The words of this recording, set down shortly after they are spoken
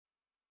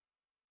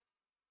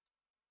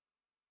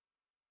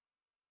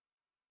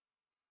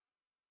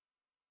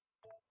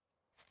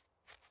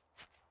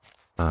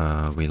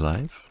We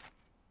live?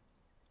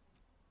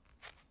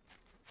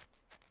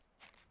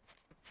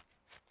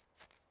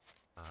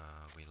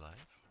 We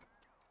live?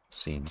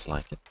 Seems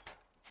like it.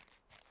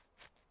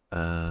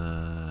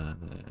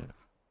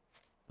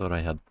 Thought I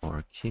had more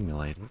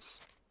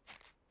accumulators.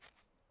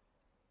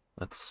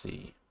 Let's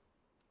see.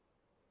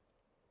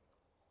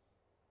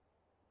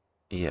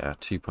 Yeah,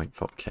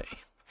 2.4k.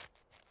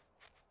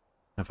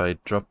 Have I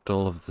dropped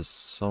all of the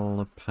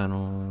solar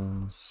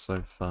panels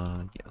so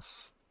far?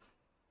 Yes.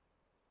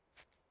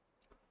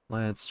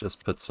 Let's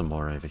just put some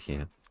more over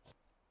here.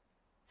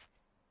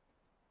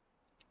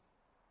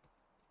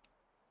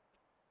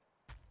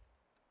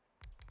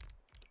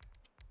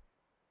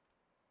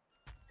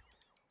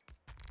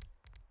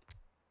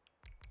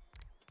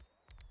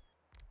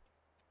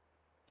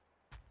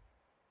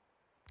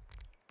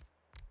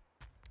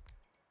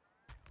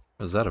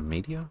 Is that a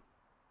meteor?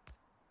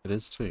 It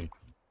is too.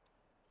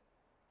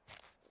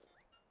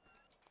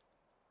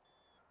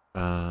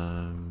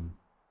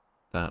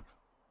 That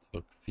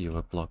took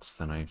fewer blocks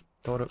than I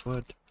thought it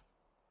would. I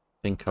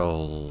think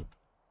I'll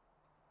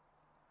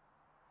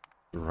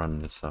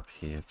run this up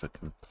here for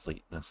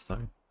completeness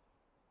though.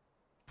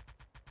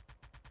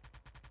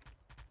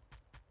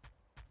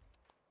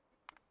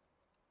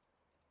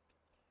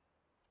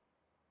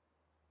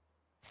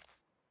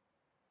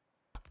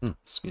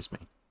 Excuse me.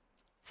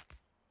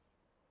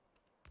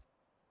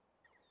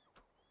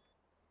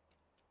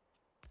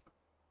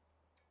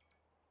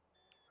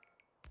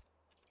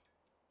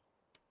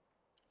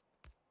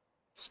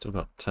 Still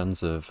got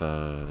tons of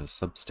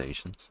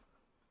substations.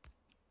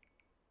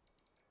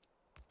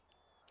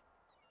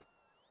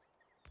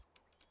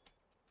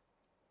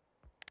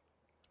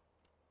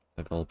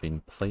 They've all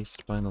been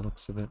placed by the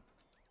looks of it.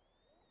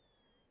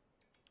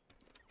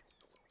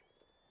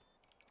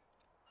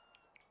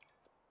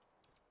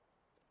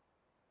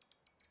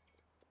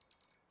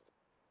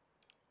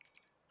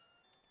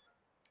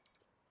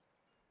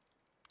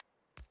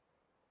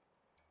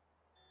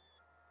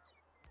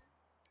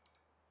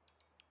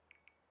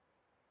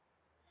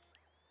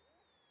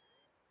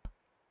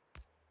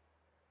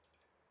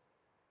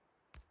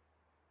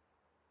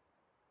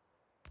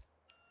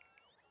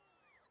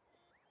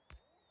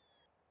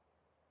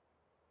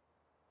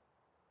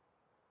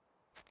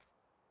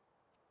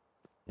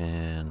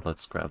 And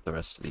let's grab the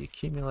rest of the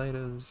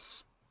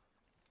accumulators.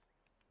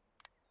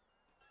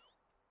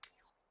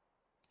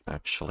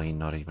 Actually,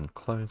 not even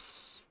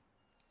close.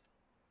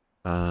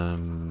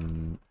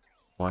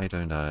 Why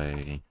don't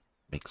I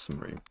make some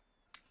room?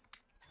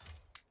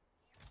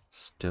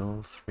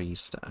 Still 3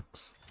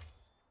 stacks.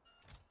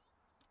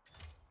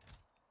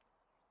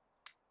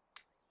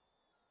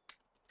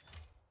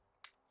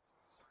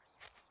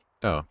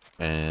 Oh,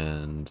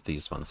 and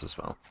these ones as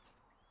well.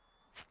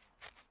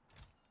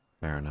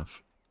 Fair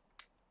enough.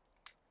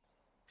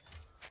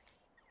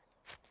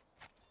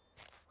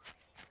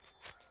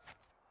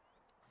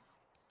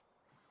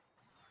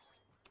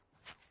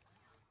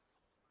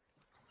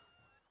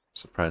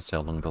 Surprised how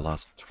long the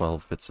last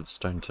 12 bits of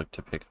stone took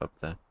to pick up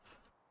there.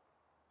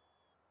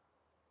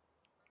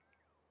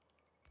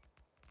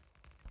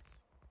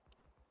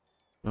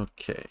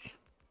 Okay.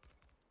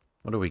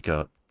 What do we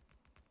got?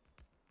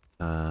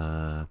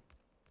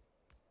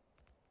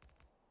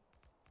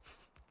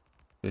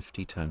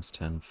 50 times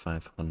 10,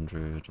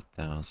 500,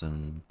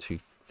 1,000,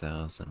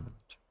 2,000.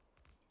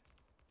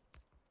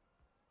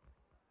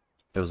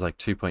 It was like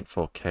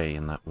 2.4k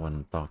in that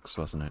one box,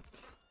 wasn't it?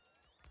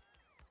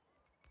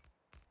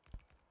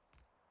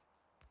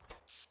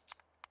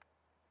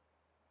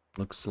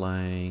 Looks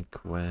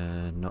like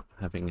we're not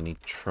having any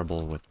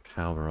trouble with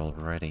power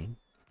already.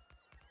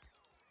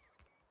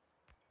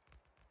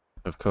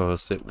 Of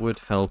course, it would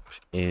help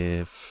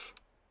if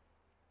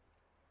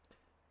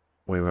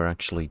we were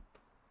actually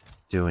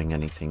doing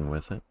anything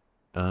with it.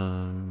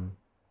 Run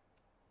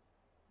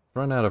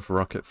out of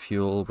rocket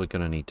fuel, we're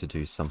gonna need to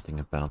do something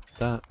about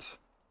that.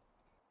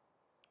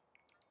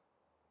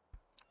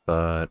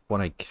 But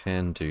what I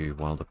can do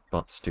while the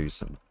bots do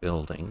some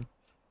building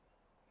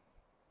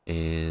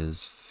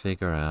is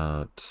figure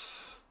out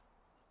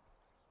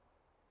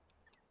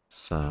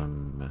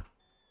some...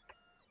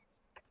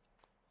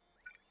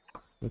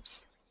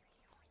 Oops.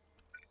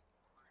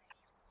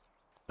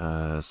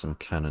 Some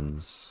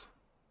cannons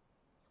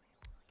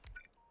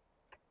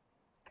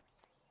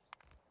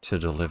to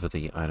deliver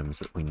the items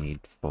that we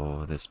need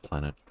for this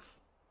planet.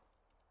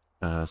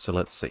 So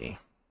let's see.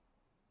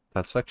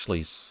 That's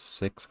actually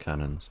 6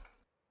 cannons.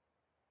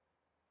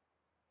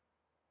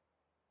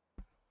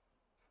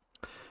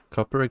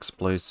 Copper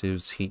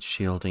explosives, heat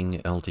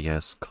shielding,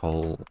 LDS,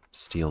 coal,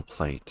 steel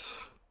plate.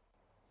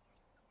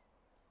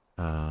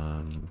 Where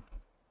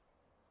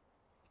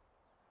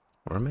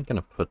am I going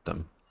to put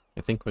them?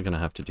 I think we're going to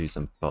have to do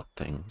some bot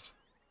things.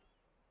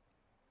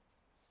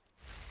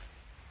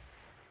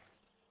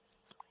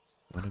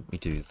 Why don't we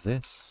do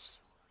this?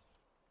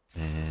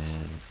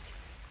 And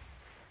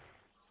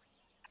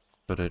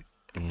put it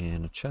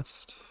in a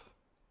chest.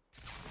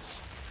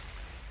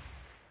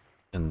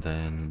 And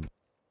then...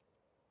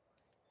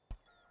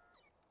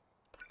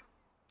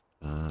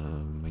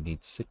 we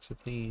need 6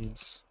 of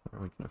these. Where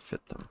are we going to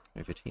fit them?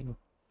 Over here?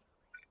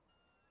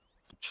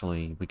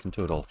 Actually, we can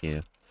do it all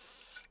here.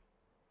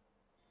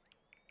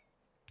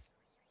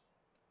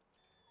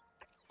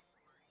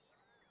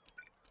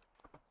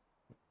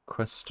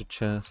 Quest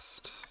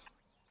chest.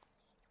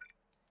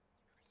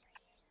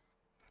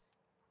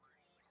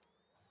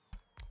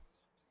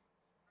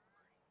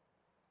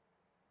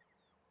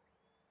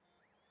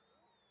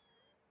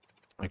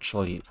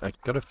 Actually, I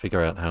gotta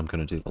figure out how I'm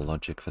gonna do the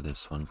logic for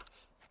this one.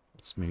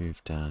 Let's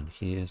move down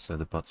here so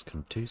the bots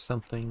can do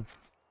something.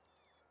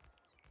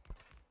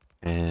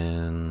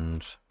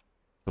 And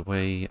the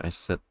way I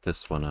set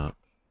this one up.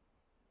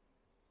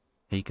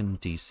 Hagen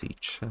DC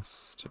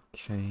chest,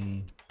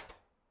 okay.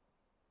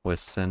 We're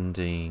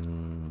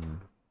sending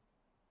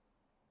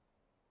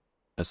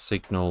a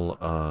signal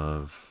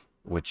of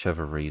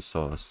whichever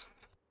resource.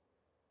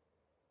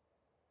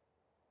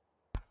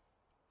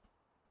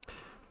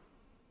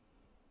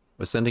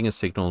 We're sending a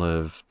signal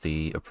of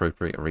the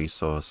appropriate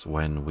resource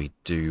when we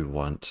do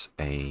want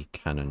a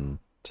cannon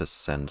to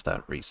send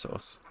that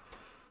resource.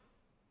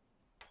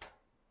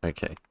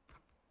 Okay.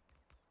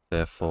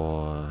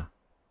 Therefore,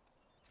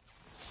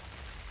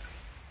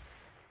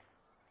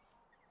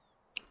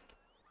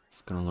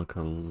 it's gonna look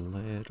a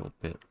little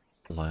bit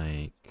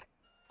like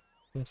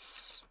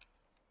this.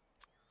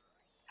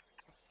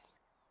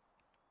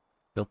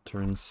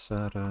 Filter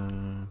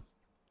inserter.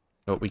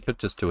 Oh, we could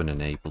just do an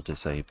enable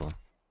disable.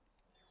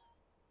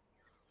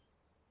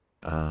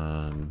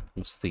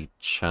 What's the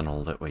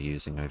channel that we're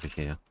using over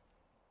here?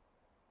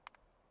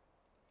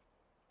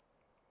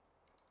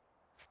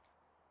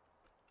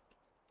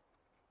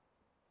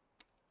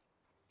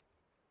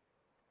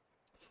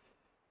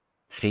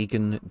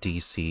 Hagen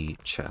DC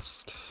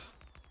chest.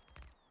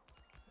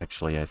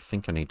 Actually, I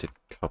think I need to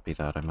copy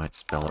that. I might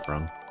spell it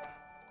wrong.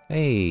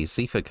 Hey,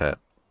 Zifacat.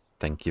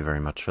 Thank you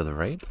very much for the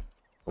raid.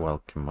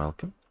 Welcome,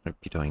 welcome. Hope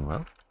you're doing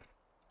well.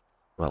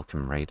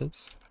 Welcome,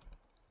 raiders.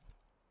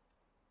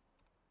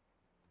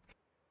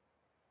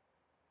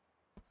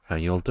 How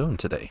you all doing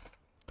today?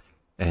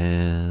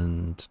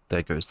 And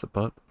there goes the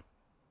bot.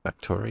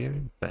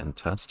 Factorio,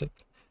 fantastic.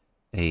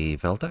 Hey,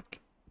 Veldak,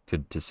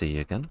 good to see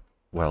you again.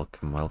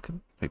 Welcome,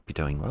 welcome. Hope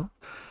you're doing well.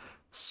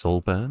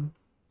 Soulburn,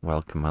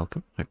 welcome,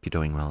 welcome. Hope you're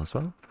doing well as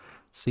well.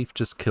 Seif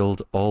just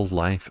killed all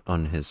life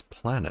on his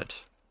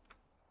planet.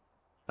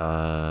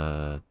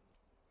 That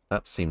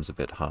seems a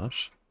bit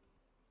harsh.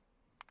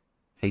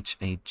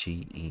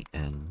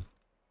 Hagen.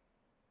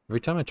 Every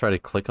time I try to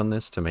click on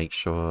this to make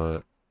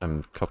sure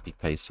I'm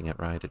copy-pasting it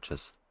right, it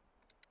just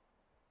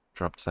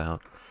drops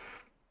out.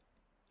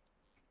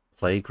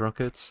 Plague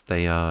rockets,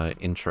 they are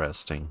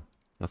interesting.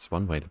 That's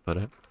one way to put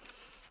it.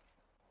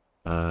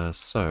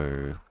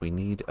 So, we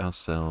need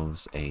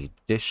ourselves a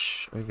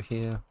dish over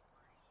here.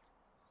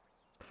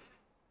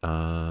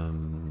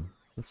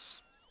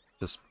 Let's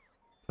just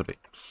put it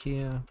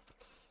here.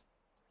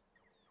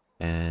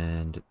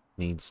 And it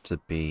needs to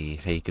be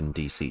Hagen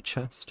DC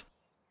chest.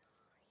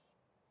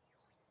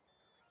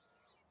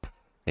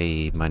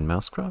 Hey, Mine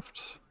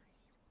Mousecraft.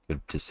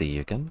 Good to see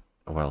you again.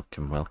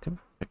 Welcome, welcome.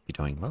 Hope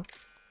you're doing well.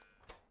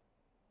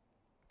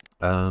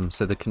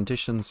 So the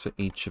conditions for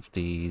each of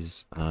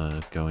these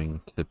are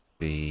going to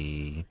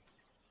be...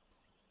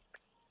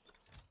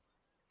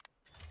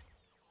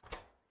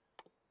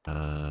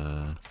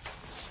 that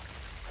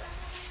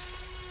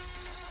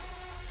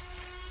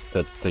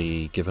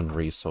the given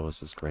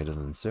resource is greater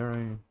than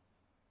 0.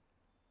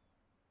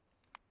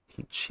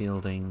 Heat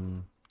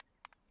shielding.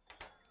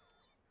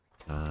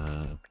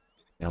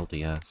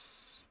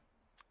 LDS.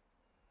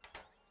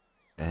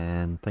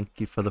 And thank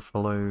you for the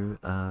follow,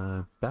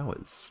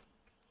 Bowers.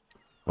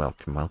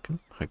 Welcome, welcome.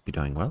 Hope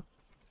you're doing well.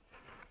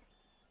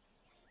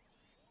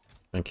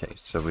 Okay,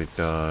 so we've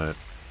got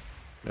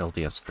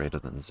LDS greater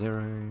than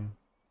 0.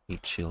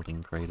 Heat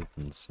shielding greater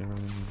than 0.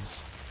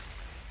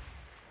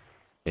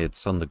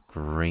 It's on the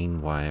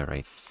green wire,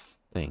 I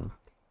think.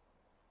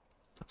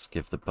 Let's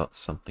give the bot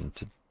something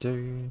to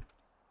do.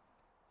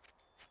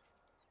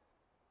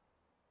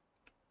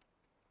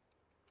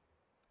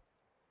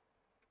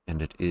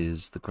 And it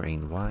is the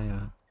green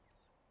wire.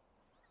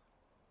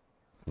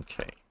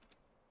 Okay.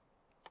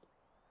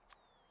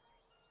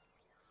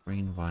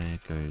 Green wire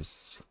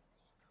goes...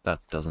 That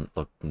doesn't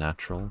look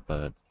natural,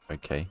 but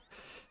okay.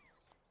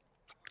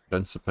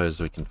 Don't suppose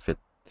we can fit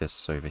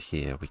this over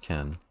here. We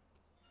can.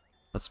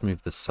 Let's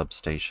move the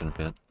substation a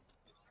bit.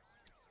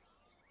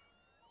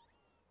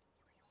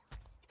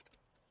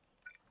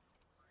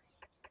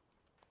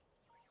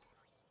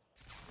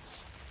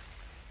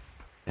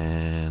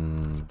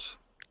 And...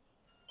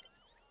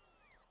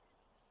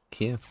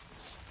 here.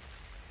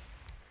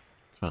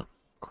 Can't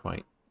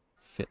quite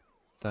fit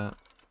that.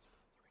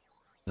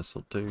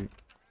 This'll do.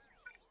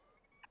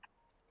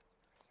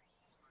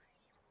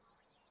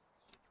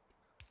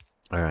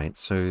 Alright,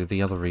 so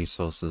the other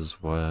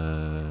resources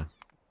were...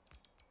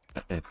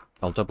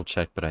 I'll double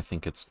check, but I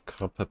think it's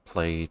copper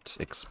plate,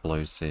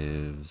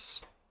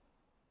 explosives,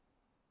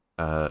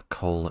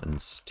 coal and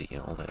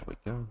steel. There we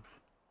go.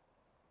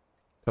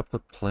 Copper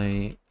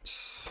plate,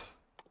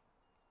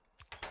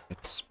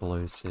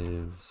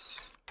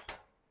 explosives,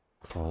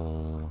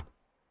 coal,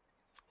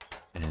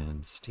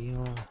 and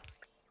steel.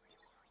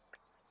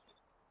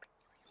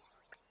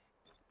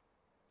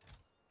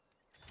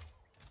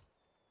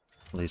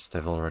 At least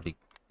I've already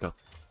got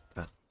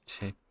that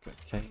tick,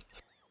 okay.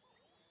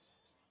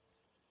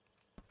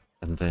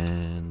 And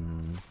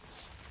then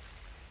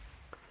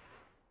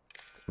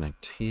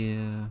connect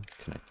here,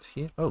 connect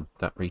here. Oh,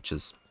 that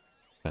reaches.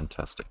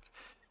 Fantastic.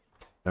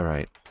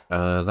 Alright,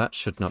 that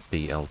should not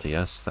be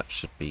LDS, that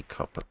should be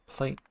copper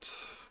plate.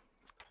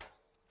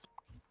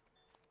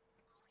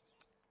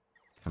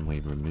 Can we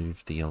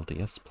remove the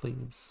LDS,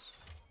 please?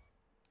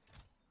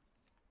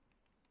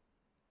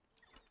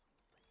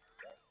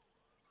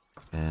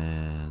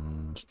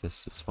 And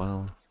this as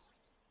well.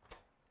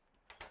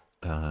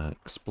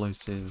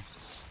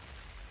 Explosives.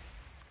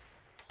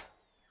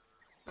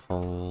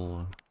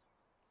 Coal.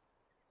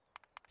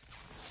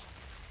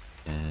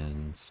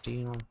 And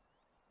steel.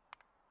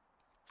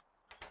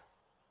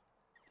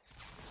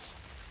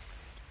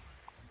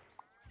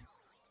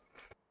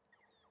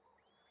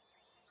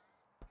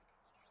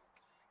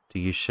 Do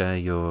you share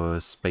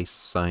your space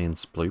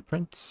science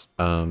blueprints?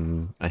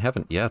 I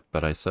haven't yet,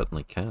 but I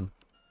certainly can.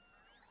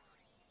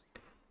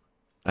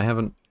 I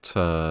haven't,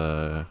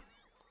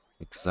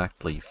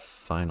 exactly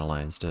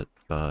finalized it,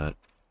 but...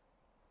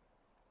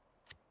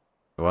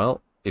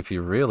 Well, if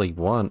you really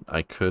want,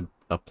 I could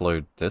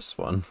upload this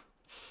one.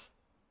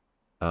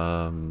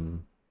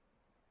 Or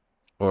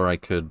I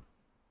could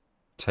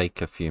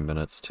take a few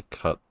minutes to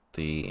cut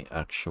the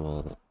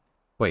actual...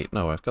 Wait,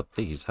 no, I've got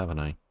these, haven't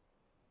I?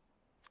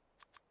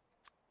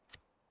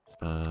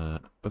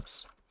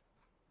 Oops.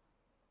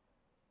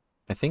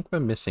 I think we're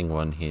missing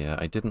one here.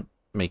 I didn't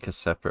make a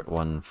separate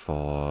one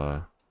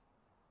for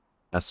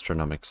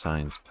astronomic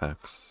science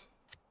packs.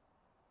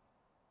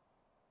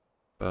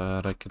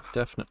 But I could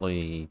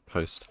definitely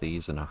post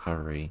these in a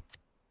hurry.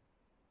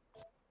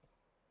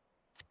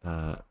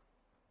 Well,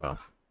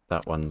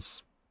 that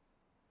one's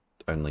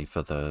only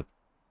for the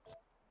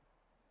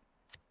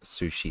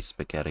sushi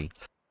spaghetti.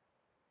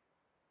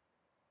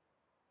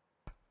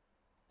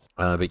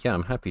 But yeah,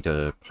 I'm happy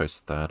to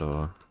post that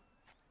or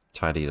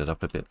tidy it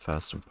up a bit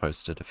first and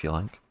post it if you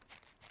like.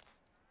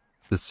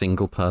 The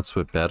single parts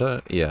were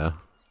better? Yeah.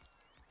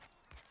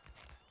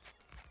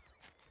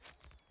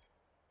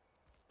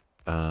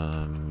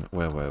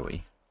 Where were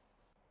we?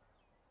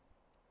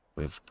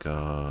 We've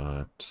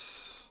got...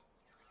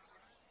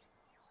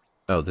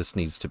 Oh, this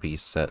needs to be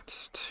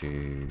set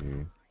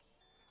to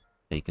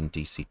Hagen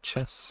DC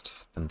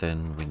chest, and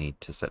then we need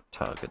to set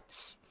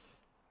targets.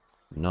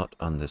 Not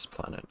on this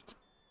planet.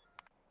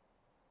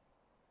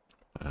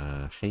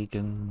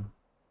 Hagen...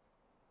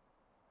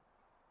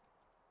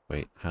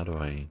 Wait, how do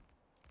I...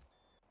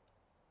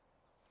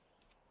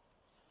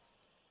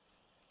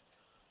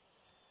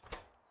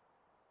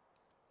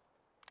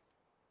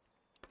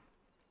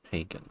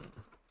 Hagen.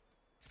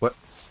 What?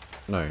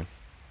 No. I'm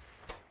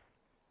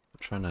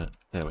trying to...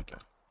 There we go.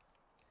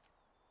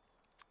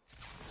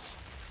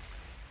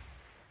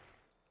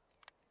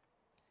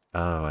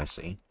 Oh, I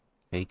see.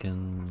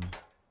 Hagen...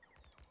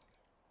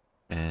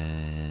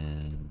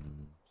 And...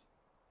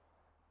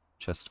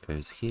 Chest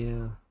goes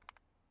here.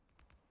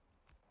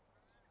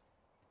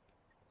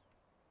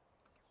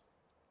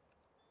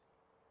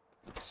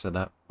 So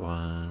that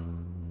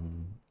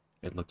one...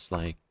 It looks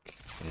like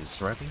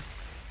is ready.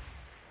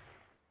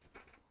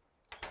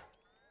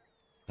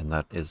 And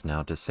that is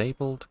now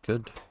disabled.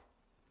 Good.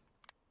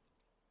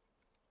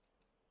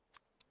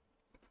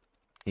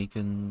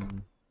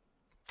 Hagen...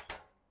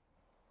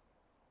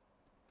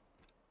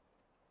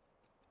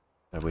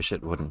 I wish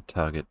it wouldn't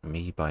target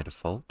me by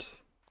default.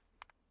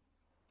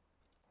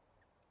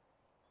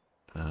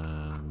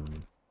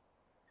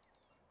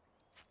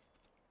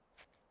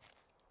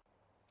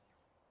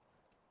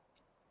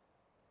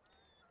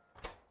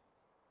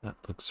 That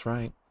looks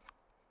right.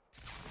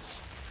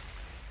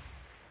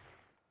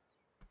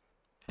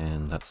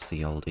 And that's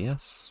the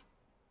LDS.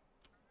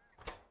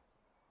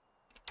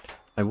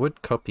 I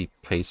would copy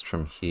paste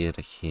from here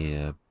to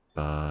here,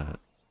 but...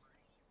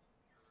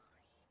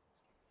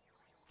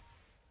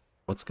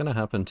 What's gonna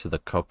happen to the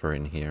copper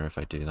in here if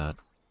I do that?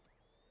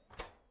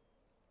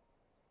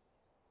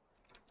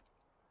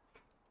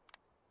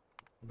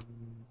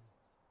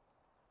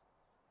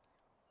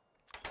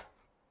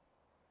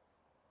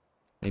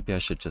 Maybe I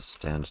should just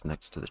stand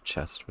next to the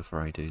chest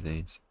before I do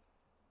these.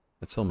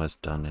 It's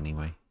almost done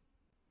anyway.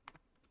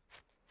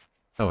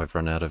 Oh, I've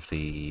run out of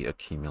the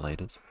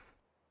accumulators.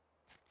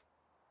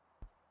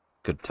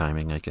 Good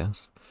timing, I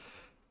guess.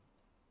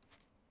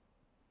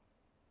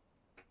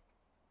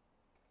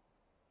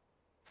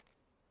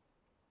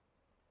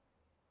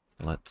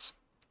 Let's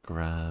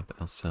grab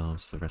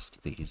ourselves the rest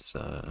of these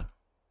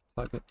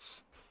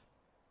targets.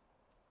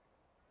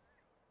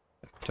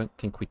 I don't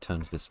think we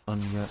turned this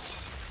on yet.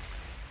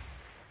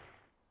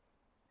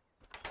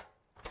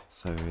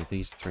 So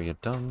these three are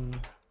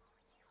done.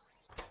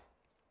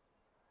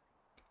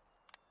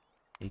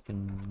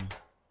 Beacon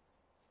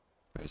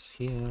goes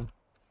here.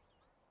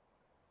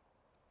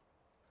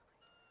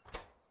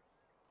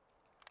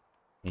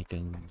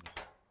 sneaking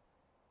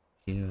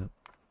here.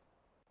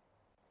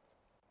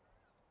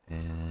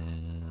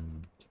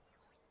 And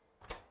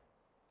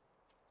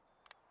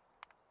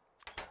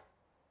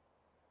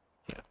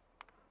yeah.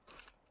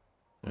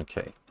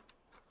 Okay.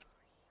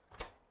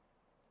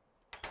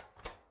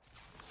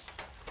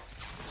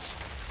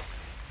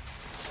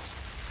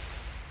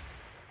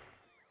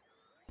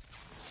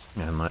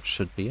 And that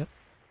should be it.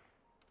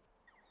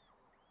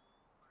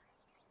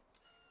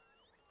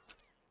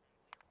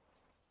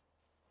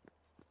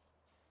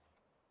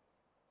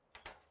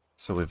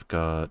 So we've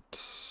got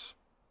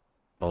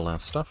all our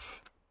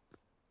stuff.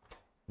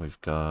 We've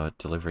got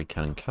delivery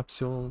cannon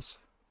capsules.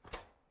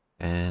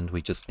 And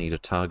we just need a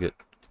target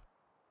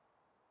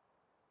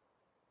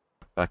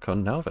back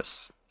on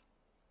Nauvis.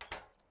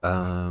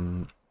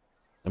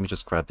 Let me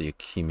just grab the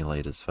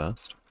accumulators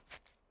first.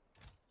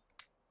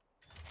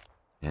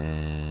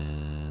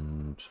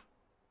 And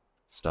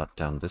start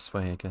down this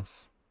way, I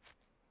guess.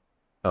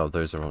 Oh,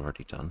 those are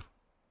already done.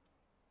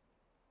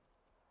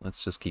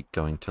 Let's just keep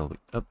going till we...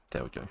 Oh,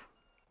 there we go.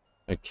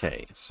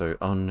 Okay, so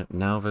on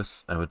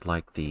Nauvis, I would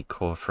like the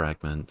core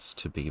fragments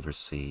to be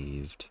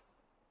received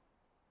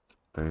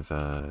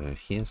over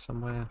here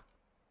somewhere.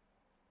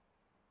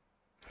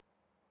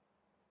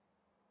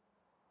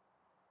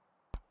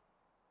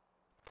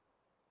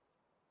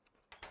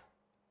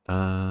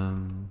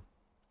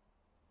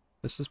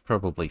 This is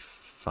probably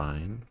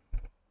fine.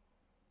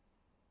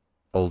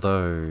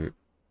 Although,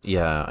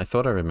 yeah, I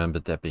thought I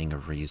remembered there being a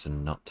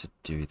reason not to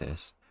do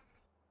this.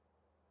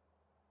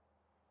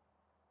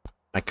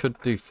 I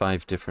could do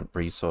 5 different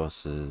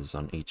resources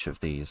on each of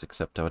these,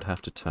 except I would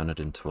have to turn it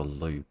into a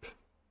loop.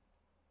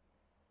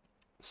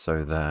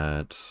 So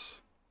that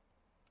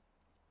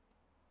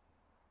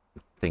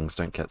things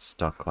don't get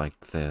stuck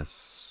like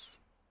this.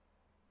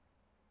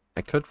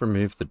 I could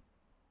remove the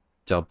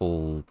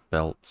double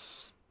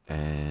belts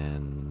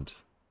and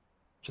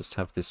just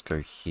have this go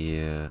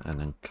here and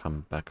then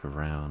come back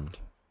around.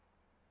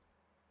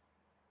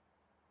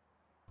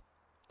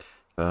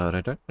 But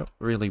I don't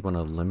really want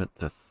to limit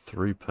the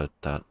throughput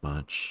that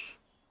much.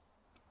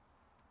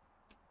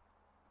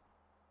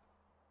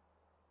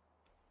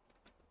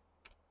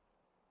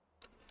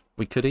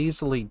 We could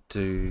easily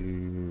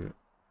do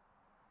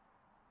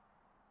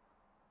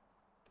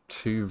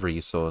 2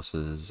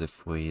 resources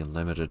if we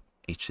limited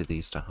each of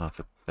these to half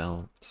a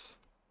belt.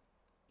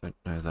 Don't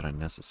know that I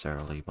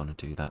necessarily want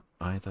to do that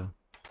either.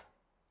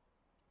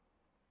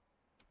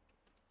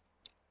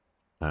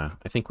 I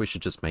think we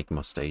should just make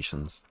more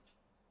stations.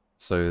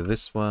 So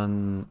this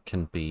one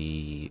can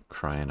be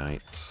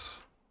Cryonite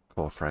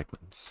core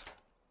fragments.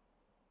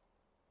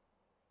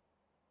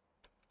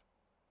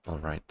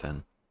 Alright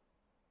then.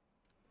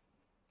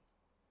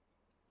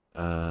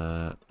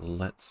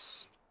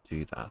 Let's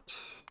do that.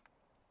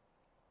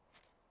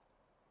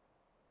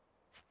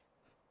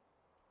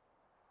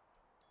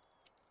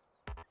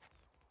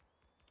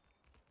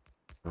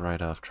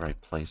 Right after I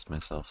place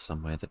myself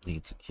somewhere that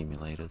needs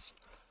accumulators.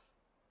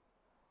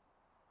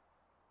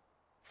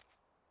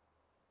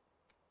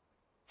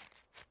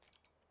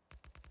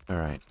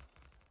 Alright.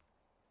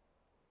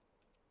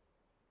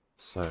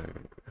 So...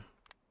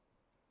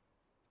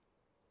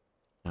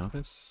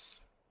 Nauvis.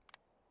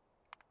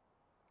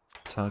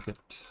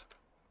 Target.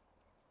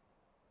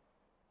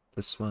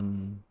 This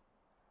one.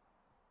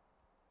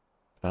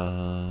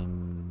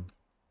 And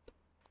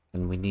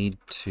we need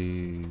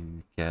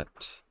to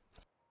get...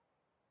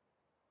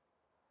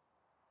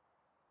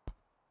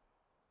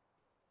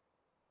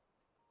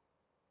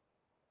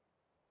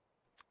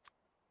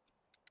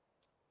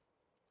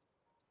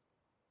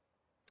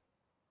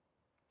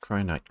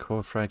 Cryonite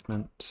core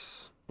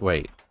fragment.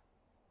 Wait.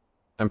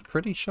 I'm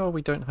pretty sure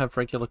we don't have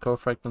regular core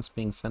fragments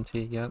being sent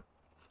here yet.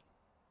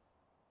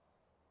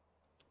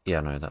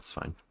 Yeah, no, that's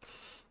fine.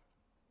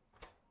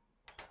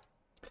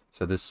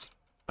 So this...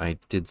 I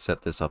did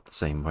set this up the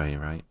same way,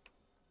 right?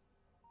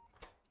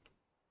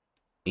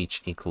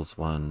 Each equals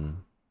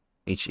 1.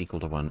 Each equal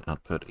to 1,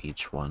 output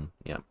each 1.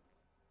 Yep.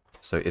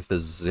 So if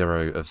there's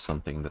 0 of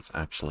something that's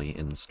actually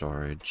in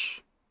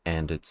storage,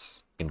 and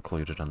it's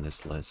included on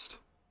this list,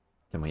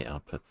 then we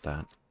output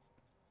that.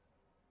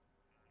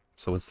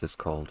 So what's this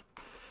called?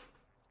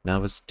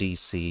 Nauvis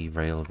DC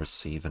Rail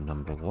Receiver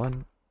number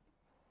 1.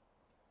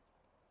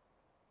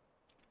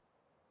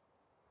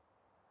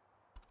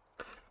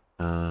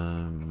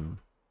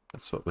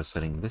 That's what we're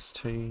setting this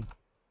to.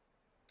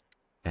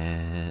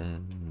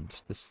 And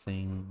this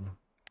thing...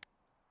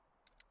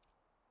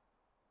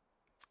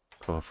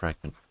 Core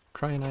fragment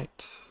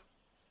Cryonite.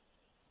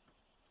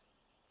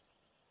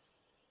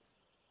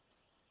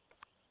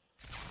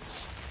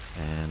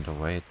 And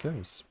away it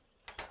goes.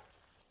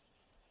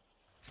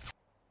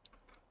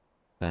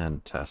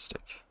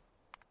 Fantastic.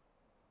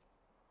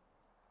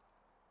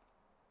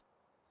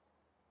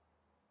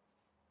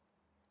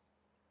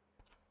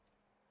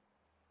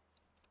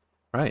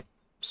 Right,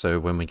 so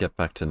when we get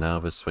back to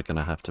Nauvis, we're going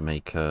to have to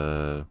make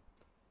a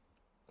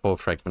core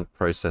fragment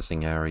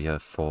processing area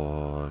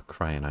for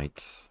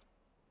Cryonite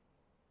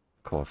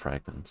core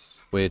fragments,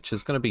 which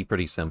is going to be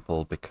pretty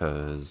simple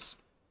because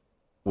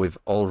we've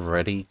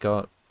already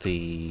got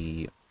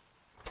the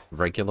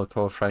regular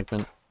core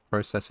fragment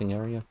processing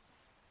area.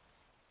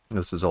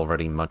 This is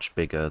already much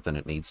bigger than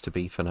it needs to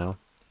be for now.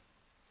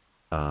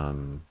 At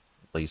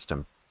least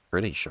I'm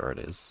pretty sure it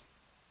is.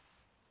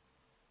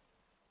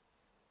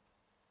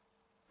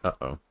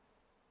 Uh-oh.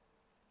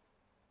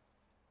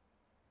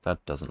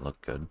 That doesn't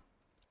look good.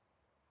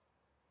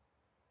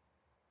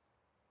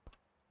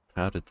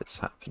 How did this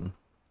happen?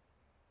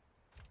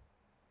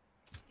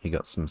 You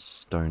got some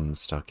stone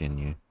stuck in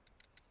you.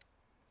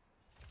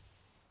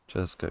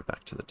 Just go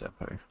back to the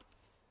depot.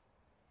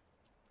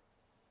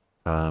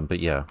 But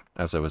yeah,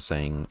 as I was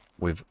saying,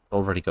 we've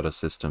already got a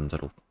system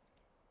that'll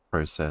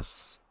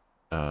process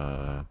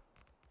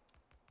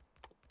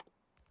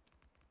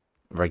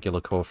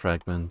regular core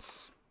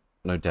fragments.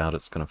 No doubt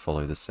it's going to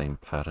follow the same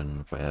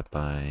pattern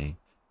whereby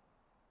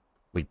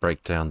we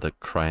break down the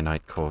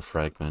cryonite core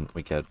fragment,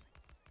 we get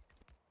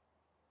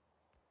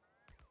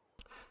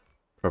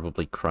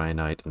probably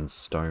cryonite and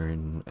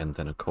stone, and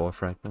then a core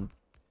fragment.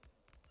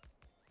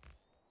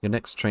 Your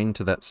next train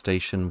to that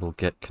station will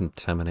get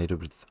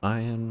contaminated with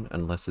iron,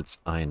 unless it's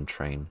iron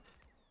train.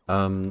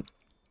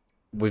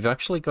 We've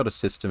actually got a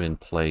system in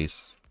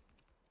place.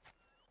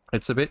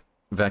 It's a bit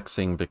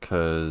vexing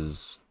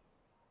because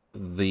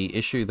the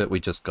issue that we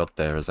just got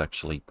there is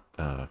actually,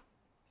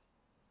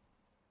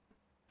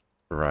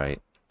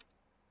 right.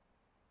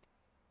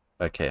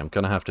 Okay, I'm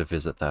gonna have to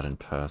visit that in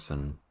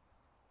person.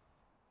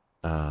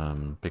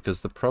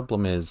 Because the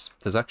problem is,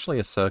 there's actually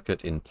a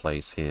circuit in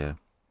place here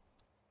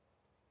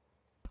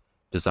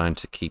designed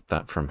to keep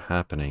that from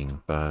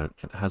happening, but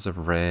it has a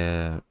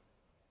rare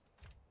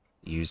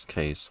use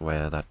case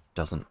where that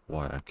doesn't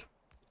work.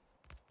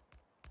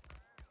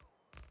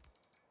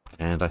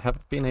 And I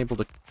haven't been able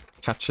to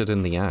catch it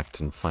in the act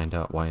and find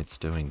out why it's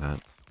doing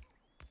that.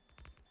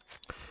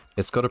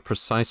 It's got a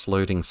precise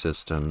loading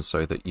system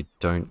so that you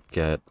don't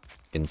get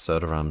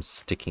inserter arms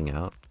sticking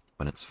out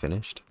when it's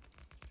finished.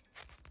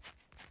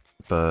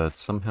 But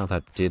somehow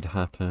that did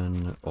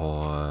happen,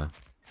 or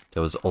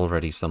there was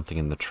already something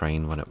in the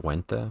train when it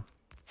went there.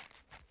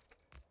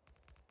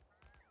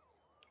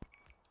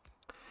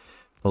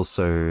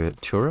 Also,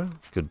 Tura,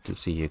 good to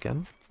see you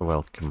again.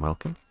 Welcome,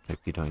 welcome. Hope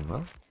you're doing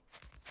well.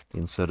 The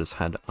inserters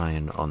had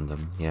iron on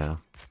them. Yeah,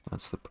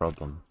 that's the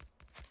problem.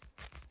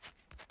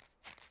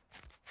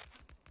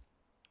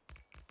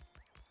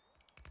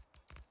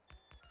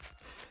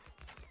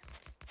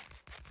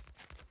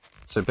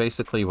 So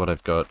basically what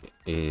I've got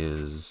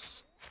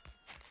is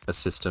a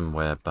system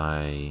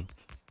whereby,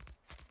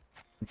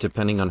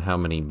 depending on how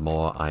many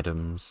more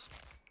items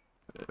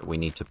we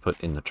need to put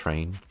in the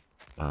train,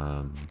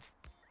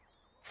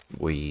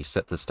 we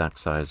set the stack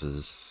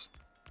sizes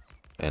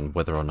and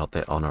whether or not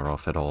they're on or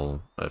off at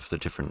all of the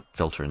different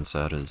filter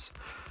inserters,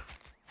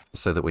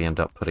 so that we end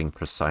up putting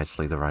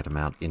precisely the right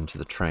amount into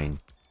the train.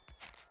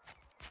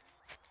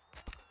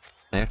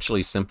 I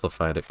actually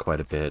simplified it quite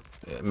a bit.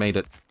 It made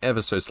it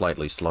ever so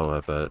slightly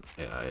slower, but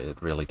it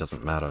really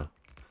doesn't matter.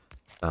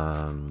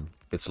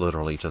 It's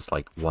literally just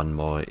like one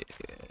more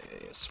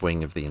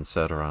swing of the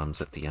inserter arms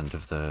at the end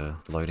of the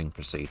loading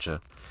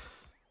procedure,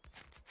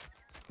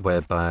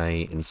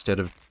 whereby instead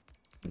of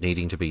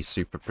needing to be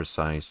super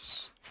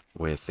precise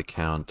with the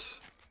count,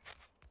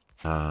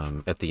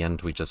 at the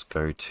end we just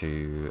go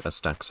to a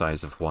stack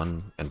size of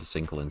 1 and a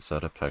single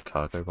inserter per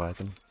cargo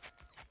wagon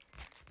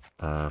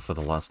for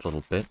the last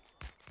little bit.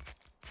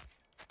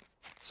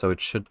 So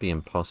it should be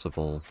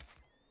impossible.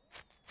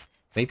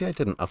 Maybe I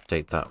didn't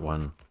update that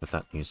one with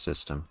that new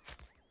system.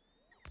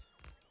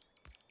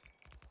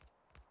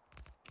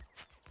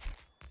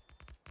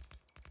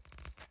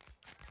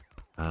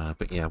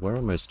 But yeah, we're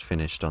almost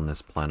finished on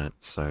this planet,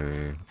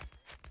 so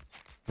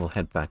we'll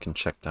head back and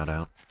check that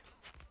out.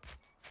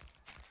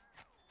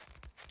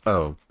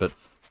 Oh, but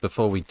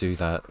before we do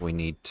that, we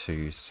need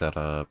to set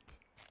up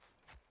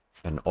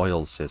an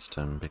oil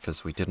system,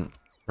 because we didn't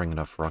bring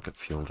enough rocket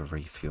fuel to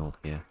refuel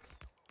here.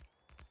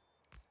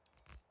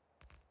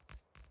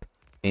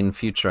 In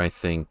future, I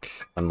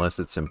think, unless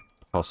it's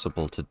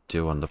impossible to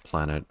do on the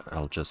planet,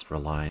 I'll just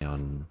rely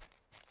on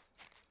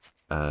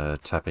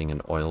tapping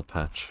an oil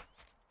patch.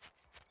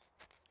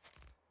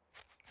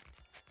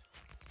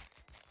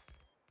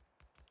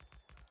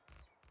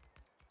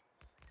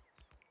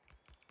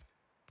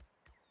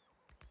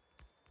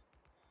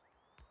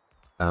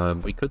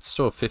 We could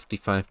store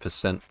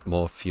 55%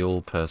 more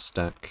fuel per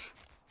stack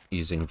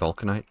using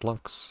vulcanite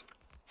blocks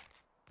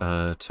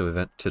to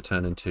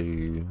turn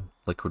into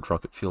liquid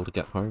rocket fuel to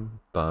get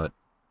home, but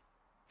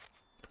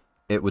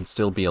it would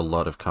still be a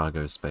lot of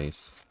cargo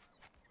space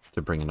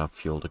to bring enough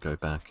fuel to go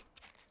back.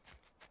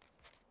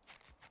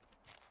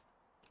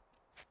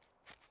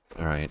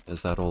 Alright,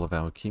 is that all of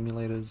our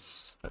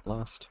accumulators at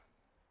last?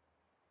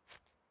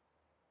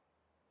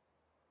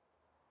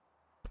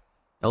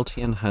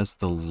 LTN has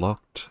the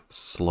locked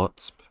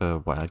slots per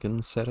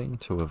wagon setting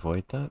to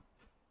avoid that.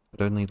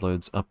 It only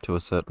loads up to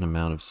a certain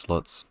amount of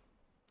slots,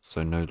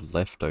 so no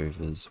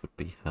leftovers would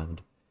be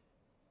had.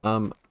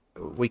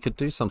 We could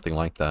do something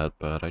like that,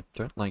 but I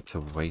don't like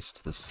to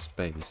waste the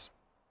space.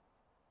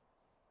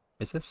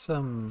 Is this,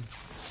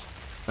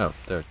 Oh,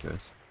 there it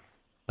goes.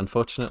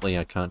 Unfortunately,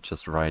 I can't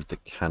just ride the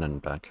cannon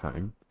back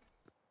home.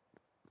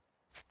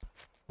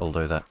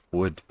 Although that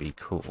would be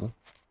cool.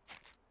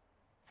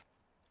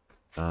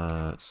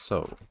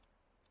 So...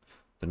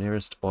 the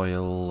nearest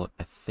oil,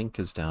 I think,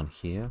 is down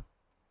here.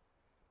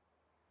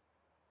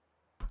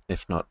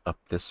 If not up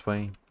this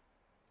way.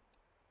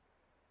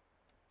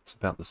 It's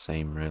about the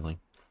same, really.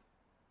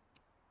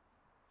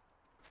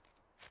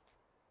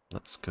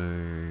 Let's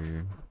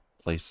go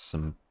place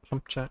some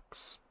pump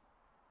jacks.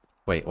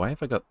 Wait, why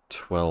have I got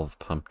 12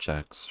 pump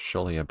jacks?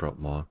 Surely I brought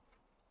more.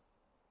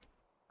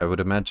 I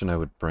would imagine I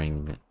would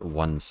bring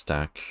one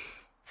stack.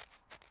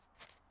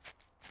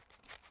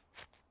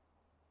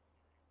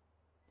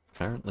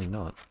 Apparently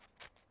not.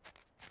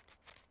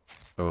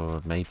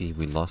 Or maybe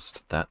we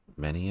lost that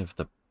many of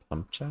the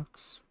pump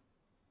jacks?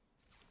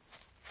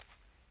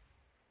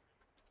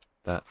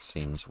 That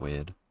seems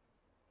weird.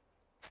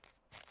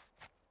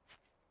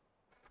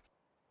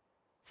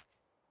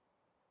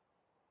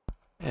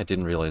 I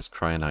didn't realize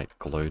Cryonite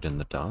glowed in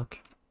the dark.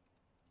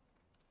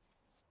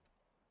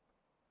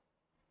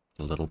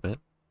 A little bit.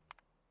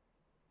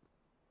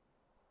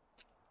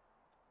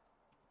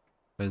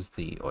 Where's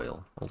the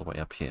oil? All the way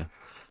up here.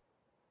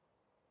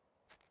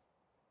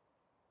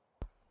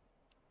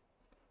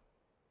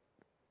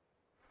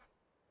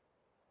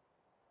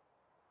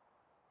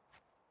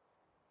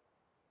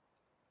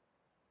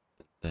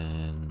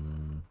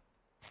 Then...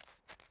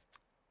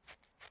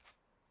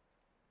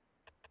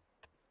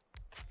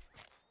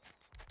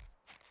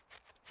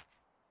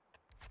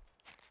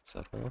 is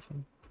that all of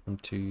them? 1,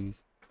 2,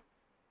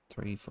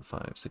 3, 4,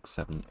 5, 6,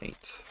 7, 8.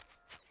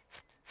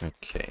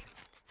 Okay.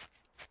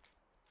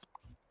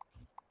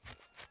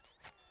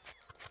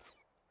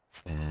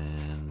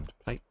 And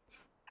pipe.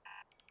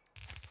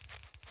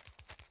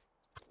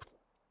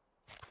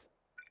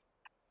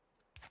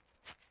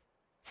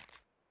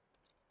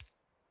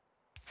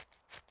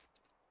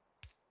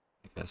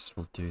 I guess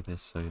we'll do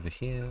this over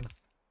here.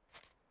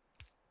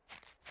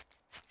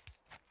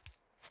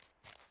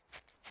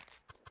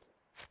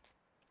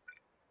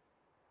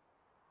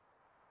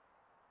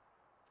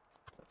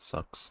 That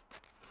sucks.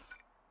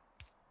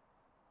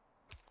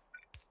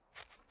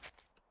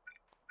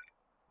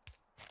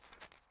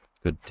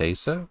 Good day,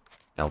 sir.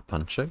 El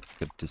Puncho,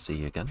 good to see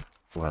you again.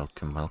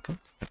 Welcome, welcome.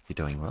 Hope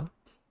you're doing well.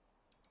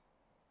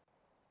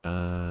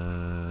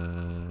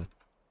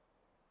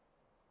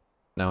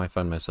 Now I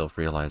find myself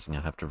realizing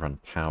I have to run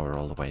power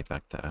all the way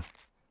back there.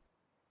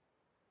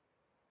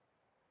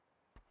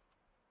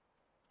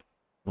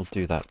 We'll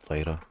do that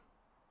later.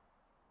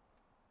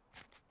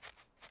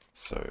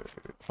 So,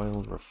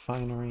 oil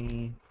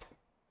refinery.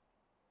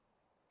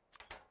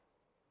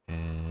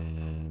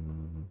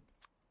 And...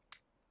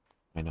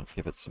 why not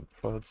give it some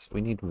prods?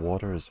 We need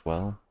water as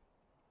well.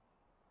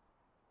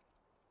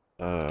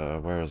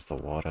 Where is the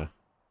water?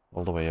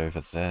 All the way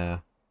over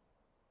there.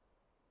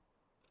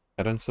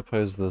 I don't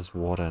suppose there's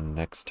water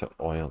next to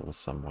oil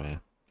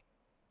somewhere.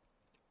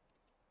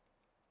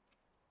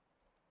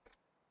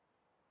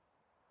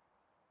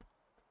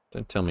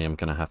 Don't tell me I'm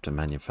gonna have to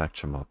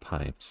manufacture more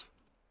pipes.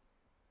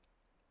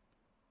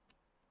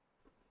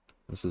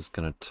 This is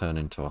gonna turn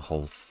into a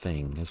whole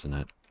thing, isn't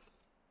it?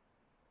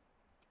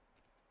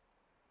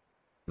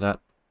 That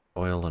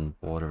oil and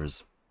water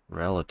is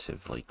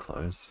relatively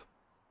close.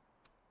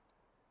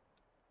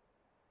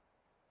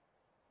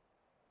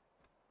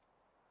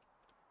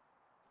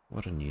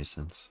 What a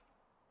nuisance.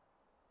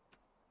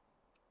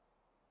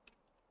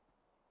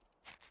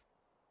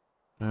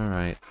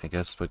 Alright, I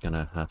guess we're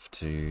gonna have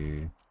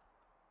to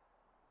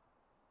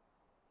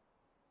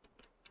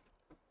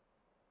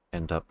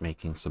end up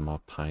making some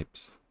more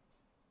pipes.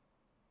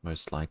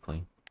 Most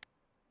likely.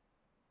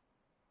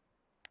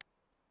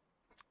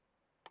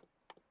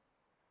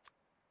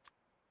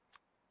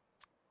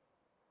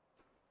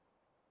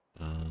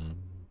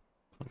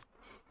 Pump.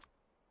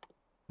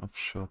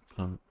 Offshore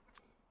pump.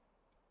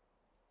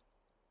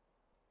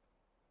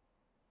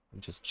 Let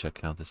me just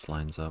check how this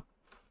lines up.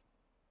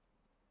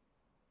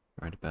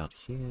 Right about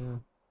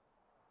here.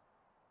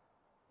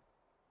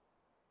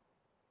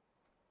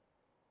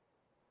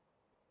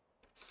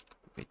 It's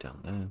way down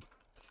there.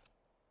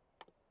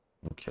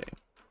 Okay.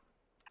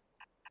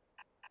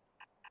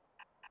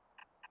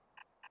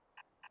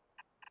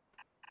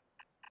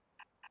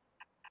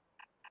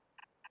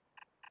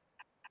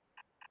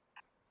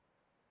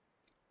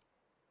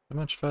 How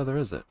much further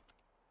is it?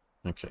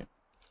 Okay.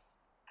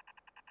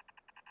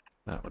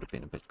 That would have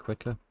been a bit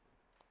quicker.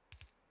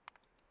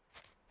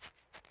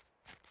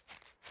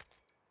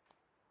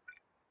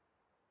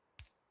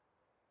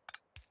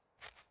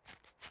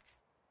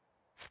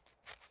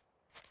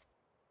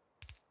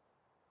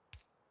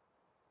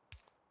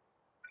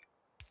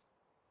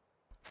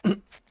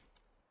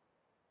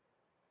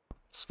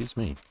 Excuse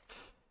me.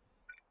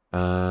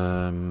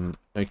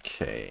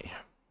 Okay.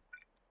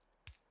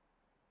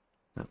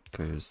 That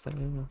goes there.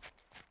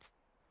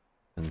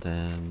 And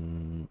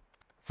then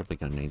probably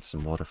gonna need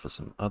some water for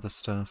some other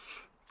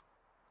stuff.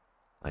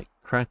 Like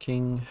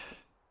cracking.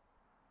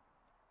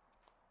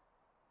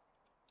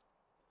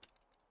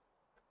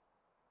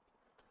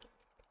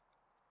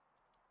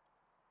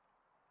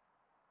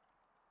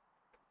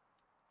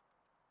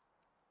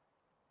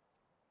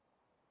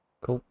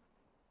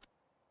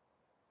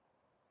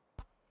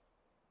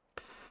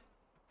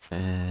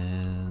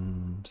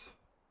 And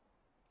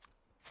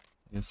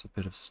I guess a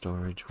bit of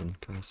storage wouldn't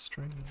go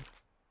astray.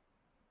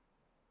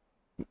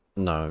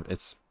 No,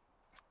 it's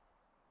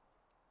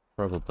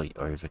probably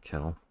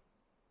overkill.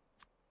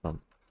 Well,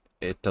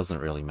 it doesn't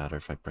really matter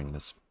if I bring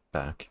this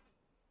back.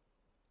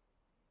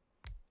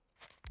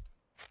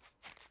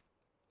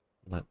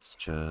 Let's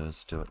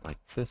just do it like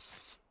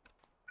this.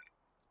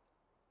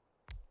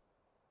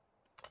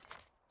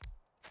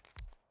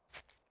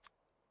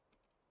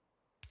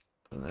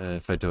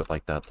 If I do it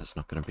like that, there's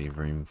not going to be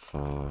room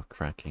for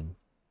cracking.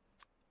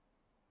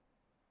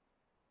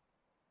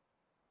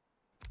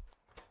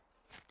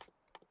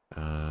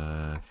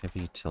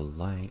 Heavy to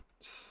light.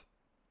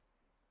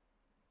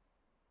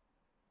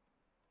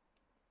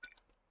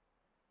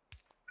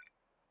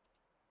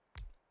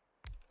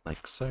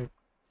 Like so.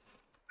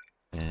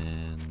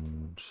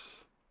 And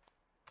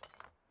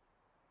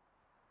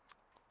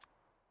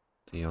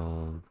the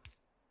old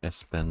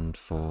S-bend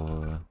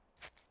for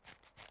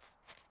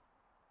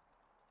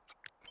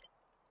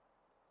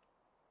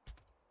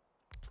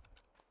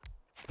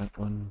that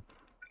one.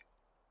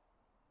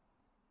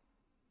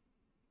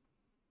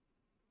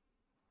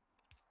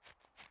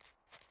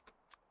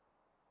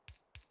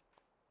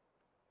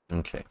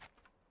 Okay.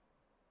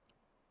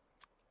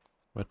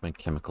 Where'd my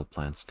chemical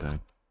plants go?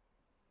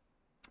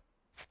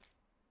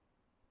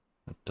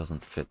 That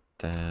doesn't fit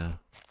there.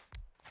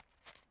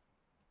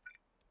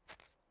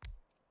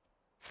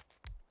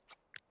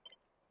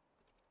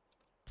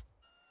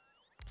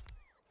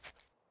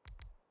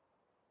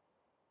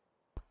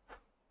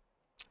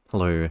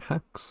 Hello,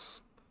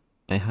 Hacks.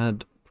 I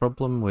had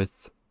problem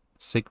with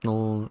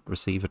signal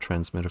receiver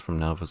transmitter from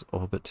Nauva's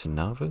orbit to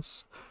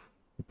Nauva's.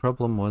 The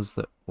problem was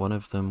that one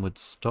of them would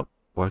stop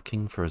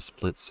working for a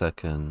split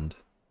second,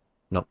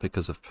 not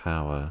because of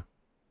power,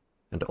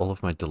 and all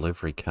of my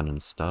delivery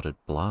cannons started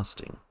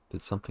blasting.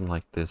 Did something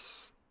like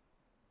this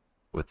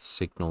with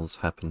signals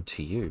happen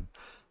to you?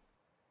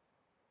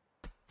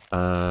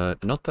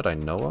 Not that I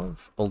know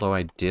of, although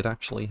I did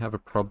actually have a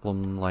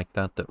problem like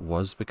that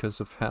was because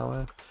of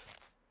power,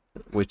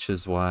 which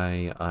is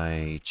why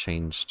I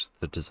changed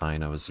the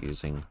design I was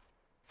using.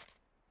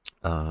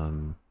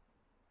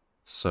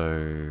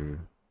 So...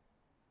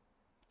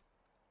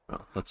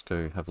 well, let's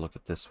go have a look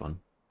at this one.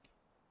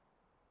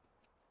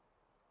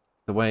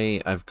 The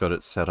way I've got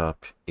it set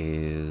up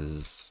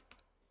is...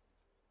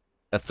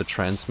 at the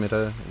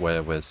transmitter,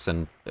 where we're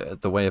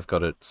the way I've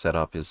got it set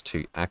up is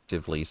to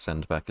actively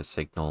send back a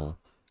signal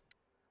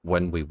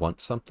when we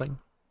want something,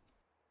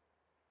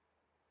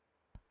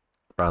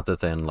 rather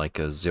than like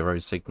a zero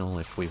signal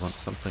if we want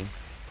something.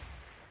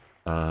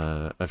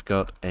 I've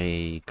got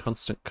a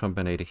constant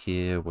combinator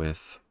here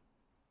with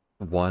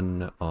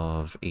one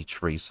of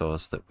each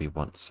resource that we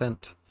want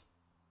sent,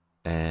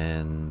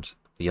 and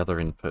the other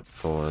input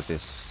for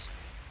this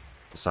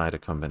decider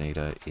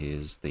combinator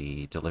is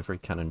the delivery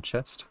cannon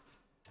chest.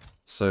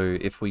 So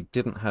if we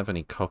didn't have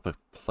any copper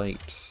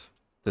plate,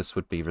 this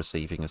would be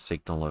receiving a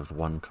signal of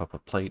one copper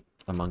plate,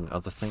 among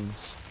other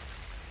things.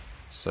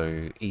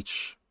 So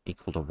each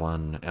equal to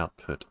one,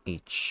 output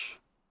each,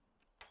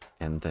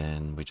 and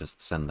then we just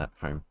send that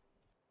home.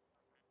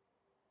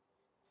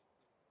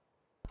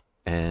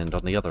 And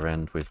on the other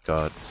end, we've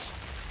got,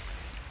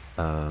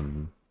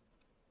 for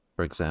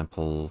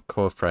example,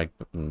 core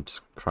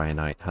fragment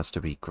cryonite has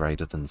to be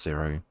greater than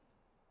 0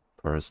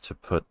 for us to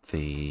put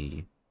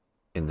the,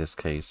 in this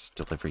case,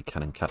 delivery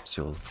cannon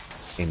capsule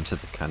into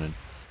the cannon.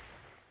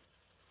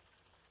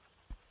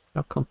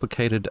 How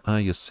complicated are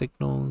your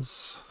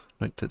signals?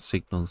 Note that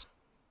signals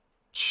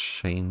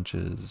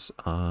changes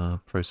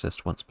are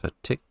processed once per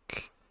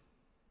tick,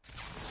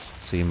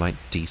 so you might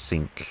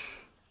desync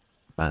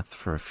math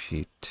for a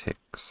few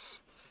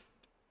ticks.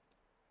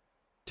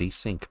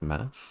 Desync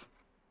math?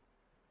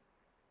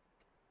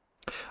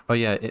 Oh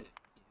yeah,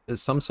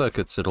 some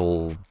circuits it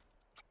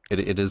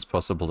is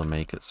possible to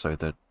make it so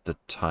that the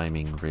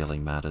timing really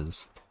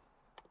matters.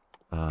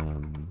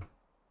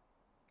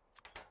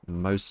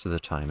 Most of the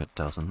time it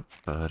doesn't,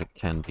 but it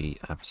can be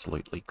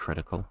absolutely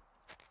critical.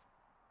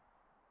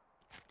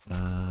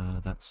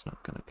 That's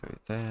not gonna go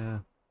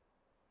there.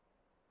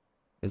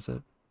 Is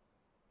it?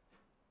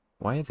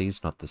 Why are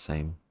these not the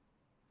same?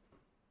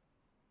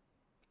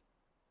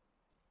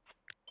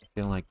 I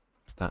feel like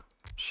that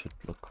should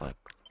look like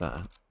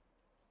that.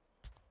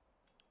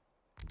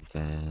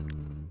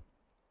 Then...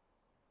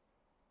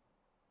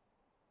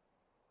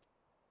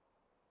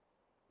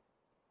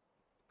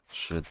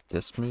 should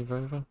this move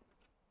over?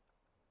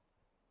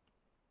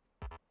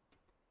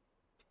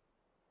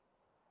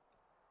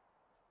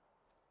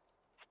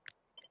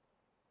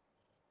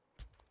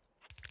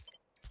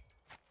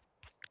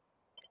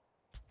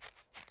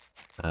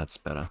 That's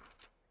better.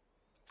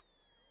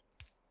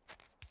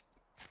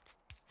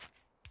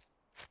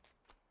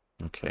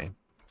 Okay.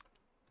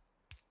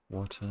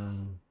 Water...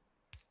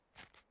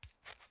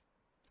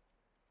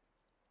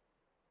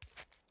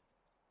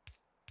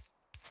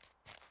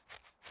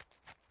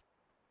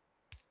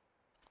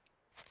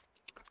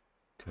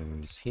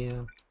 goes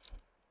here.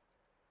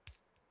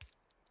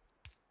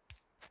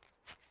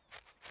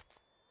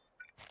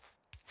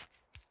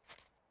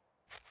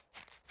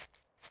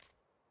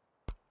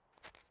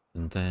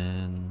 And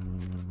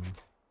then...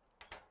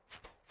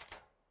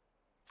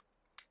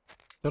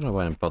 Don't know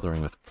why I'm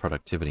bothering with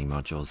productivity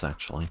modules,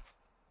 actually.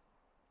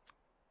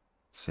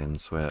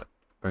 Since we're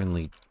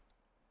only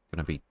going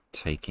to be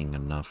taking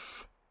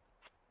enough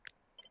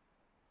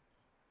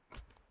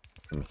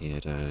from here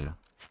to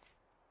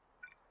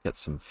get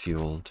some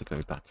fuel to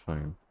go back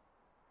home.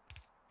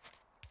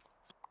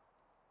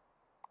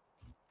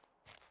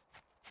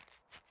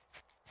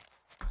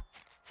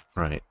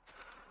 Right,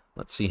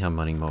 let's see how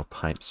many more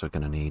pipes we're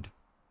going to need.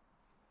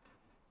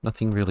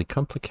 Nothing really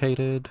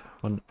complicated,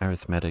 one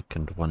arithmetic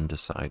and one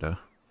decider.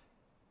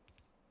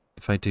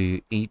 If I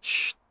do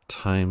each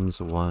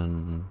times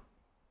one...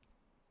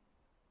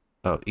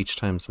 Oh, each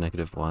times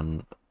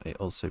 -1, I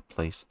also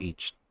place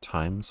each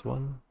times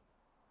 1.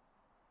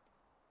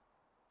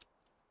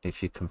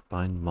 If you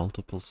combine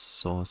multiple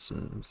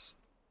sources...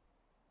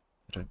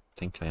 I don't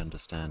think I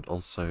understand.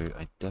 Also,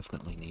 I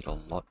definitely need a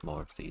lot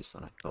more of these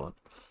than I thought.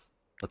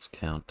 Let's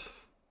count.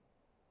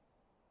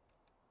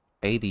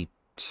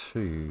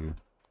 82...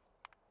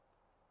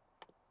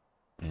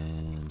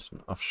 and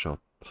an offshore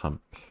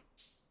pump.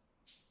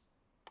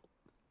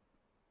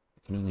 I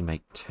can only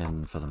make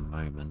 10 for the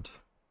moment.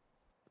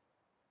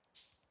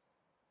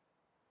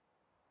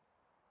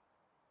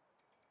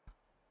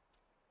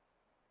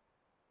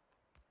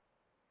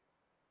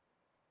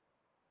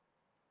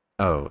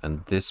 Oh,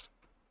 and this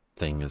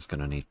thing is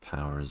going to need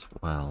power as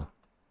well.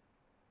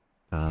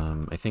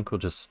 I think we'll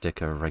just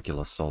stick a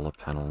regular solar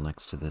panel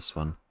next to this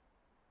one.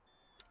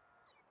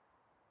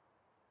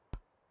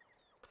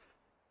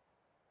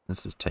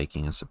 This is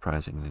taking a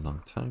surprisingly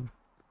long time.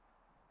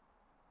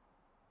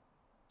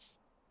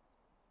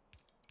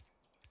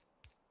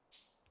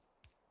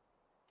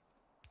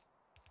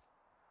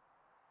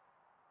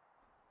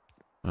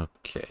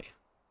 Okay.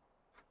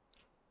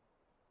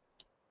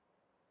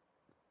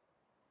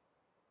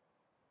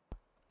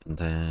 And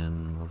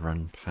then we'll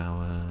run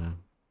power.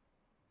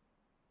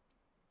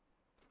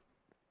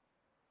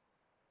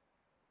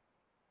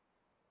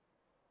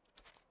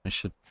 I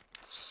should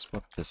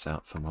swap this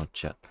out for more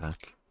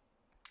jetpack.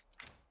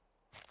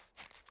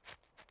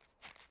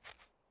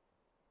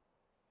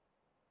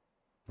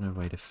 No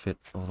way to fit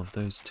all of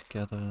those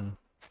together.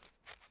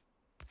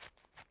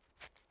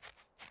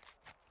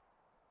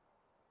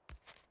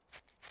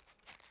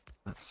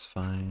 That's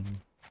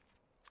fine.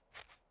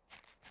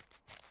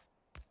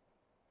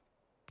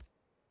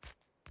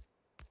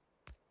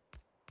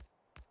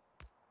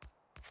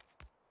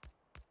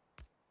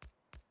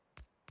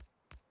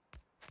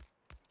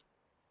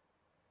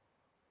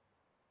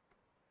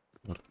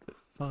 A little bit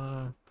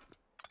far.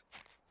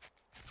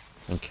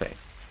 Okay.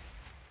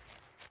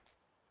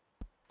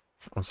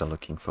 What was I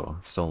looking for?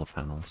 Solar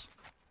panels.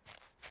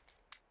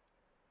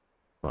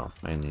 Well,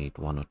 I only need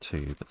 1 or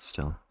 2, but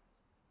still.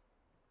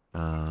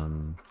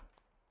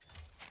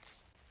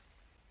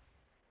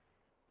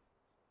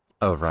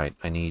 Oh, right,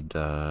 I need,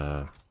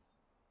 Do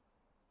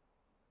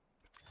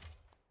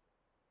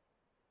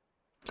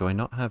I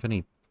not have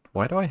any...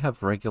 Why do I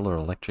have regular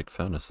electric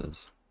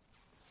furnaces?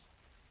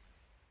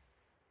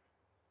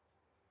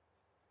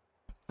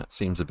 That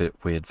seems a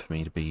bit weird for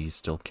me to be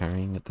still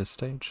carrying at this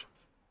stage.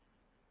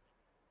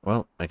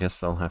 Well, I guess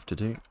they'll have to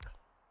do.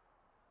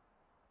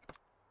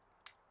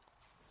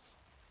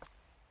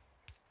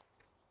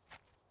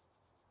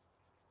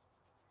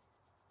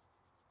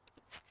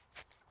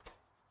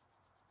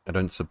 I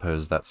don't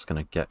suppose that's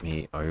going to get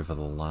me over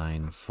the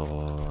line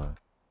for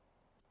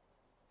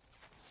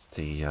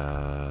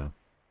the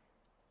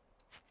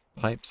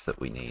pipes that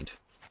we need.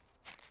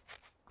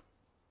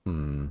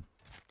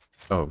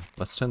 Oh,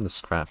 let's turn the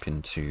scrap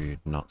into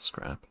not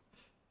scrap.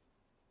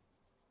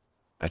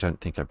 I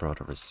don't think I brought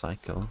a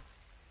recycle.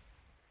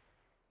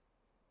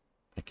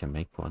 I can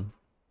make one.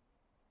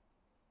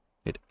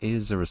 It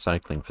is a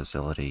recycling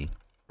facility,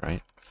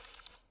 right?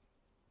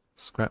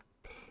 Scrap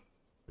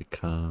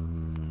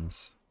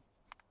becomes...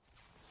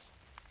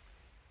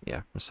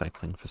 yeah,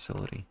 recycling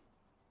facility.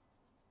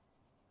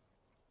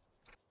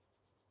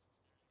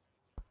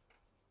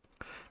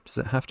 Does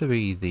it have to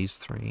be these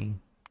 3?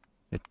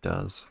 It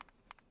does.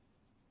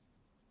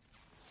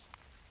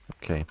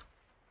 Okay.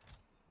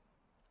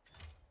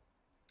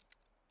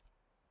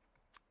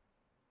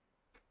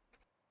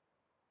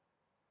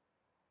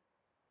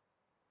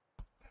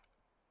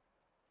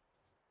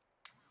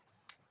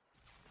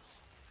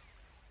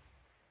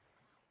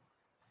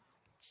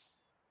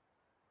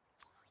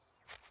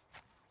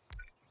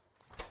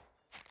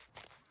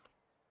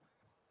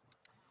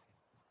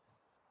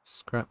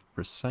 Scrap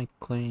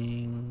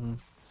recycling.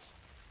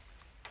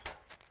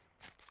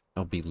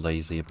 I'll be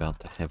lazy about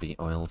the heavy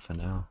oil for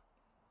now.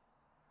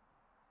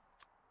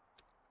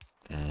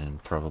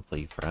 And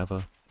probably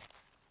forever.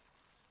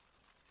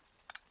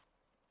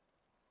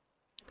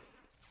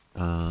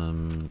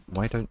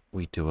 Why don't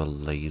we do a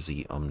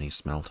lazy Omni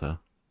smelter?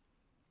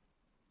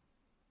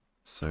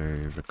 So,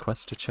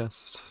 request a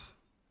chest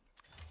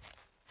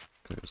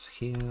goes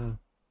here.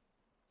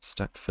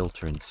 Stack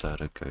filter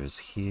inserter goes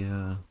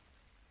here.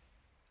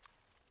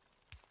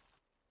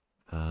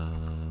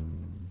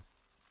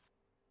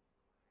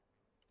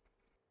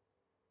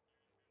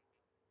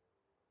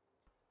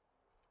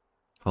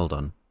 Hold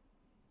on.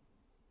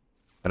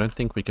 I don't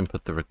think we can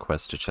put the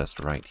requester chest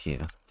right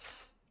here.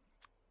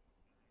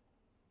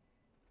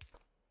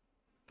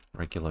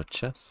 Regular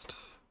chest.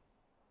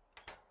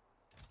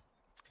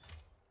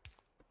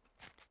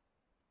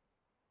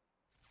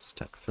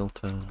 Stack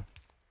filter.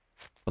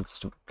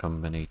 Constant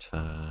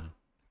combinator.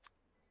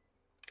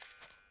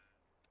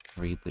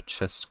 Read the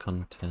chest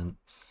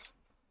contents.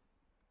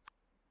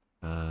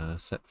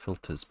 Set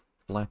filters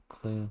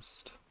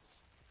blacklist.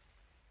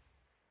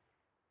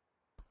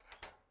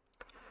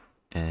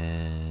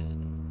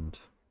 And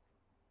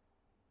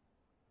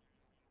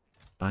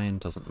iron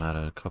doesn't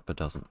matter, copper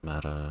doesn't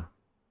matter.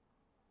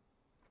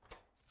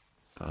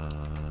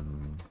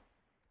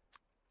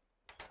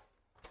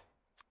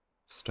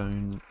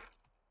 Stone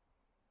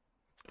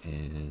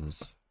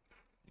is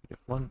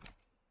 -1.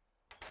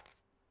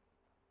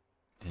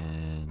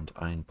 And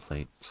iron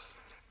plate.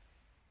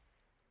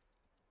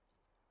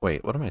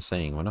 Wait, what am I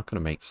saying? We're not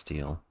going to make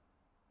steel.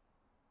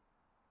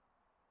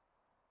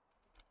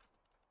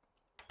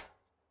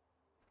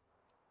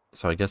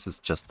 So I guess it's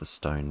just the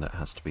stone that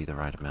has to be the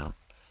right amount.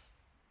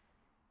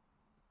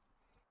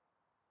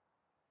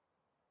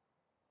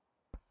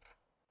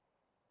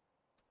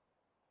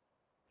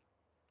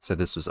 So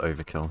this was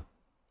overkill.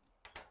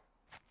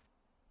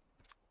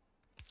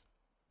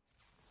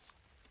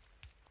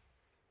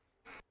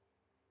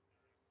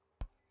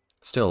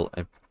 Still,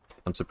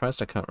 I'm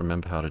surprised I can't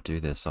remember how to do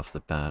this off the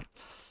bat.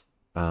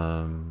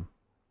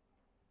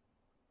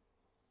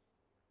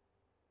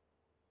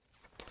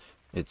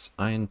 Its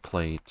iron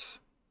plate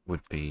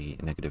would be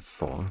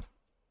 -4.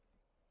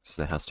 Because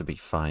there has to be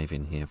 5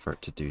 in here for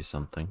it to do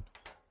something.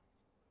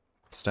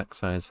 Stack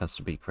size has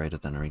to be greater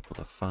than or equal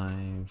to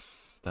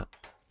 5. That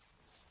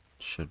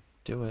should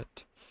do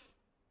it.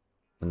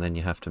 And then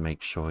you have to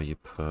make sure you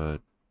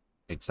put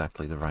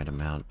exactly the right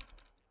amount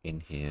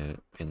in here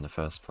in the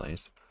first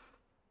place.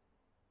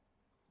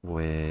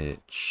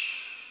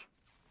 Which...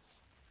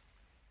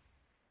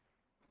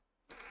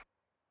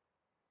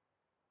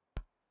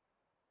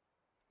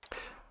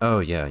 oh,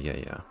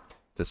 yeah.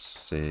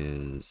 This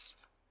is...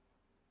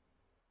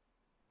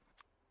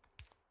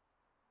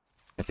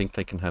 I think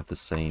they can have the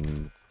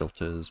same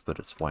filters, but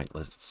it's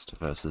whitelist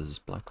versus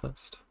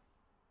blacklist.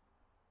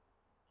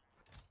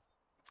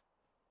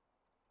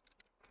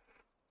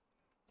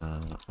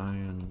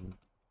 Iron,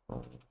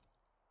 coal,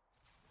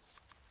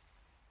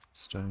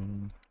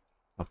 stone,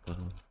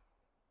 copper.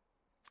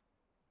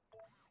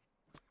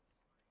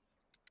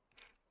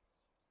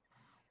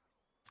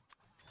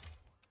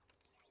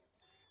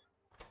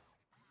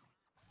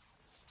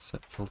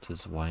 Set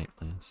filters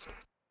whitelist.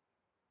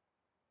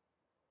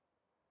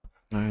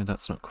 No,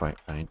 that's not quite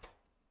right.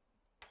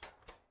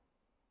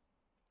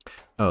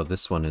 Oh,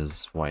 this one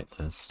is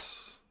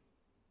whitelist.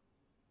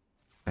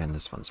 And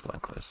this one's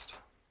blacklist.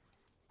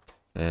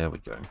 There we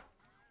go.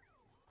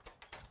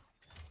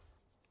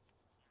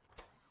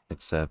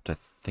 Except I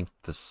think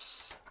the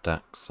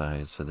stack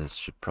size for this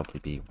should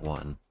probably be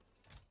 1.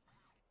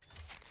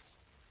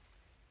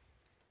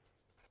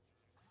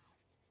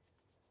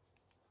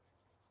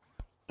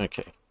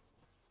 Okay.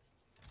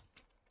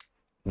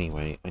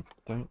 Anyway, I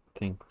don't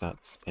think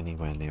that's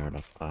anywhere near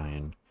enough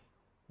iron.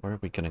 Where are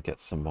we gonna get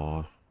some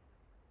more?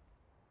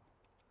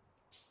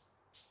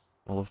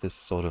 All of this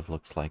sort of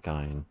looks like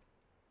iron.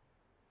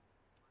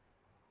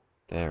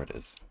 There it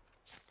is.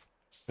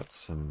 Got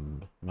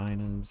some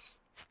miners.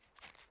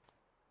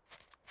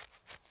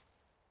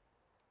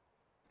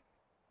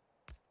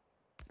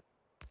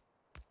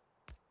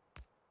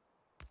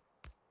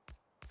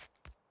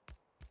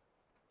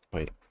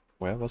 Wait,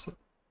 where was it?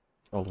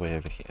 All the way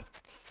over here.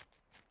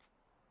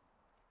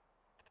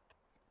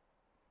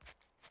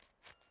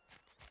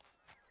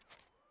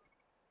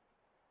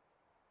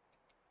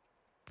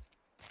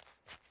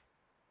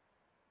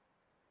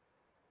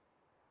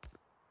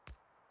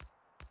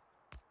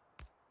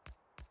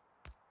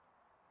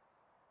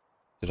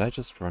 Did I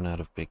just run out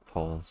of big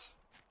poles?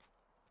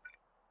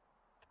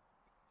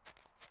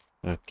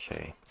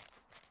 Okay.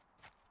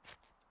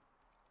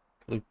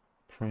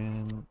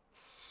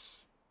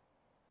 Blueprints.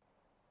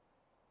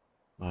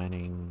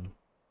 Mining.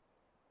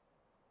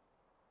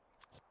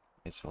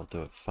 May as well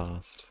do it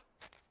fast.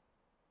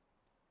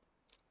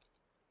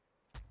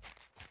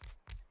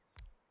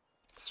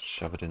 Just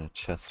shove it in a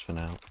chest for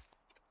now.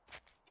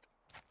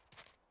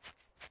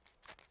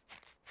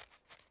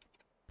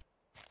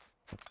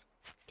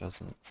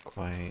 Doesn't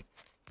quite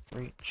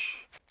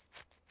reach.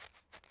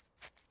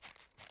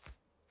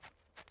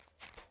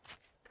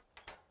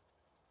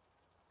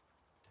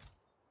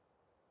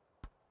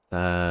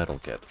 That'll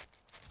get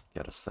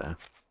us there.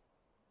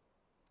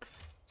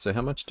 So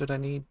how much did I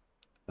need?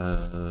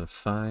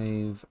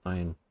 5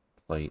 iron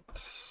plate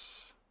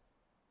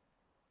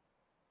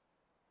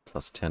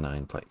plus 10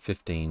 iron plate.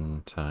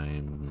 15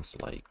 times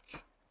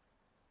like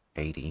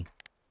 80.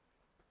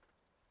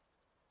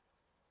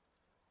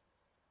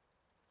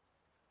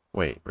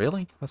 Wait,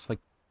 really? That's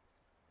like...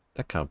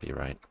 that can't be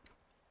right.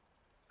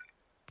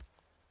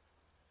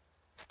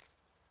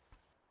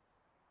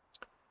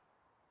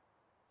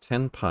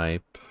 Ten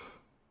pipe.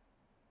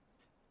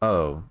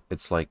 Oh,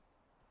 it's like,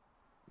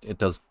 it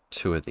does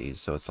 2 of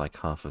these, so it's like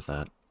half of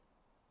that.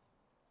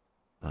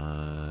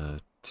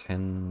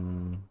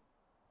 10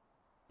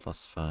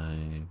 plus 5.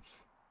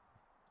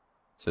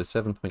 So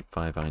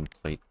 7.5 iron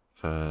plate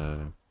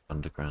per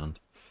underground.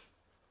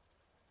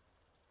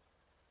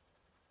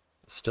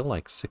 Still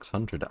like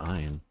 600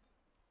 iron.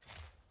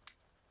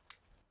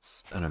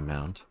 It's an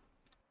amount.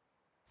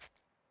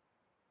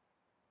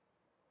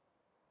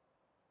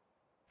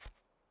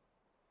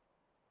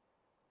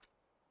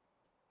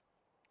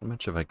 How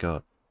much have I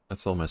got?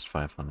 That's almost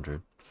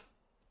 500.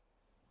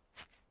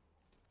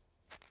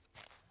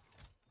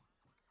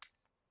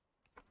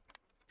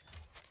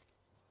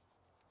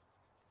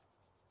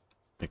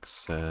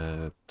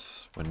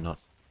 Except we're not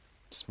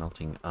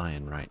smelting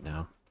iron right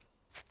now.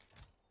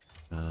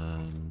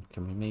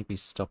 Can we maybe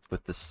stop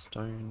with the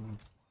stone?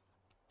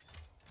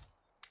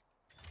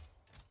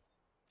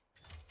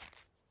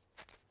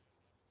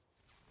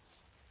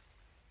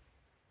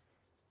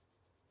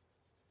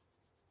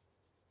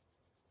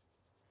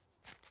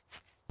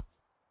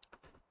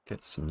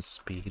 Get some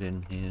speed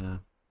in here.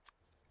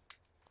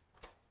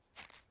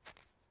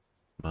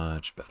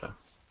 Much better.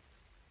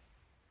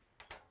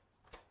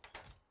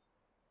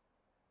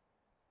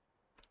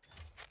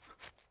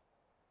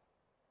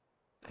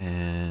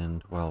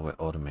 And while we're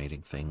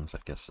automating things, I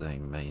guess they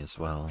may as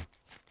well.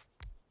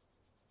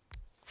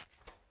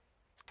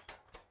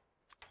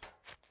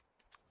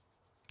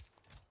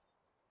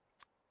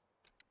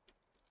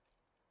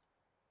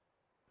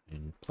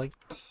 In plate.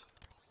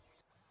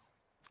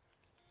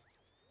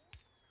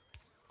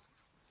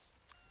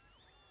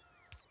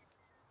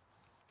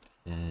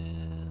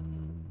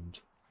 And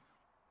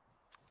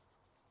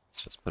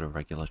let's just put a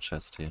regular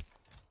chest here.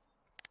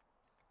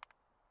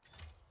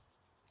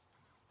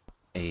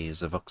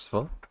 A's of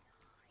Oxford.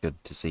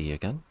 Good to see you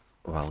again.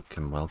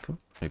 Welcome, welcome.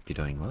 Hope you're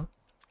doing well.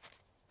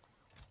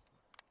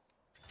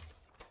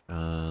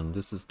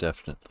 This is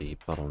definitely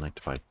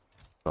bottlenecked by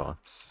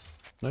bots.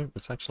 No,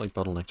 it's actually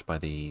bottlenecked by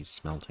the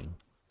smelting.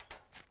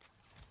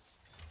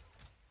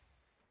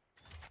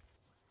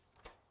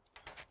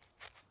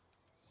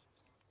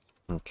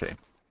 Okay.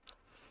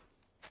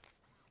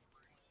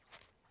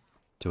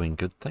 Doing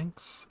good,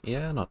 thanks.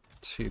 Yeah, not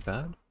too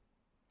bad.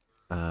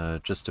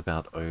 Just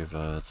about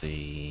over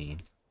the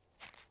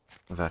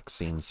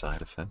vaccine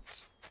side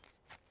effects.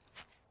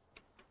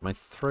 My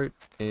throat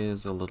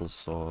is a little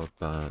sore,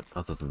 but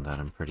other than that,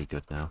 I'm pretty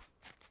good now.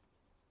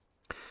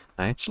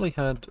 I actually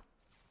had,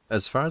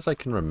 as far as I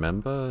can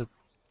remember,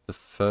 the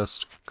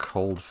first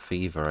cold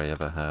fever I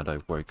ever had, I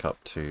woke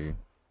up to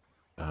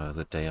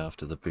the day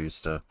after the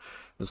booster.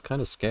 It was kind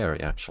of scary,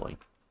 actually.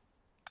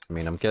 I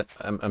mean,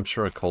 I'm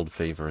sure a cold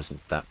fever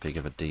isn't that big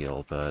of a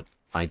deal, but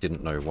I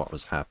didn't know what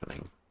was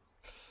happening.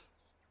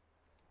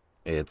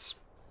 It's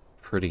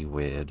pretty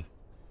weird.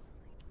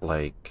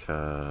 Like,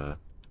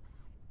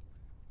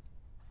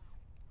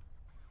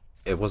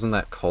 it wasn't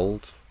that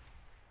cold.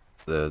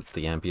 The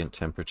ambient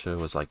temperature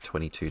was like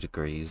 22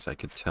 degrees. I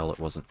could tell it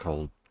wasn't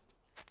cold,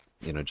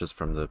 you know, just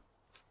from the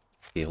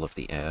feel of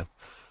the air.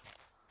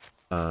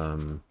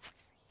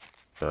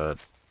 But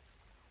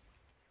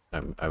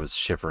I was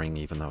shivering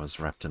even though I was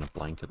wrapped in a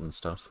blanket and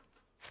stuff.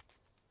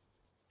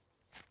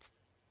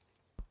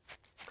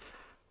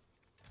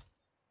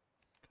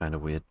 Kind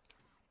of weird.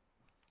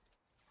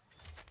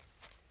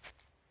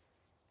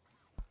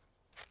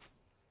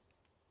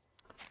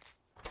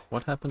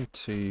 What happened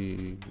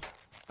to...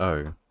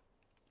 Oh,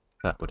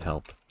 that would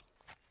help.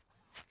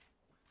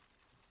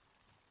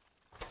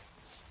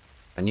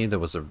 I knew there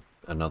was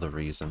another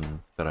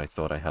reason that I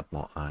thought I had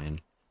more iron.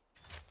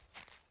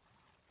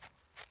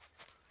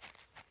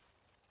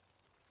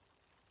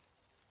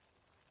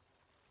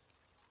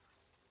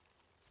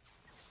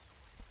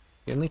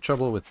 The only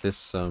trouble with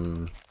this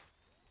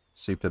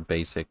super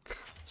basic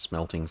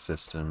smelting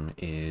system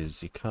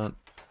is you can't...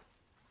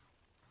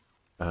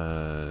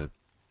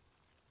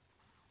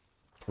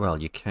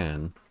 well, you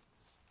can.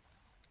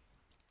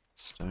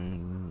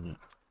 Stone,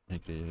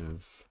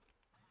 negative...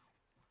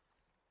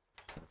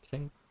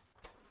 Okay.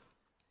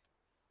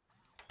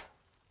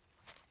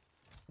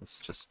 Let's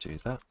just do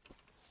that.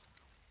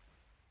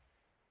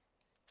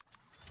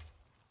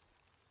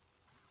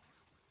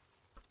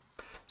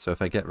 So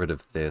if I get rid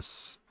of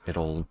this,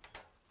 it'll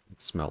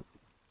smelt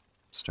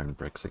stone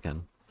bricks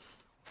again.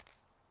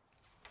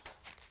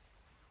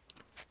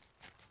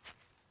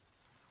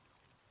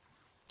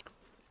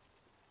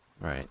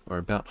 Right, we're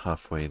about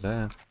halfway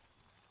there.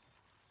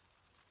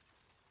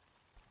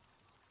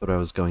 Thought I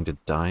was going to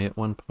die at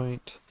one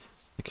point.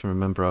 I can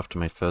remember after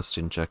my first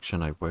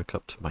injection I woke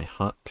up to my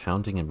heart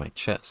pounding in my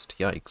chest.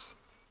 Yikes.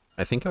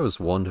 I think I was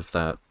warned of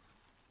that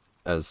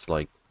as,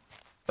 like,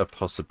 a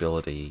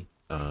possibility,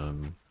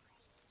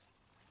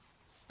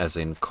 as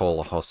in call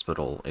a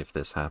hospital if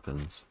this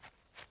happens,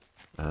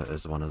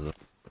 as one of the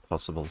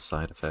possible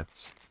side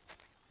effects.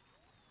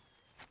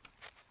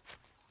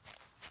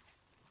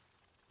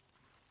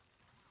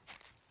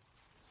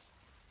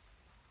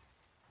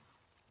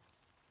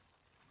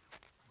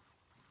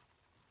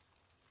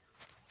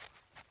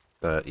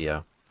 But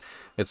yeah,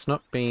 It's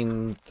not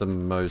been the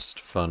most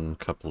fun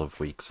couple of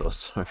weeks or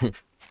so.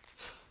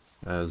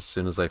 As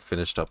soon as I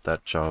finished up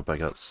that job, I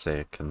got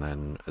sick, and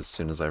then as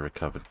soon as I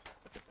recovered,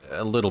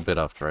 a little bit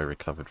after I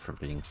recovered from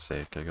being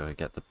sick, I gotta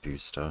get the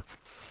booster.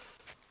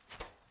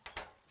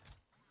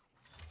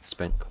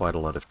 Spent quite a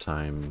lot of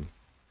time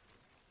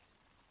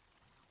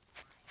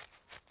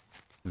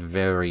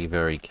very,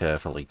 very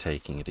carefully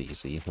taking it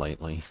easy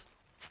lately.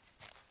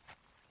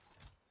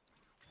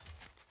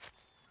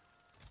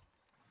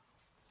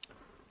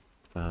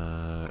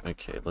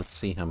 Okay, let's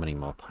see how many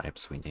more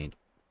pipes we need.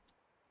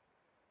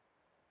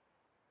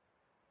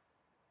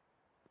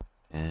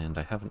 And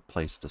I haven't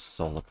placed a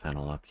solar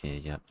panel up here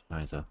yet,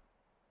 either.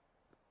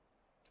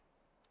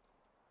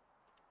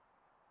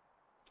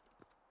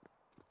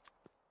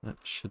 That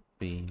should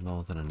be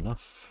more than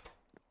enough.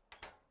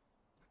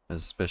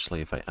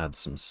 Especially if I add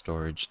some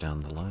storage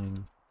down the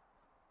line.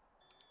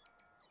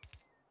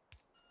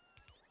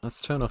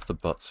 Let's turn off the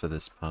bots for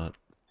this part.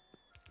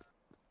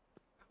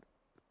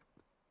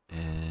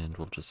 And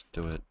we'll just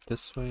do it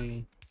this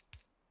way.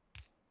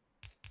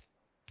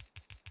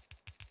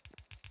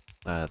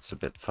 That's a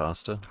bit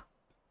faster.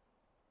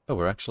 Oh,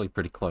 we're actually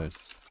pretty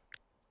close.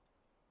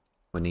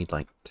 We need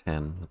like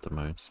 10 at the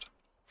most.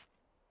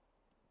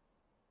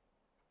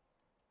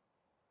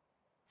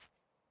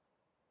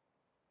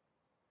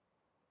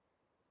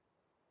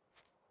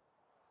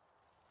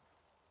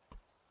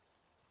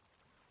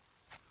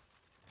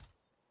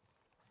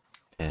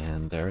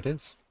 And there it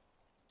is.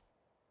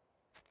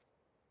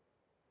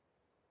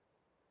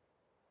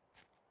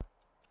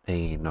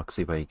 Hey,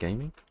 Noxyway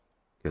Gaming.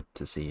 Good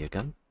to see you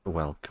again.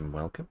 Welcome,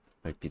 welcome.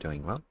 Hope you're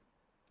doing well.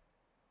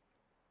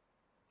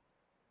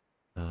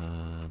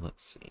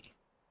 Let's see.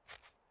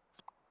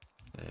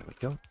 There we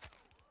go.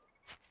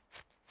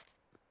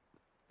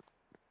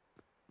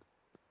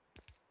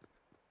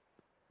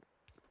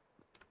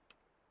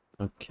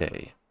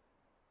 Okay.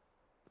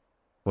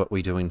 What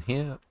we doing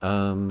here?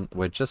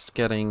 We're just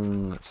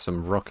getting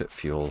some rocket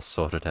fuel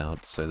sorted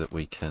out so that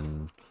we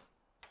can...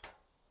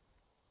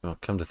 Well,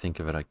 come to think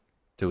of it,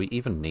 do we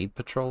even need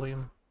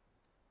petroleum?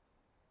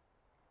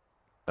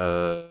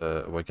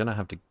 We're gonna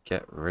have to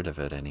get rid of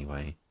it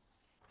anyway.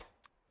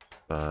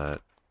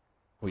 But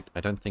I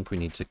don't think we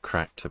need to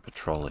crack to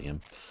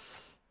petroleum.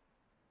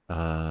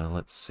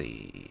 Let's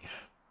see.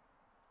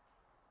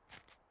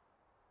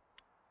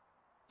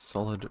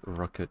 Solid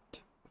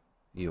rocket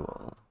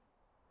fuel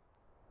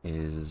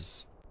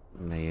is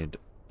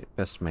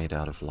best made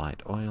out of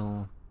light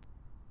oil.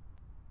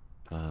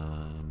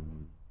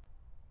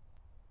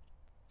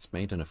 It's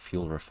made in a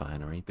fuel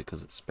refinery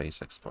because it's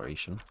space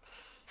exploration.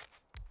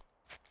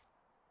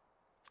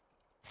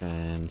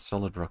 And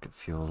solid rocket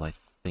fuel, I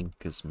think,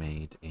 is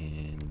made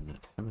in a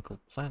chemical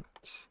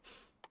plant.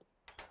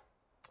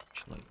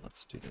 Actually,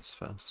 let's do this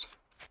first.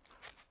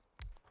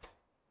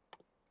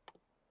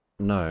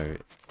 No,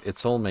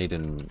 it's all made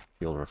in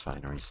fuel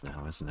refineries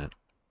now, isn't it?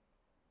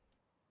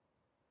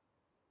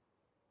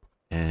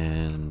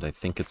 And I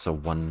think it's a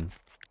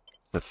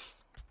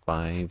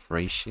 1:5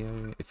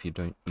 ratio if you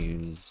don't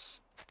use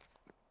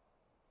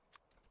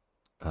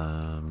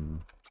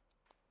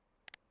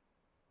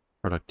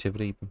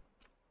productivity.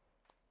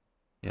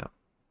 Yeah.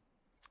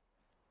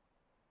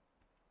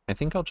 I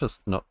think I'll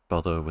just not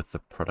bother with the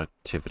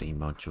productivity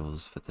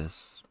modules for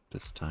this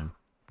time.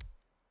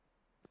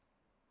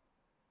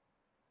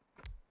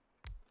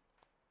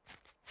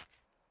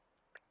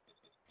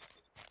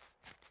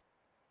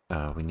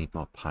 We need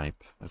more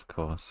pipe, of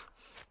course.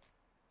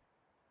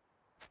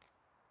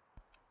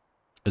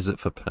 Is it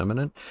for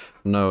permanent?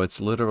 No, it's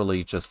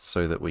literally just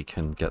so that we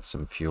can get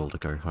some fuel to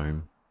go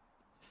home.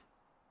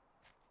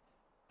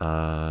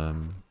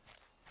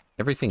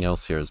 Everything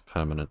else here is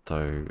permanent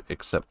though,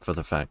 except for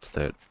the fact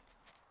that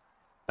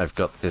I've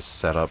got this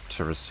set up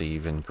to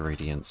receive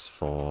ingredients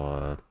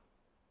for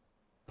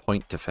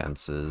point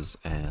defenses,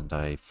 and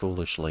I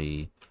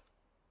foolishly...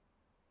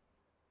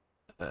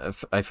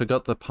 I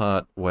forgot the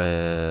part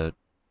where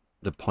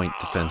the point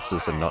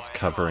defenses are not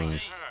covering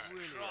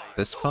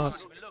this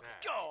part.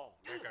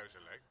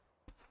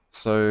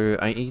 So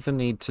I either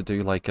need to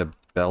do like a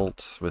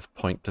belt with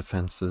point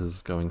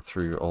defenses going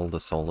through all the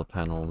solar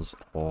panels,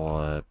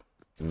 or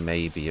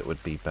maybe it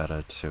would be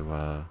better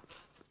to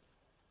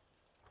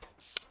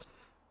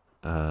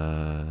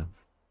how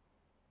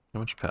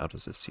much power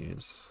does this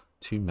use?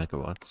 2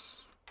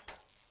 megawatts.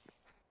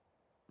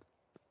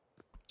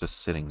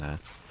 Just sitting there.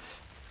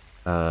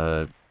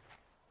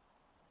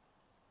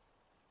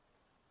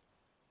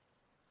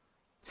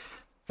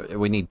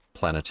 We need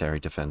planetary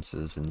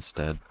defenses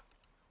instead,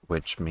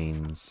 which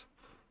means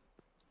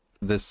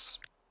this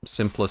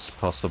simplest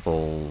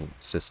possible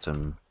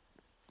system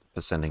for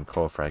sending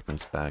core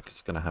fragments back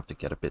is going to have to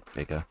get a bit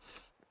bigger.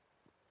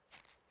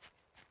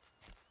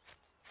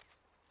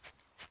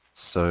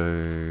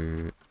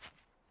 So,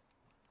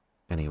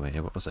 anyway,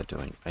 what was I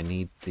doing? I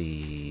need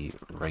the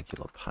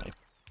regular pipe.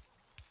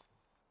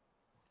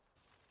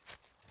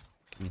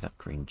 Give me that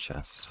green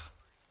chest.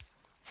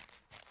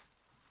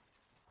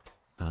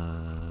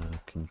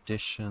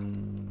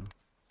 Condition...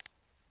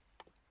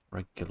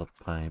 Regular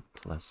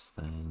pipe less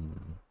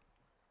than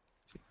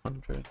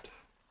 200.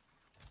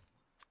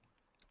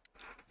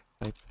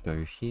 Pipe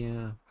go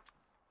here.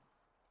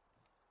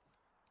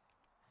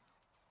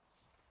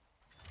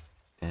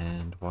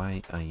 And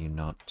why are you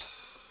not...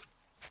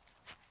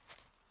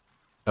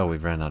 Oh, we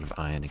ran out of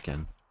iron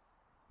again.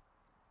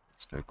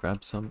 Let's go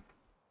grab some.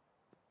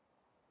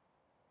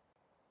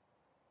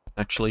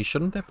 Actually,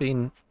 shouldn't there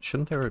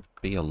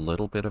be a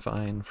little bit of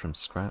iron from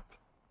scrap?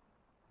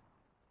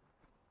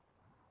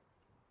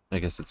 I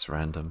guess it's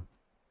random.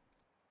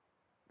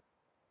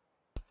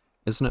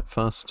 Isn't it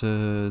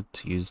faster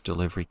to use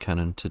delivery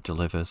cannon to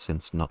deliver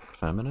since not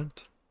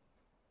permanent?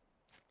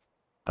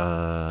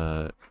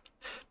 The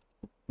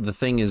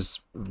thing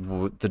is,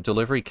 the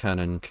delivery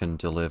cannon can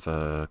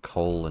deliver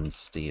coal and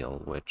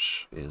steel,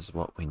 which is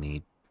what we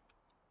need.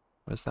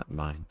 Where's that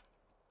mine?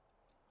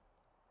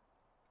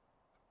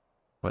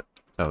 What?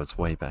 Oh, it's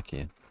way back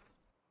here.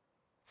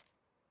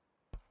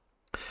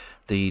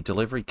 The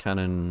delivery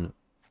cannon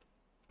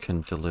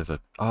can deliver...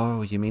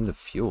 Oh, you mean the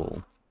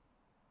fuel?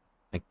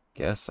 I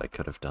guess I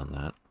could have done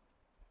that.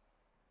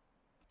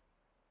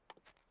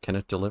 Can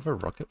it deliver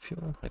rocket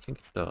fuel? I think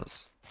it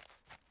does.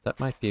 That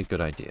might be a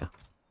good idea.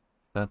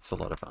 That's a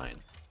lot of iron.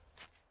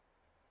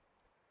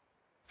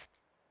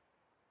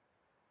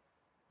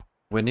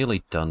 We're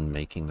nearly done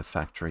making the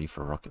factory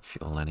for rocket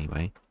fuel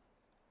anyway.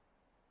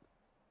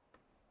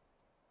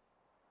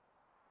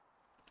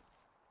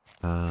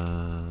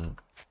 Let's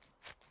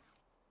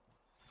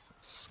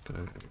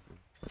go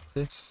with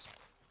this.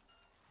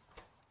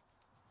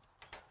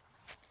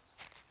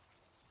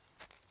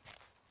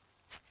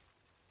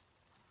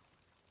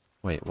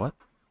 Wait, what?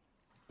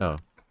 Oh,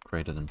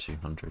 greater than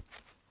 200.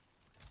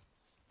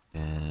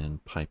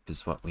 And pipe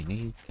is what we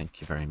need, thank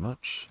you very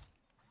much.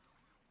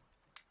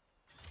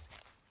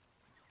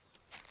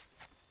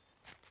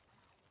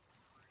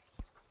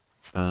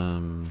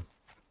 But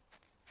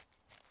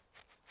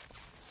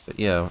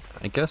yeah,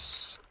 I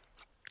guess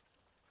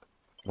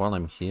while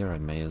I'm here I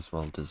may as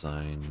well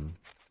design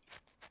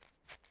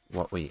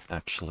what we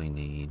actually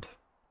need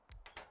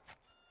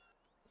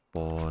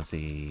for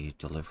the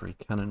delivery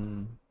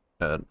cannon.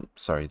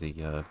 Sorry,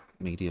 the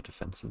media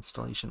defense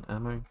installation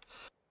ammo.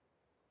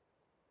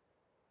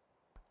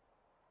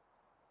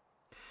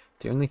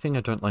 The only thing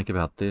I don't like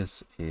about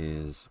this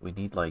is we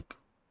need like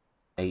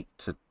 8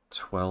 to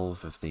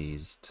 12 of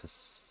these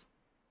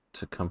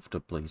to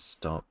comfortably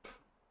stop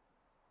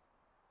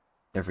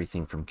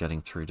everything from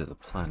getting through to the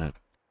planet.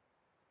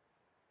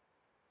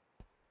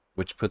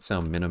 Which puts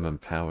our minimum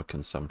power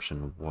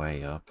consumption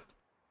way up.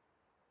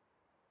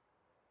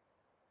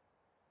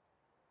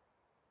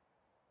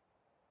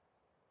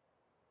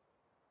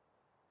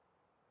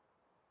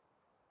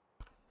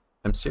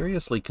 I'm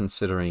seriously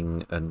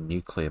considering a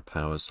nuclear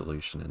power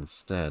solution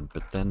instead,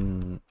 but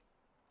then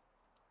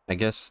I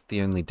guess the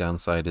only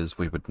downside is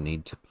we would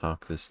need to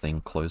park this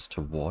thing close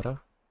to water,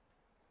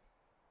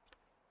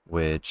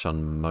 which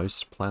on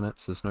most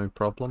planets is no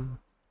problem.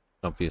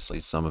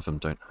 Obviously some of them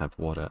don't have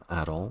water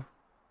at all.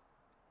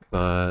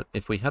 But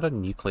if we had a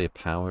nuclear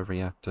power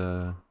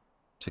reactor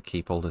to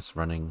keep all this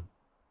running,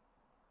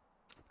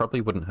 it probably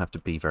wouldn't have to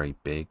be very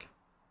big.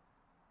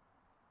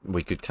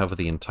 We could cover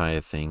the entire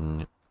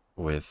thing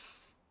with...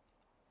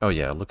 Oh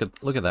yeah, look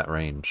at that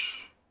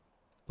range.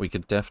 We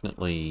could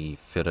definitely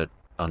fit it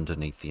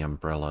underneath the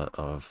umbrella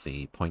of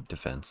the point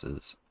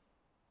defenses.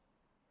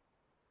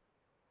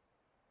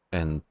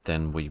 And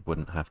then we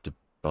wouldn't have to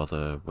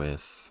bother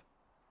with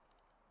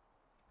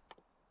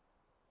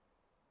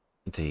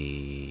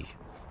the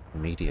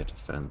media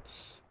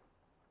defense.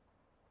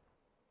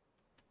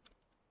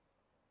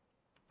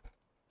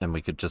 And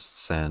we could just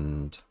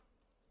send...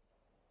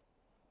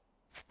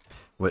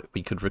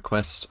 We could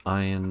request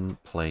iron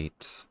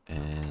plate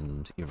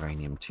and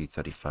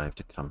uranium-235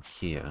 to come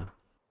here.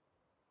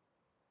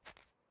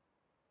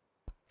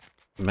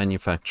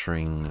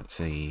 Manufacturing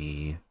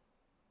the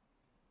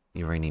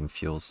uranium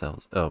fuel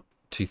cells. Oh,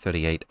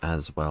 238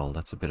 as well.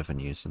 That's a bit of a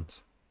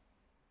nuisance.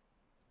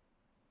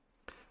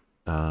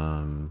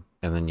 And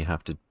then you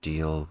have to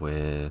deal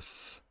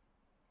with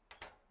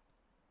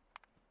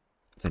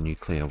the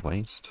nuclear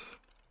waste.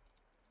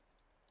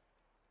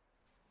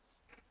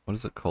 What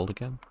is it called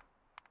again?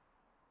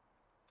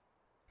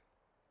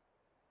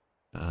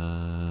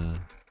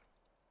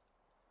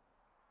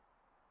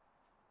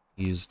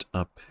 Used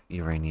up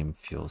uranium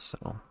fuel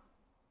cell.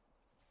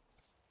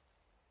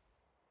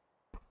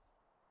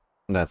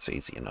 That's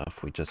easy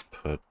enough. We just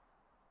put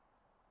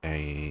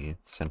a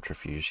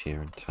centrifuge here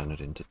and turn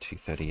it into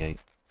 238.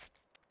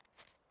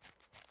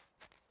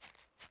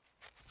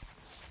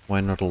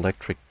 Why not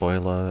electric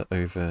boiler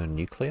over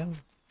nuclear?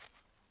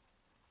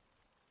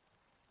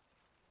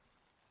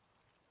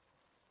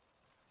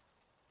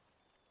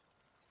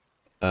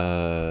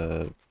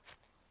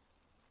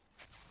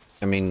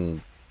 I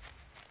mean,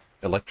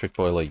 electric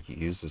boiler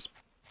uses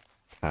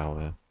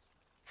power.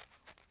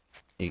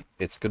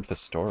 It's good for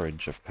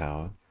storage of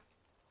power.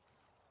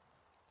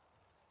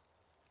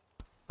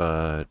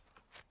 But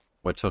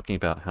we're talking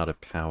about how to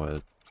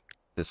power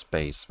this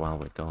base while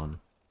we're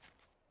gone.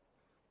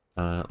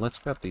 Let's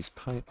grab these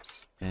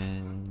pipes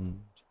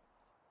and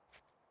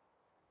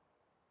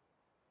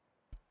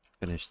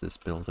finish this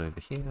build over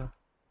here.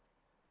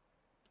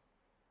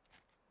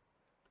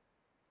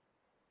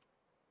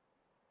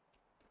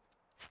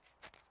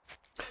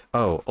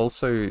 Oh,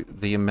 also,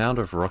 the amount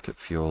of rocket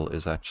fuel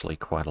is actually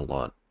quite a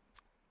lot.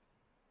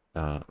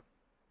 Where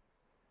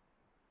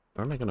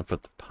am I going to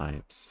put the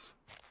pipes?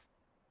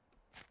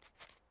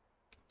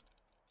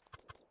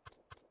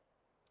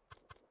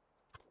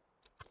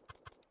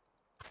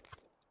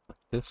 Like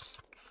this.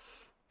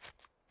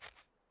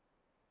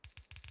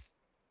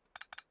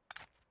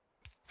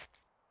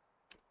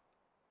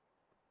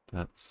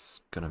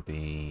 That's going to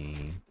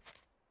be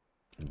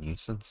a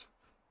nuisance.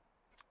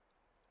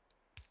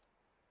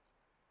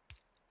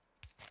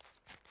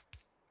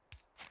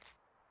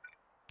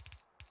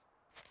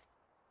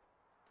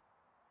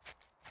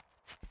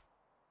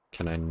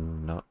 Can I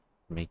not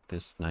make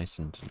this nice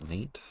and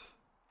neat?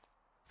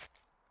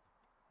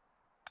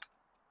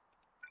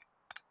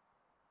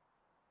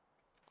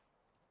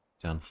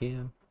 Down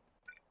here.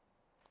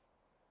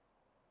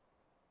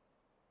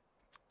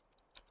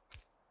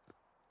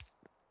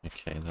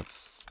 Okay,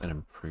 that's an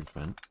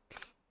improvement.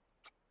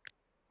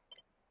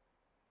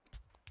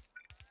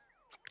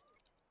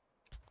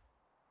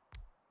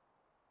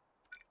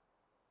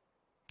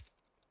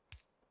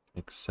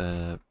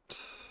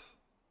 Except...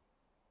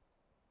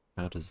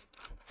 how does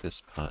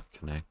this part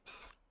connect?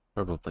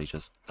 Probably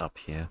just up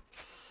here.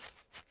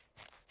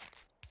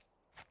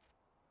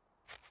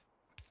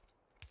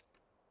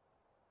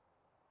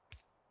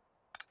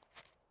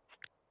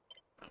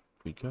 Up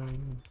we go.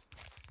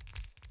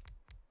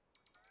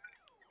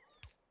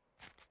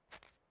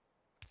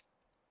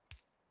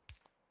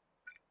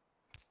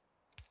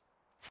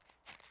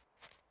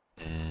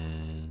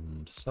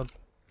 And sub.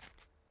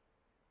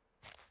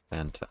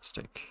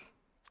 Fantastic.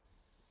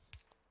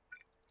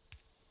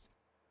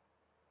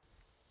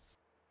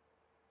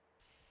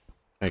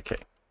 Okay.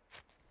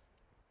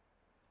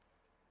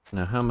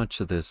 Now how much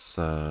of this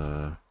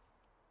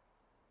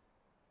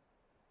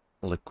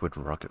liquid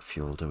rocket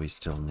fuel do we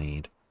still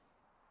need?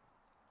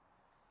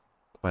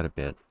 Quite a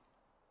bit.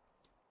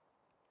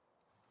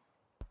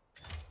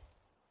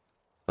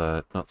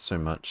 But not so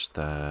much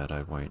that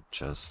I won't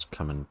just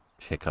come and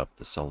pick up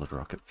the solid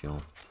rocket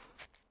fuel.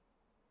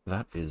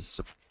 That is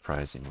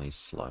surprisingly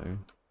slow.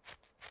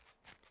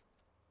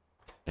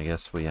 I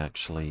guess we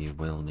actually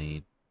will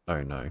need...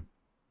 oh no.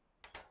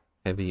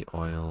 Heavy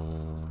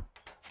oil...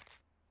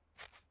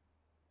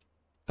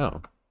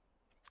 oh.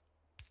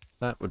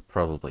 That would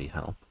probably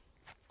help.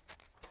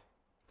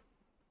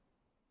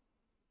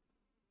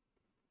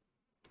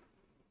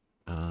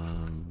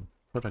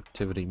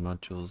 Productivity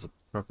modules are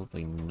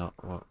probably not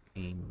what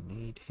we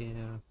need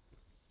here.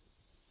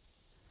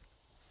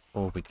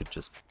 Or we could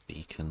just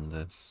beacon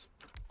this.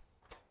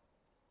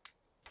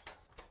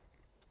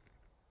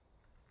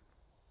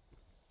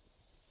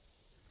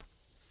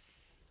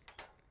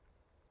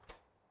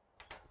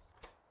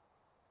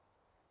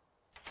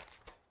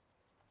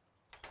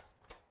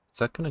 Is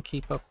that going to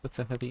keep up with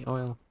the heavy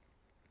oil?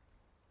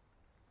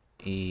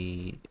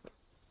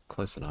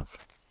 Close enough.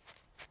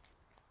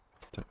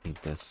 Don't need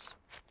this.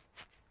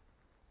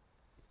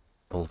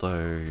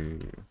 Although...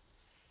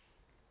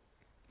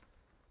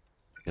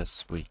 I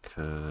guess we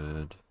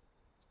could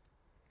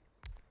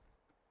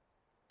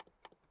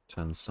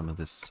turn some of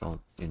this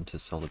salt into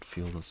solid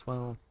fuel as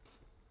well.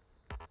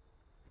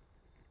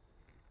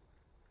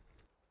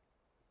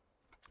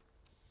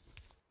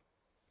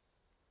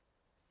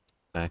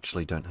 I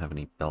actually don't have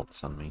any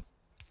belts on me.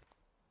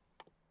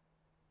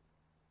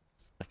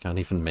 I can't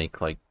even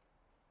make, like...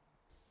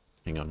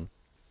 hang on.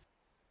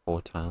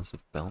 4 tiles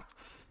of belt.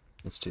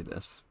 Let's do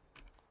this.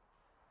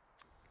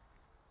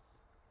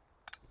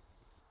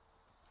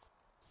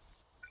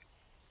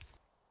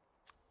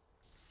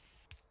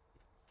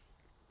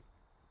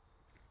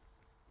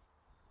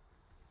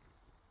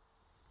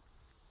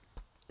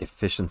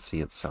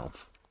 Efficiency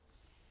itself.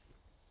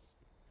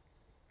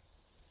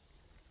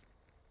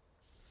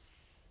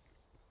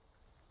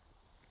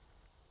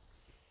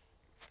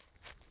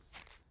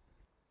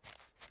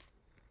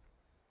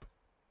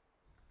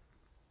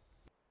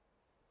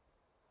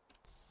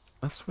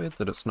 That's weird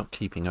that it's not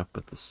keeping up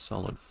with the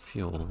solid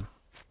fuel.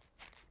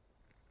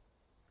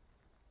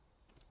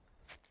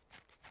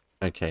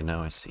 Okay,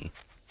 now I see.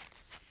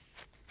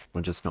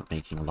 We're just not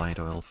making light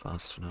oil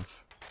fast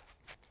enough.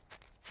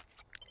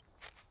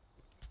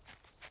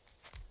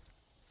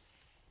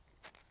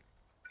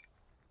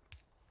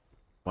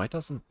 Why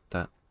doesn't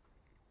that...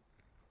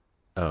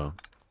 oh,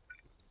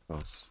 of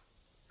course.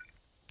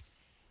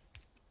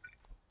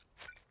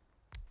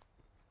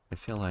 I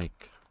feel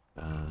like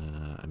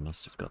I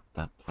must have got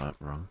that part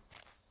wrong.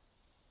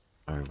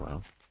 Oh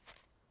well.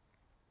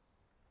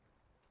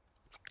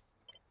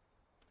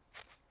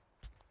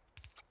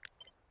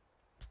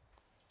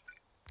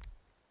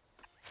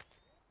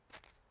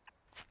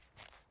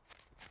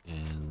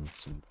 And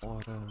some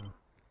water.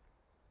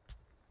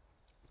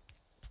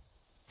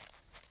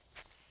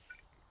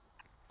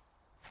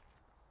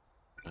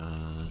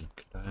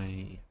 Could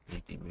I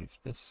maybe move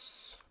remove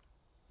this.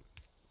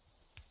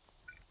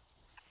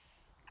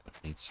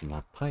 I need some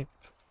more pipe.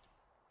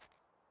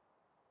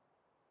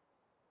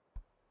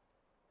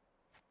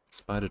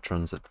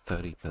 Spidertron's at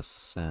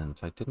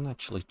 30%. I didn't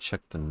actually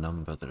check the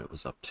number that it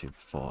was up to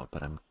before,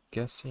 but I'm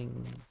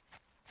guessing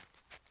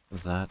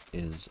that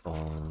is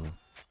all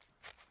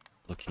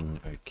looking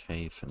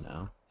okay for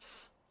now.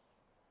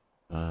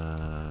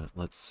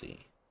 Let's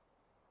see.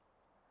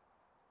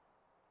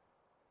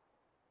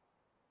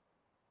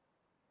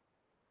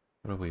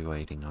 What are we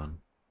waiting on?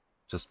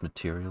 Just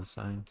material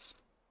science?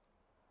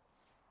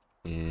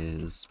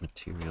 Is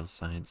material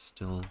science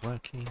still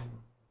working?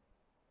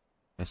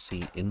 I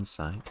see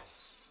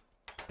insights.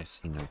 I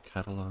see no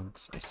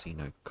catalogs. I see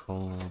no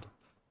cold.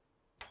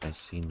 I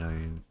see no...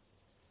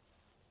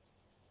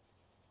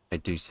 I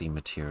do see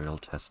material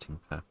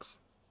testing packs.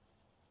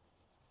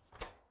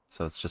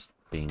 So it's just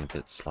being a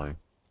bit slow.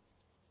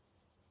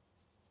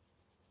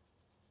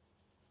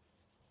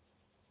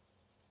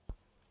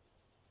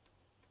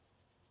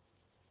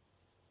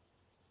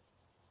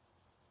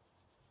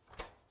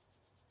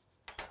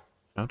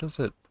 How does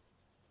it...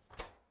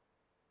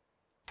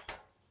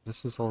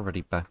 This is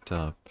already backed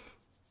up.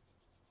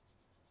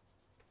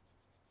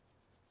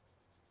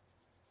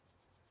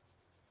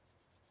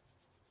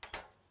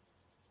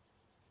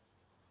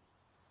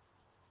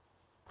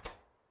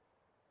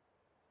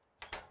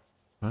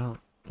 Well,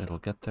 it'll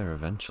get there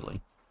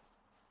eventually.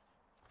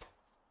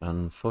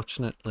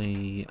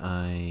 Unfortunately,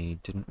 I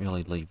didn't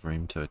really leave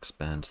room to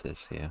expand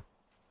this here.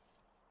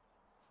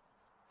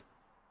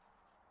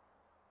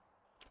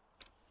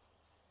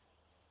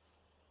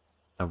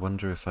 I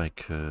wonder if I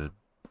could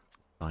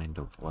find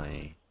a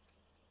way.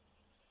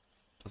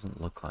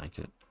 Doesn't look like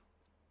it.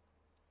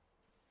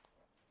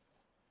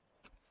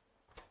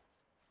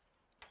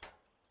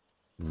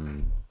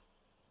 The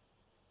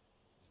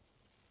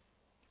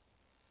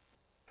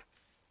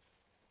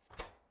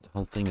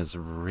whole thing is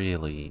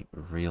really,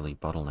 really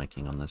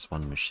bottlenecking on this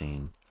one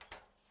machine.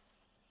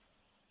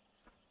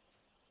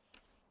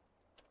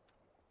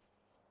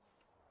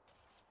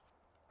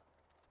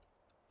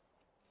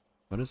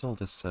 What is all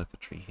this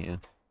circuitry here?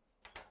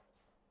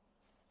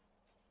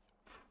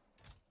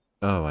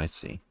 Oh, I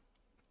see.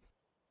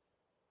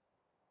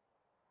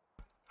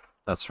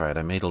 That's right,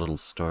 I made a little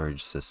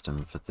storage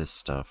system for this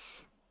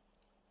stuff.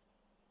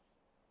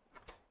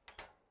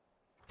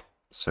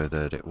 So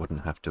that it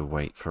wouldn't have to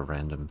wait for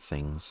random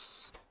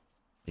things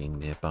being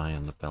nearby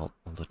on the belt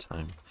all the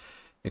time.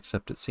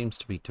 Except it seems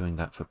to be doing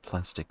that for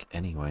plastic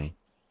anyway.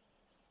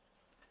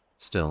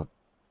 Still,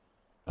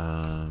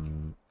 I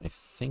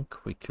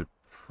think we could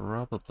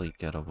probably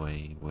get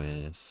away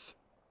with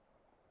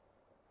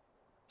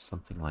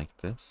something like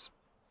this.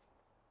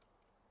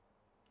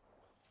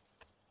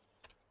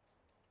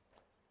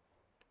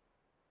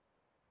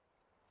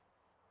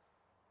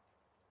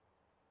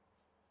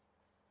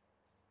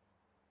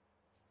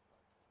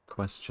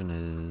 Question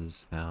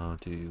is, how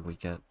do we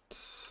get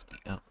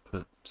the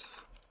output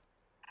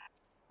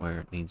where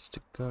it needs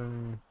to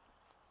go?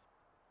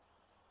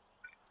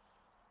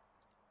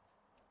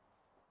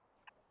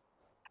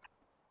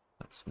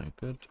 That's no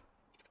good.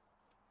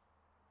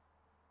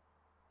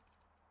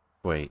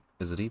 Wait,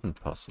 is it even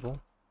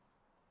possible?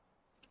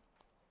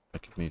 I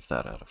could move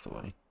that out of the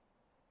way.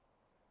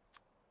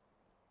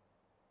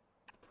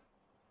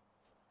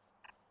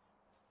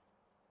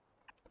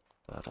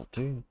 That'll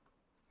do.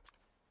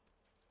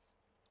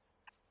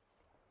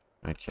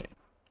 Okay.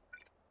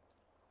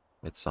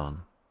 It's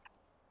on.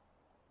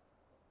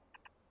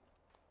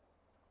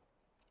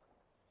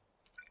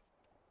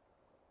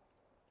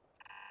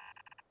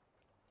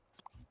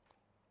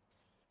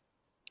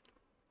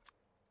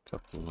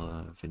 Couple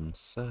of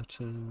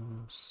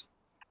inserters.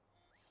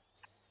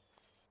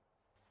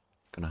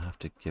 Gonna have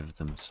to give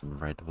them some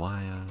red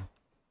wire.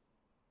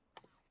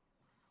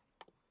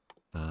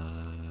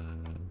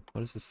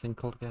 What is this thing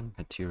called again?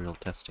 Material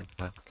testing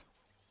pack.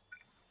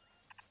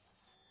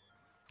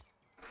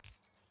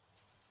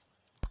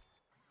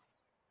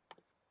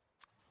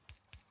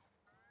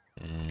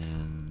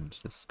 And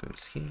this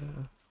goes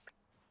here.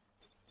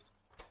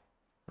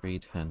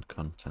 Read hand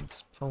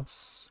contents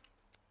pulse.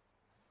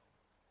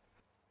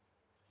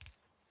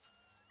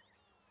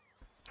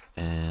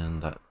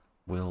 And that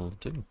will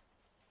do.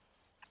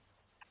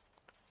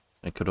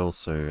 I could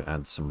also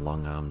add some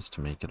long arms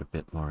to make it a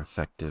bit more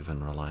effective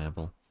and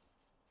reliable.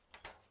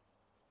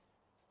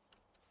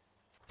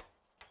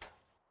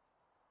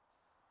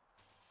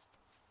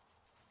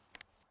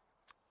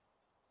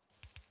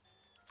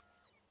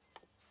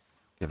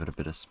 Give it a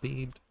bit of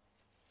speed.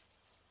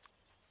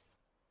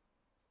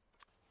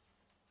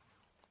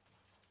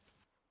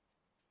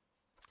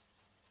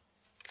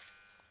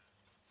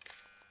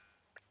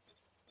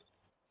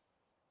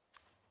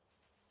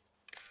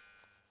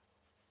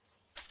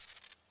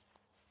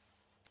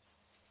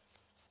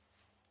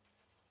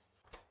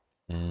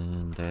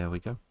 And there we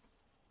go.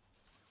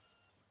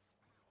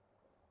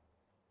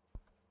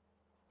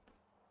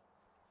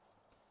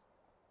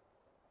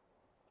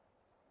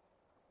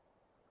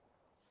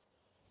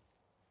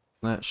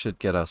 That should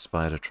get our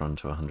Spidertron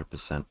to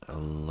 100% a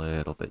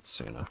little bit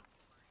sooner.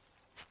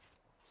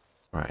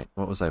 Right,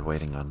 what was I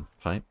waiting on?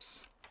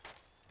 Pipes?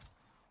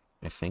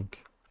 I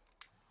think.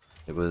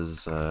 It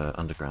was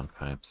underground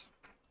pipes.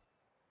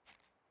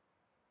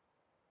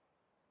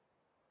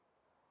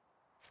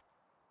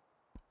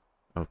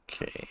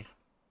 Okay.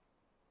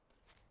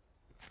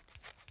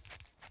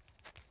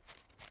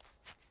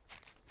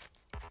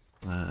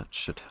 That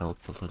should help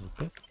a little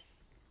bit.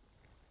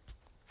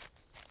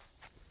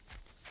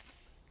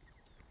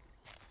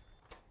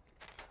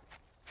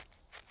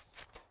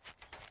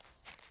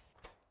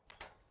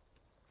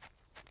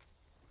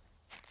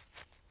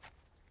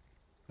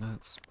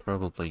 That's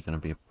probably going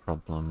to be a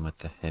problem with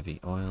the heavy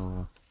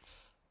oil.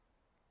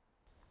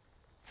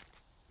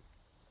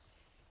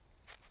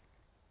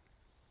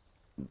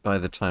 By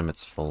the time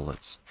it's full,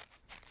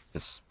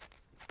 this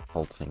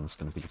whole thing's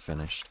going to be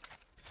finished.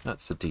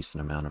 That's a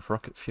decent amount of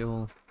rocket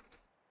fuel.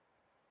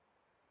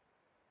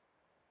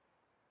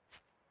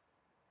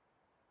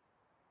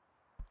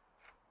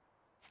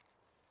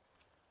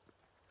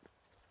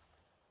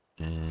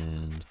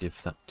 And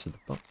give that to the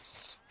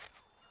bots.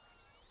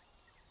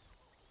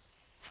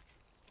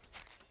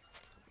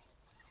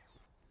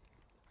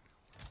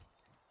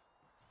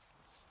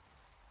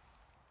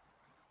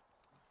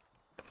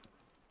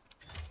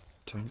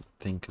 Don't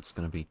think it's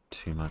going to be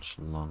too much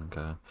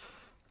longer.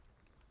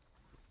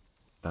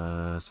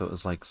 So it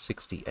was like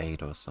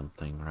 68 or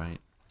something, right?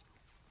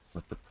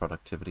 With the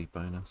productivity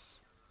bonus.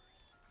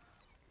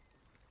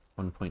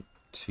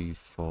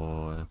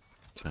 1.24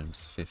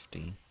 times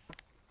 50.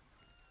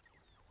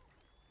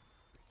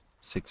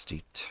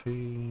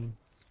 62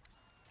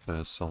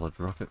 for solid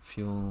rocket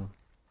fuel.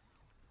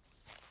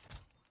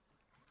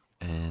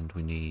 And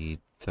we need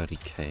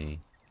 30k.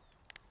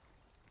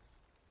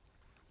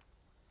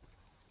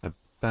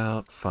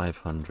 About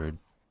 500.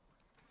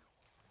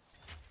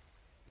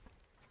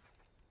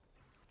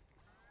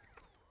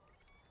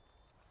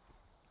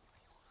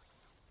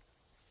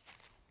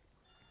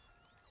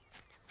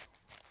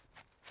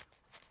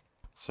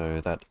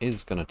 So that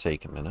is going to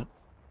take a minute.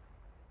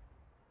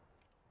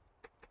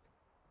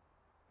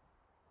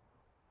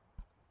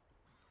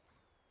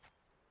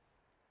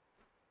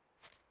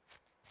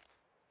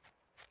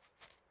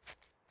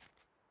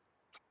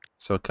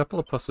 So a couple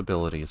of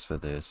possibilities for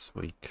this.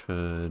 We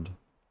could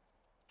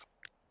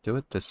do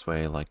it this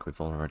way like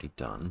we've already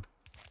done.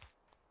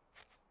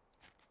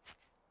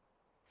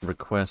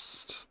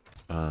 Request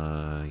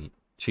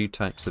 2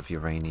 types of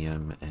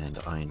uranium and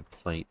iron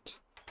plate,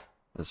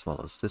 as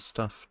well as this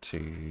stuff,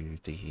 to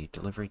the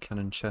delivery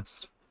cannon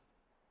chest.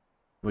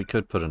 We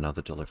could put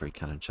another delivery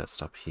cannon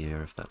chest up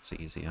here if that's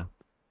easier.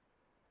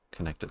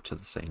 Connect it to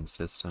the same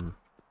system.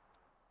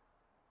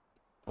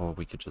 Or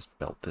we could just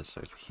belt this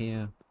over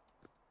here.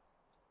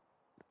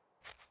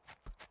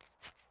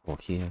 Or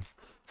here.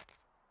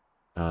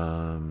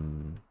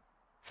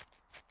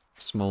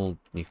 Small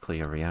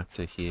nuclear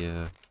reactor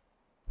here.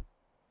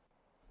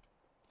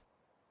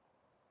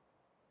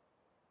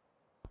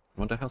 I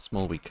wonder how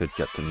small we could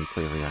get the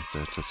nuclear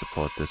reactor to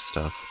support this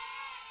stuff.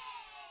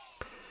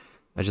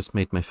 I just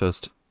made my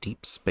first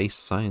Deep Space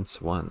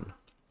Science 1.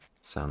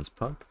 Sounds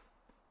pug.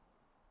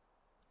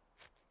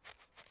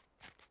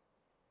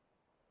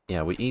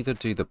 Yeah, we either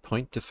do the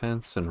point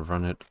defense and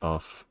run it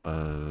off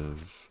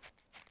of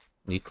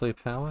nuclear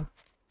power,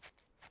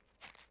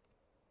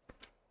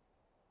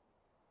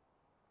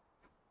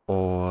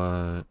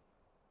 or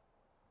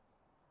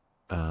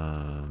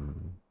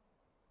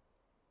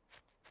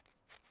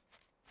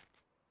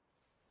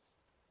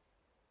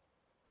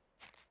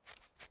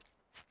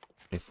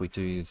if we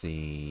do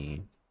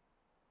the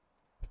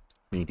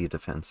media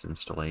defense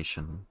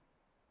installation,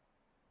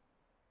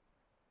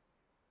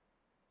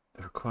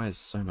 it requires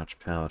so much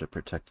power to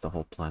protect the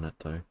whole planet,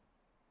 though.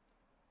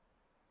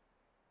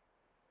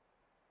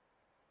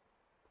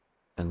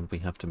 And we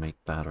have to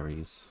make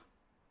batteries.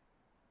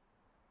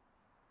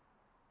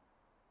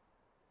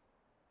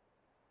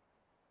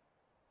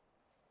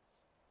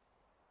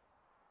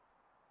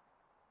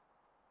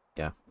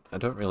 Yeah, I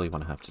don't really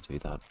want to have to do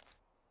that.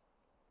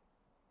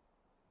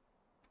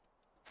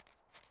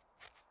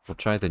 We'll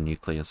try the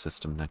nuclear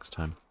system next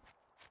time.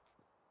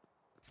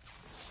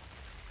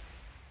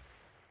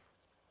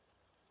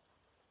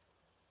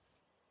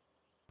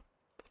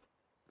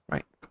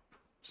 Right,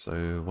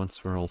 so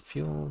once we're all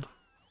fueled...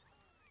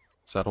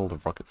 Is that all the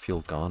rocket fuel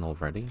gone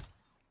already?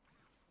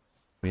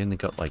 We only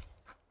got like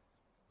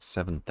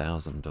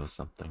 7,000 or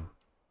something.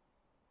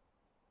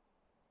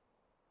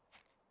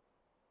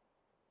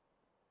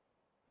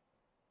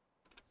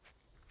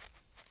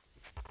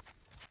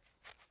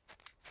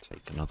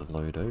 Take another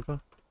load over.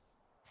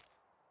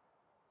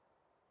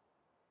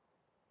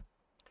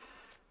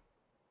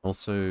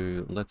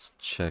 Also, let's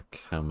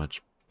check how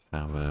much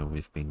power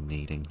we've been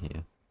needing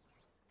here.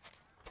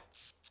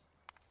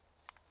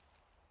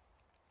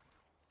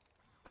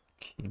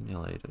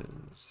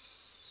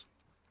 Accumulators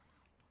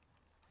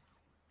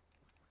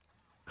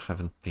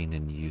haven't been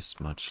in use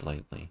much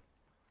lately.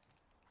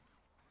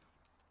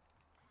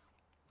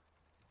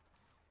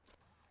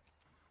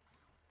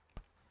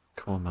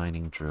 ore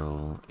mining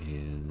drill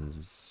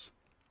is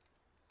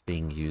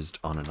being used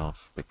on and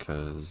off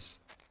because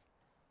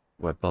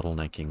we're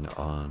bottlenecking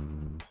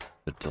on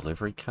the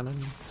delivery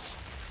cannon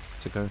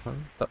to go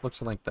home. That looks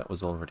like that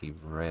was already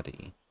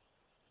ready.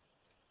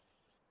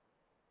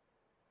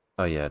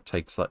 Oh yeah, it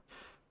takes like...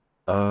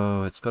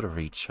 Oh, it's got to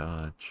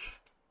recharge.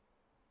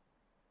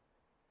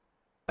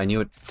 I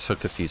knew it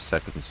took a few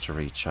seconds to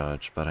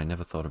recharge, but I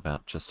never thought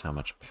about just how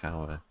much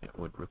power it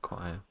would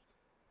require.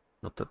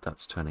 Not that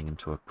that's turning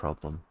into a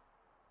problem.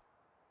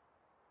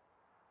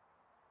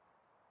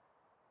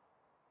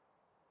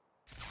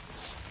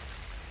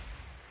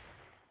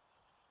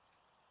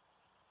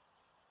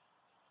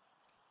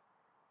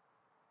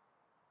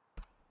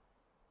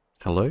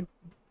 Hello?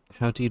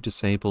 How do you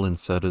disable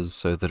inserters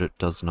so that it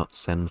does not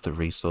send the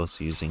resource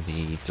using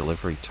the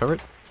delivery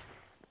turret?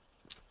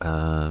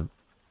 Viashislave?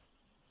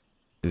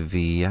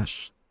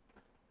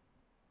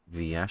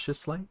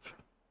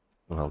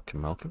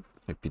 Welcome, welcome.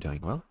 Hope you're doing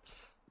well.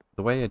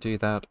 The way I do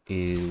that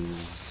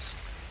is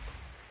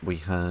we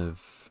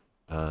have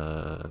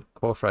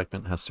core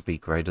fragment has to be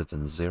greater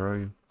than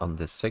 0 on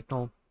this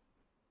signal,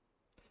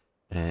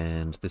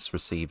 and this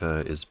receiver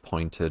is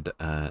pointed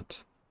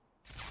at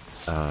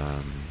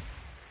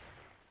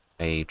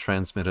a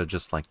transmitter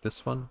just like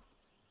this one.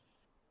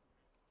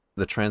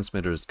 The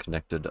transmitter is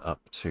connected up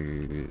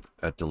to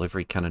a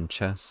delivery cannon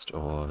chest,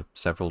 or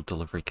several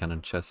delivery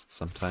cannon chests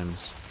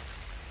sometimes.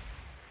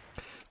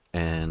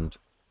 And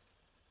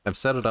I've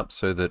set it up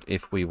so that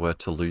if we were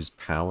to lose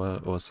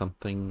power or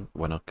something,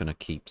 we're not going to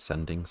keep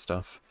sending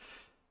stuff.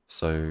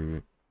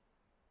 So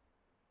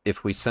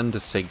if we send a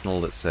signal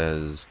that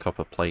says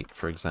copper plate,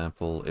 for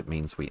example, it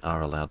means we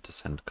are allowed to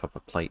send copper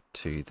plate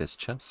to this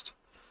chest.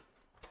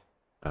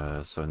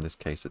 So in this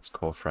case it's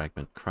core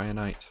fragment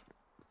cryonite.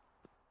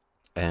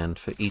 And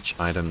for each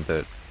item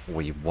that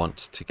we want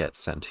to get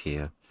sent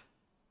here,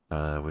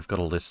 we've got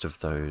a list of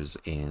those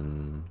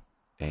in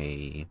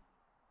a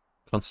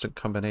constant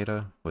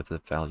combinator with a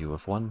value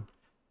of 1.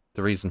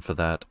 The reason for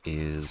that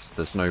is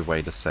there's no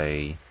way to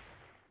say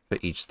for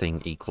each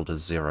thing equal to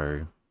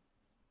 0,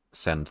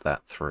 send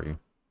that through,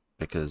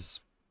 because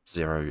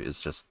 0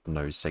 is just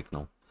no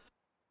signal.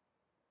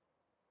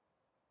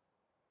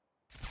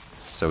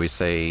 So we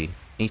say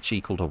each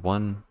equal to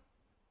 1,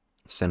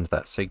 send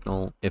that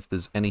signal. If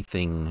there's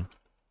anything,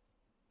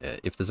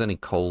 if there's any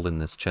coal in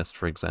this chest,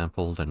 for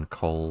example, then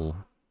coal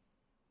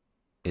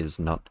is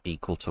not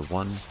equal to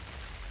 1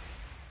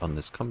 on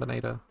this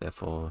combinator,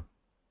 therefore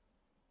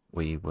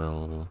we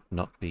will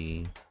not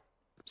be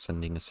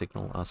sending a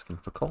signal asking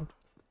for coal.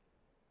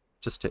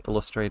 Just to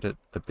illustrate it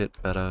a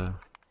bit better,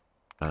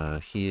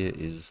 here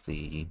is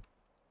the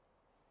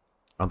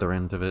other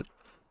end of it.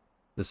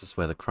 This is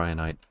where the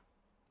cryonite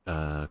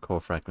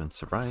core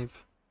fragments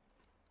arrive,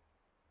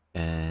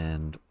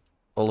 and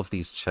all of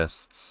these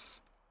chests,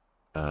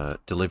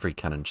 delivery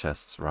cannon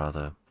chests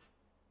rather,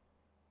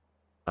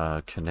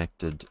 are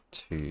connected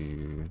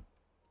to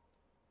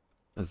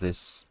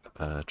this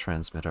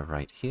transmitter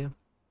right here,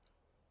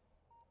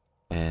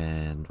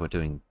 and we're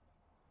doing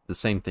the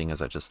same thing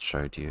as I just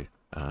showed you.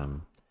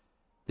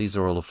 These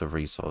are all of the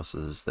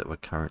resources that we're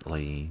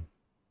currently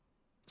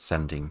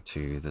sending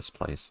to this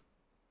place,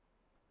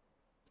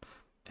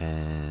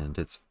 and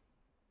it's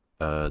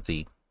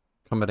the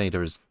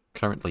combinator is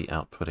currently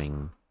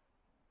outputting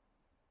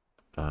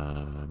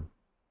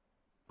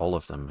all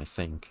of them, I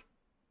think,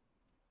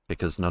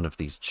 because none of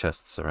these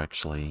chests are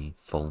actually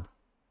full.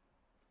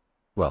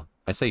 Well,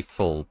 I say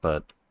full,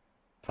 but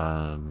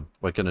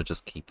we're gonna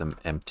just keep them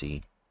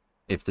empty.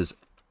 If there's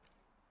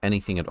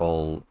anything at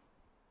all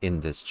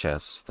in this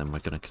chest, then we're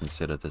gonna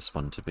consider this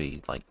one to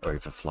be, like,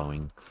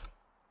 overflowing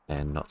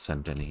and not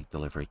send any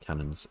delivery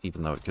cannons,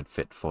 even though it could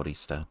fit 40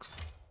 stacks.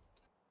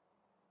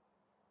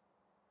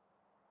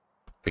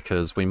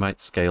 Because we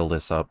might scale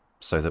this up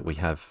so that we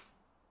have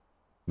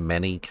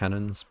many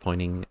cannons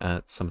pointing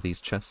at some of these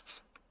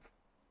chests.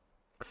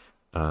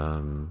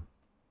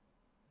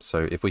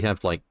 So if we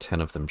have like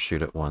 10 of them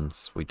shoot at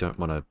once, we don't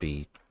want to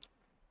be...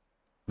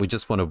 We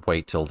just want to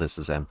wait till this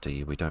is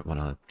empty. We don't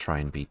want to try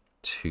and be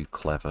too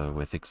clever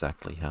with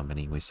exactly how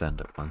many we send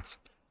at once.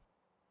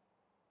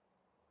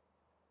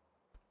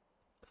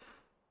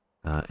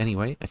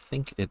 Anyway, I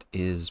think it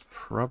is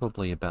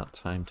probably about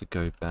time to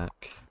go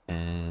back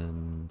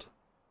and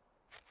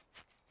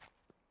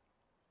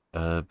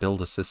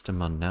build a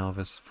system on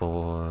Nauvis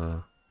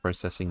for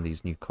processing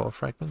these new core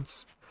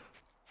fragments.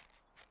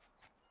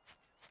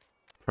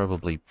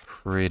 Probably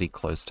pretty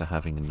close to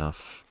having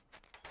enough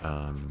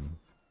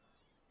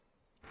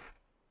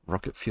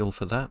rocket fuel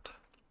for that.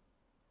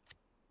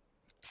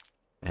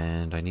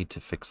 And I need to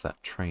fix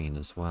that train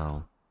as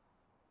well.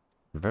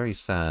 Very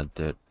sad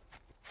that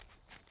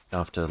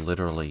after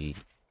literally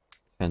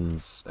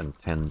tens and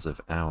tens of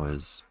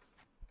hours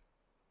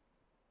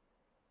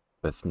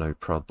with no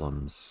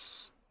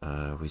problems,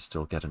 we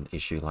still get an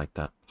issue like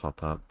that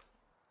pop up.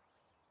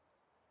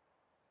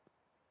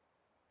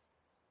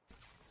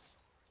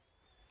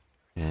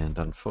 And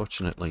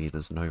unfortunately,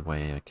 there's no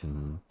way I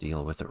can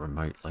deal with it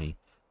remotely.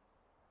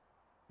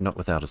 Not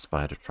without a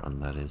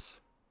Spidertron, that is.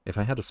 If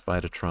I had a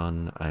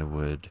Spidertron, I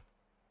would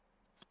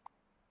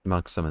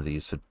mark some of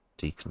these for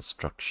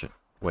deconstruction.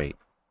 Wait.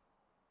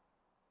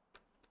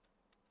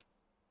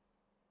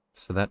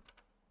 So that...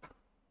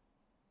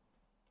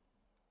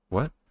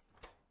 What?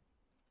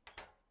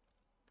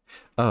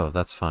 Oh,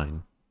 that's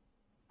fine.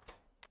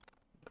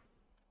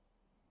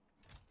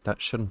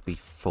 That shouldn't be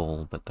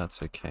full, but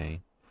that's okay.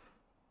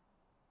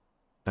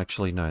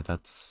 Actually, no,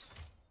 that's...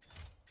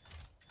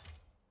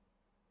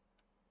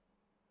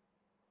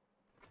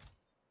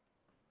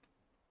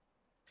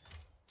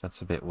 That's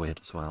a bit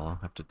weird as well. I'll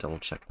have to double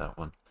check that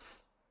one.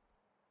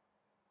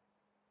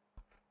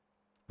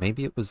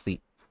 Maybe it was the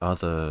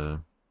other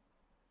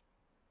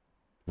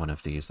one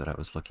of these that I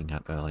was looking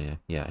at earlier.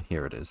 Yeah,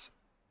 here it is.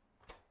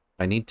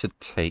 I need to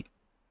take...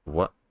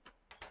 What?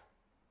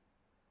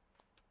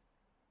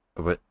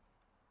 What?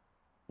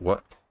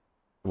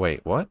 Wait,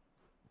 what?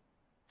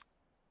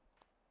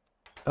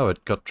 Oh,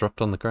 it got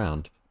dropped on the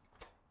ground.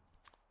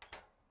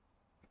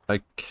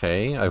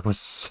 Okay, I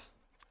was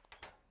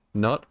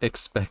not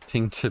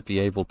expecting to be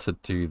able to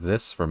do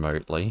this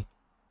remotely.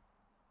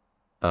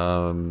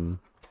 It's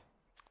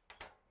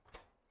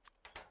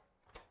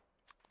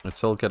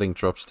all getting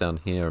dropped down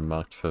here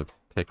marked for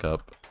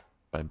pickup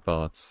by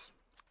bots.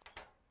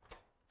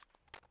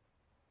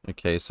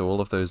 Okay, so all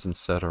of those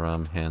inserter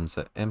arm hands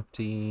are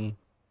empty.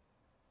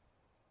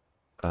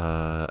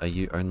 Are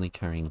you only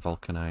carrying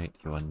Vulcanite?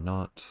 You are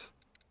not.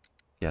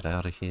 Get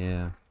out of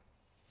here.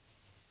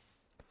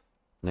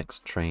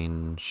 Next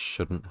train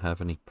shouldn't have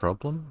any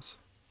problems.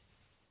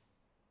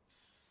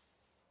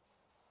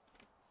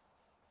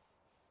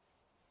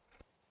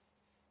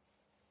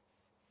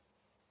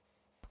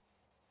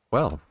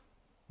 Well,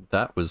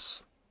 that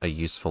was a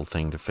useful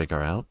thing to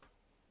figure out.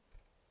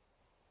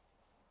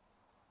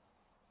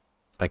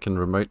 I can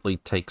remotely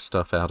take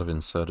stuff out of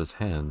inserters'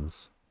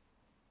 hands.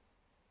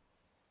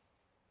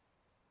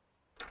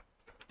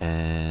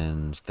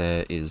 And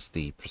there is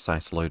the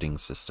precise loading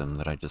system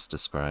that I just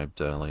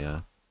described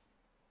earlier.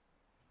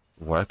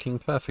 Working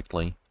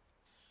perfectly.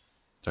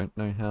 Don't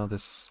know how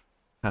this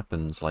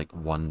happens like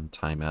 1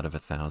 time out of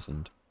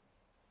 1,000.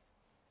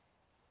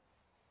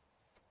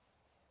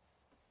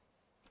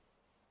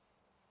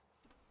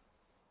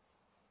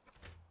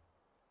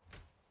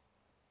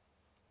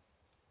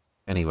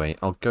 Anyway,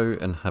 I'll go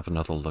and have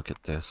another look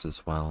at this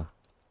as well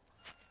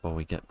before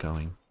we get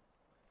going.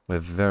 We're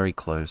very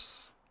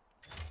close.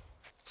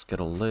 Let's get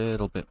a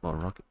little bit more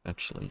rocket...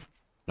 Actually,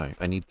 no,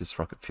 I need this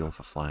rocket fuel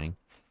for flying.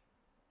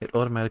 It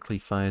automatically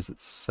fires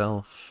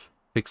itself,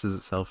 fixes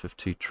itself if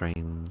 2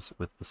 trains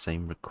with the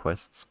same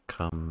requests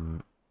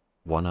come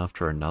one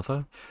after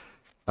another.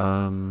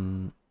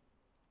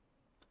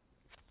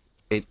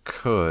 It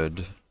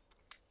could...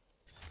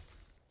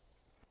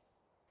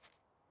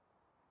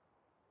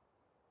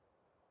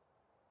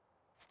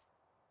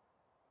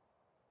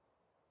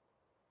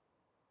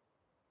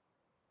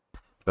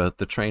 But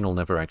the train will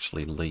never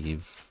actually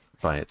leave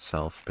by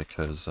itself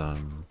because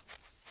I've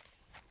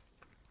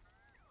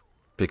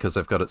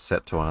got it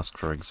set to ask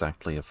for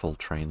exactly a full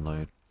train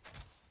load.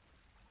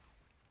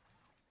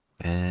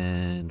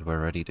 And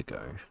we're ready to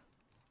go.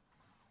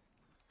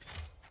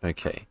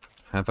 Okay,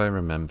 have I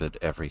remembered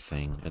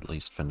everything, at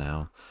least for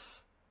now?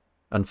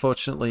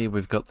 Unfortunately,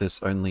 we've got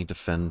this only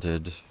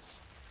defended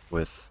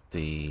with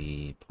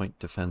the point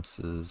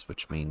defenses,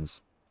 which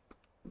means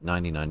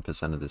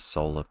 99% of this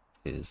solar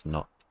is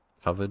not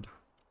covered.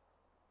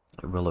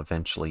 It will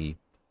eventually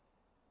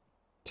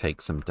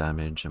take some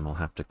damage and we'll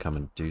have to come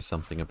and do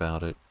something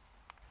about it.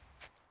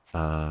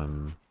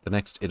 The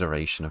next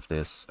iteration of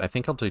this, I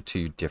think I'll do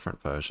 2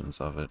 different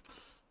versions of it.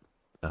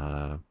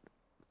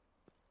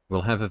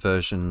 We'll have a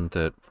version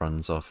that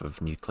runs off of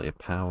nuclear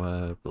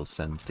power. We'll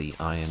send the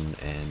iron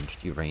and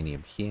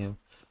uranium here.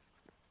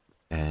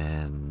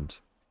 And...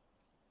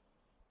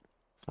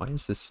 why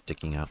is this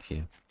sticking out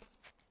here?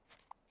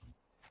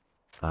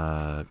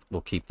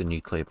 We'll keep the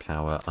nuclear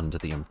power under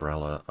the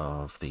umbrella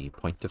of the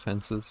point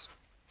defenses.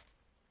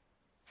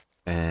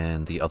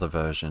 And the other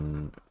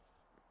version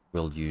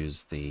will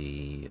use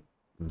the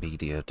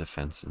media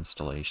defense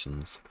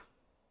installations.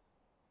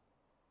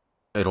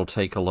 It'll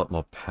take a lot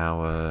more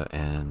power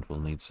and we'll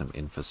need some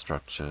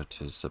infrastructure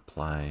to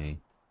supply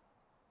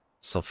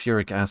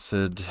sulfuric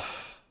acid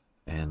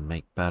and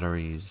make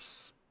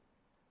batteries.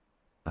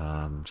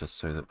 Just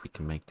so that we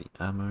can make the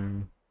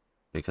ammo.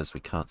 Because we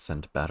can't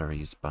send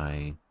batteries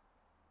by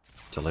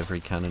delivery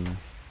cannon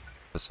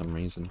for some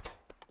reason.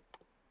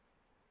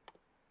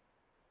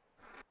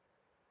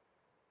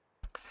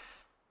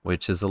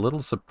 Which is a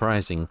little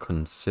surprising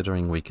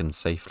considering we can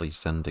safely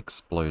send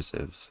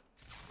explosives.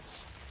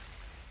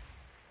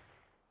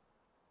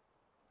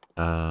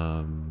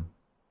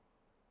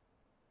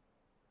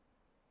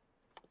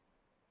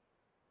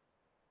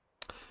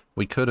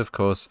 We could, of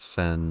course,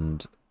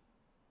 send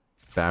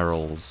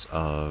barrels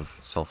of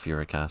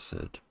sulfuric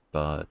acid,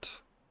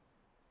 but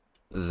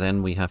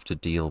then we have to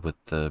deal with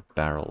the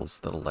barrels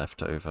that are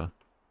left over.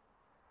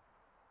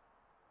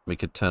 We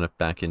could turn it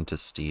back into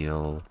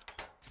steel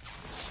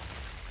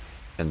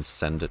and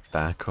send it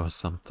back or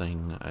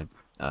something. I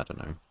don't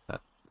know. That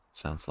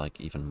sounds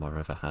like even more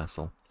of a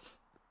hassle.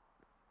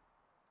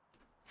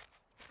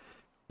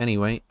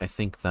 Anyway, I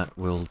think that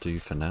will do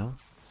for now.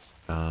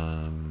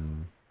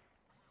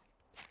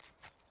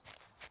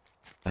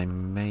 I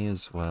may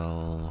as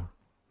well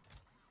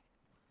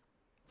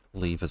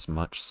leave as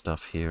much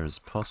stuff here as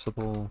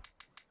possible,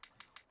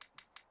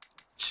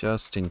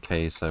 just in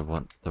case I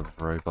want the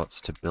robots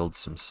to build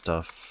some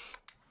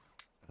stuff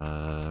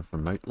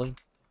remotely.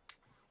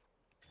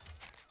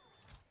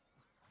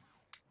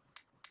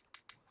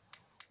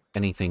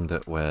 Anything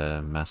that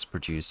we're mass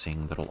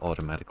producing that'll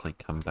automatically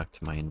come back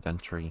to my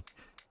inventory.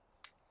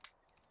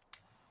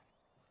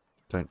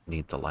 Don't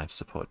need the life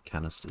support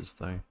canisters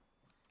though.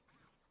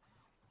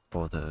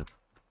 Or the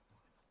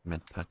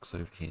med packs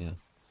over here.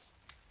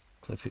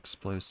 Cliff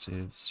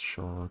explosives,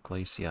 sure.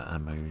 Glacier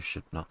ammo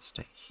should not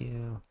stay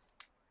here.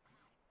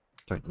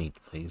 Don't need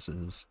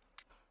lasers.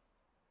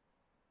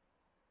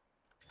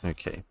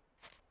 Okay.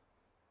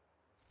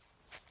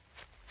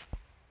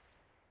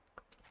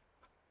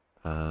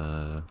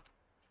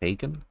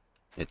 Hagen,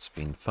 it's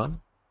been fun.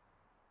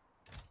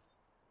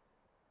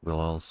 We'll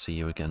all see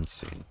you again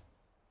soon.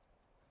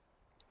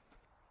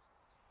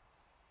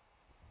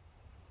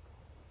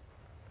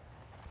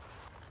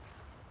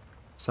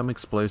 Some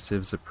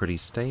explosives are pretty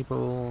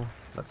stable,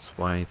 that's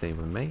why they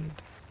were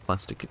made.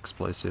 Plastic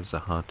explosives are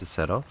hard to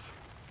set off.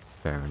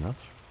 Fair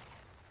enough.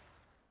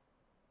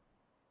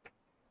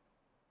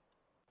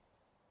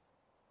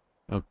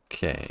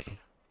 Okay.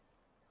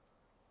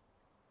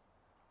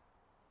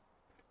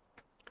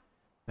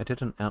 I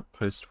did an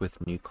outpost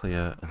with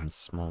nuclear and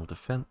small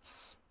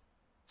defense.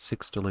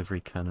 6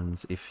 delivery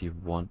cannons. If you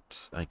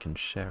want, I can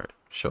share it.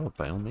 Sure,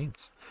 by all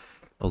means.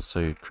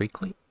 Also,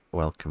 Creakley,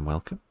 welcome,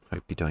 welcome.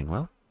 Hope you're doing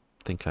well.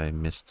 Think I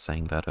missed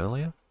saying that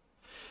earlier.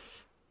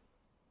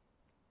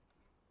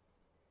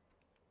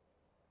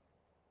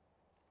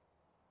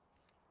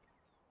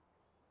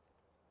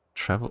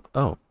 Travel...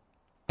 Oh,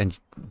 and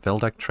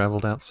Veldak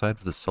traveled outside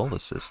of the solar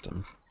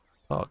system.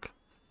 Fog.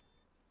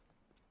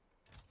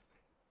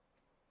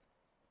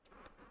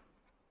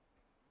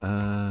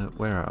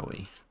 Where are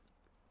we?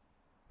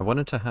 I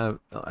wanted to have...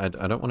 I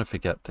don't want to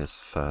forget this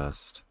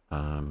first,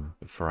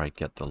 before I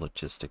get the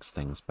logistics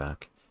things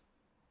back.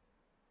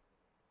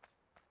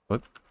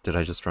 Whoop, did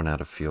I just run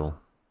out of fuel?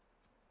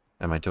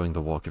 Am I doing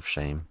the walk of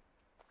shame?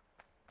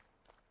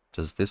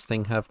 Does this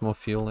thing have more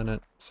fuel in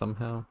it,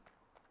 somehow?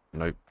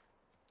 Nope.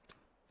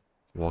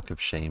 Walk of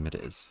shame it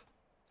is.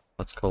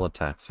 Let's call a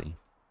taxi.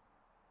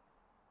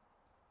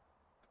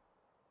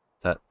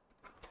 That...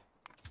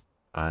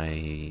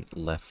 I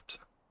left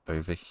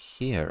over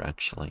here,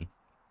 actually.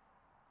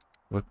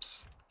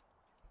 Whoops.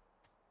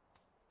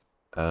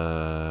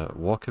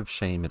 Walk of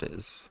shame it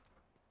is.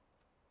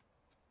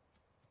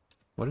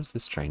 What is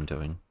this train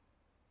doing?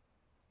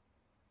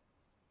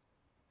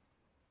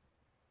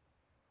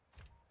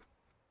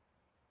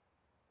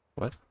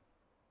 What?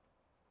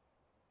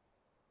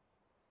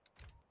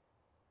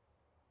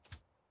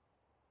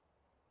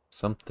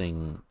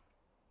 Something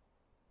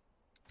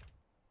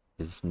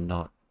is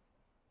not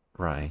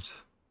right.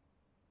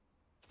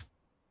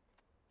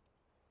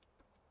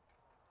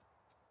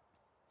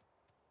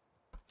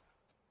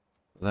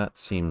 That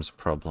seems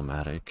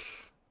problematic.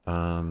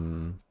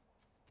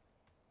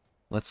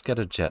 Let's get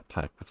a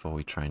jetpack before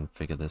we try and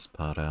figure this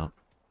part out.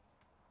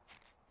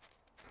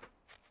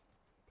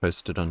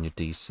 Post it on your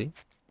DC.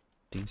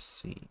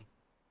 DC.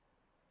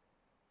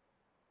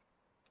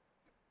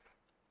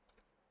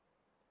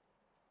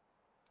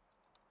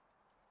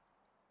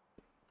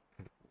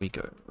 We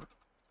go.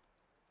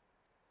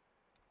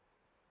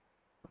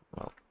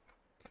 Well,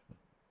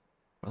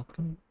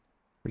 welcome.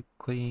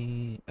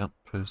 Weekly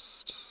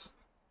outpost.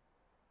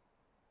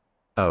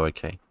 Oh,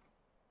 okay.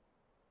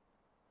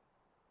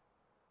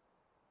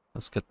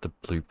 Let's get the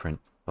blueprint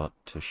bot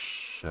to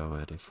show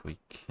it if we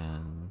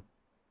can.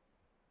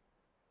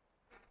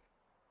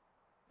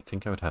 I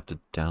think I would have to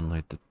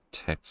download the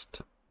text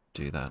to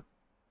do that.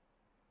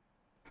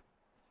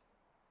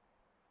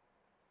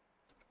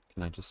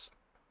 Can I just...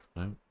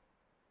 no?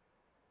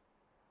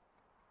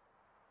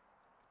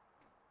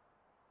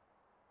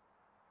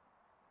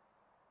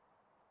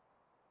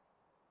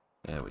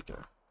 There we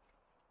go.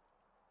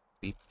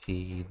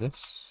 BP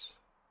this.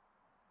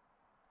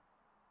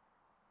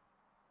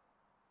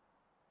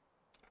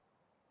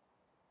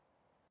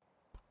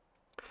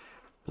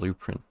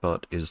 Blueprint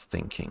bot is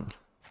thinking.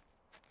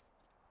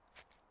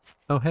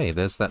 Oh hey,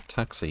 there's that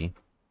taxi.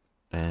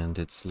 And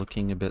it's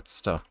looking a bit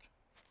stuck.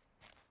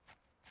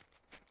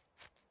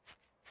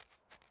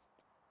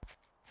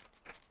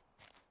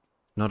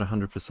 Not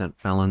 100%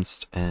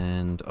 balanced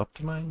and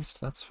optimized,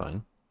 that's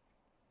fine.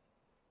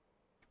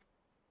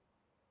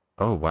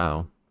 Oh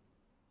wow.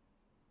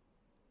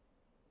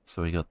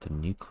 So we got the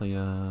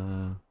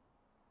nuclear,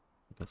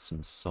 we got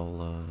some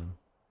solar,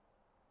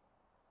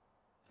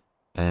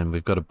 and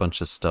we've got a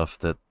bunch of stuff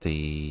that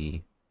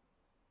the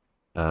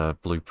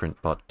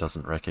blueprint bot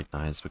doesn't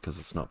recognize because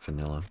it's not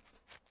vanilla.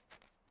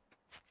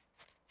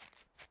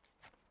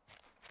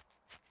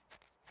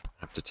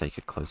 have to take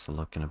a closer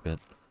look in a bit.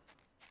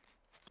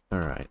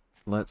 Alright,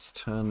 let's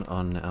turn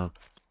on our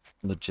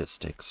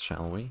logistics,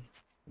 shall we?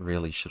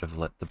 Really should have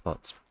let the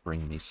bots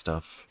bring me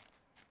stuff.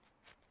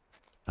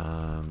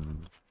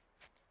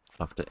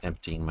 After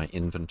emptying my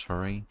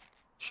inventory,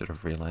 should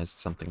have realized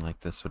something like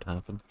this would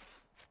happen.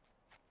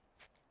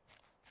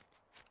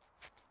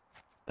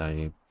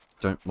 I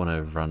don't want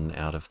to run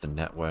out of the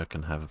network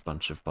and have a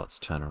bunch of bots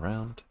turn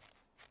around.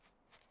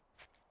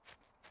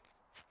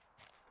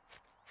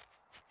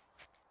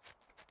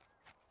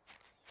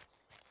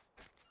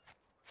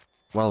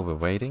 While we're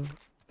waiting,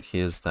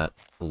 here's that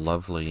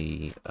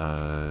lovely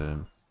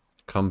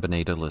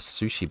combinatorless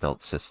sushi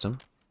belt system.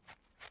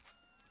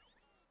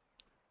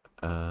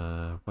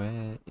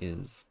 Where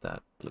is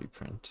that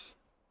blueprint?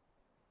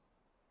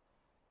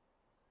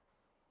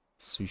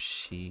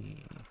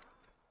 Sushi...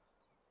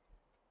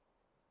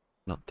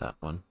 Not that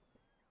one.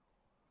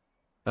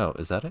 Oh,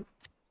 is that it?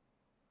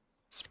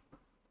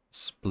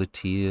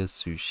 Splitier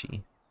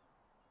Sushi.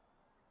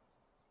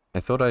 I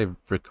thought I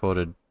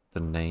recorded the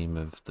name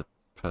of the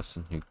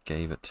person who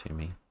gave it to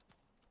me.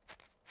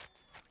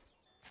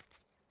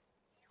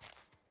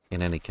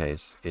 In any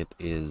case, it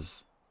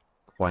is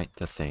quite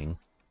the thing.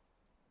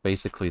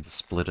 Basically, the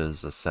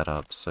splitters are set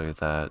up so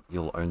that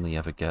you'll only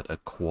ever get a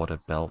quarter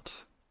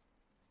belt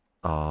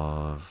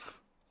of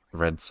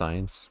red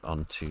signs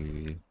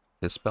onto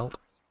this belt.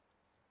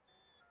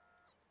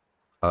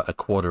 A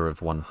quarter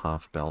of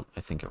 1/2 belt, I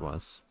think it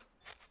was.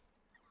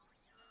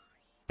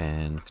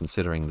 And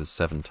considering there's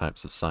 7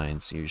 types of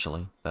signs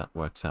usually, that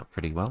works out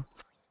pretty well.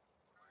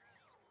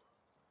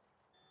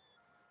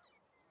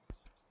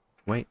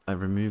 Wait, I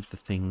removed the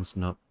things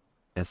not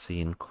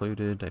SE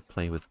included. I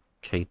play with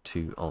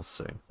K2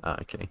 also. Ah,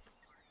 okay.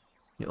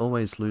 You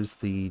always lose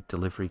the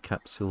delivery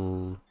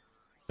capsule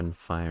when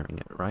firing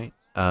it, right?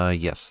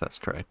 Yes, that's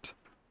correct.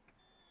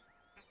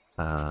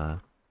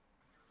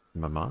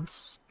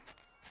 Mamas?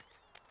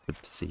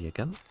 Good to see you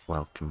again.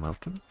 Welcome,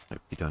 welcome.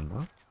 Hope you're doing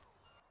well.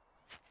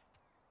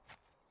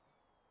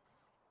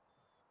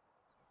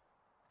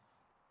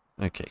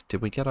 Okay,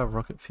 did we get our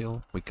rocket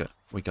fuel? We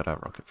got our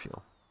rocket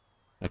fuel.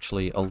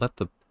 Actually, I'll let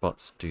the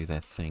bots do their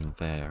thing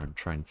there and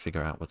try and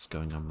figure out what's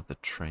going on with the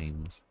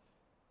trains.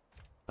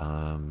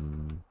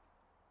 Wow,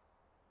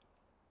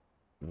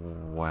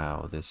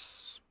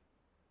 this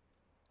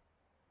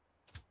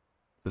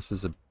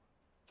is a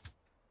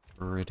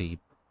pretty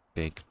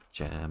big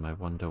jam. I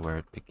wonder where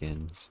it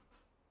begins.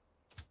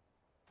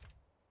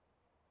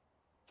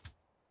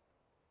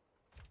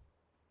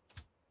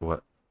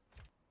 What?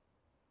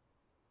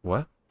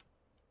 What?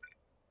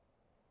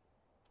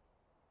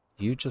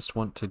 You just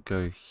want to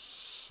go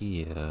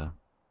here.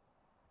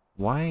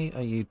 Why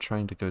are you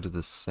trying to go to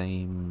the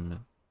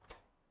same...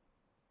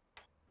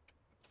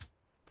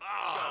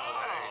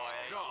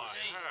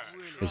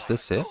 Is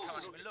this it?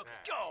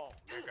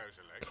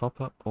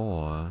 Copper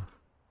ore.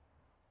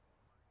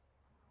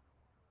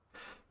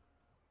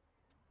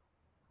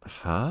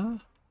 Huh?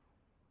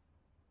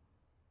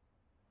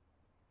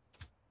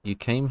 You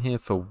came here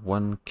for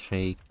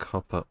 1k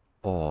copper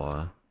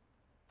ore.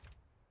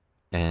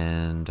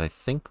 And I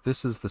think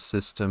this is the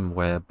system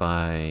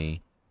whereby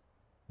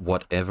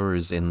whatever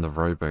is in the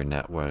robo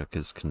network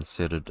is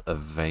considered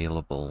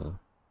available.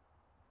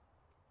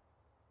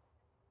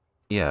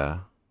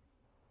 Yeah.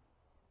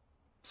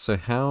 So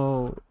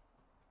how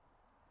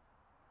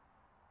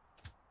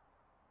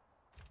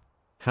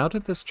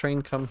did this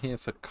train come here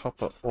for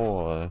copper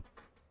ore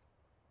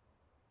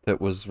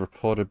that was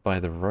reported by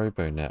the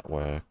robo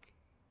network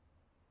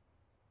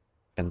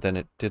and then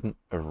it didn't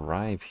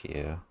arrive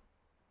here?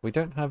 We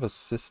don't have a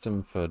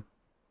system for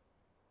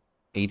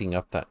eating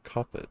up that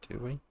copper, do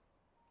we?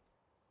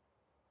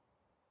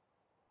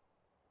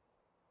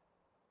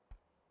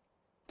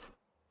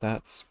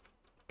 That's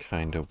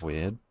kind of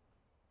weird.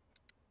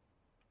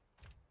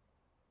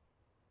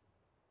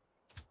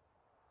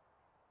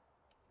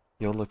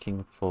 You're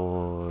looking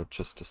for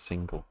just a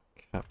single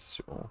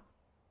capsule.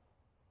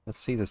 Let's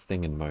see this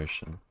thing in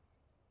motion.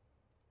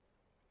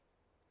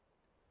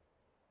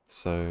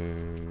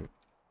 So...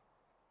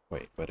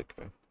 Wait, where'd it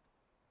go?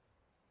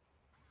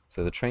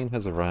 So the train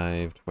has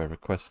arrived. We're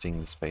requesting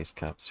the space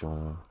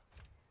capsule.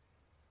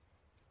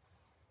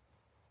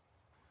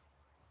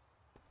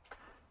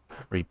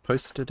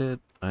 Reposted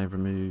it. I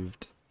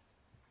removed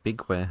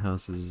big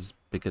warehouses,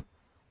 bigger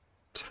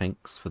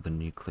tanks for the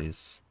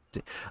nucleus.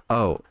 The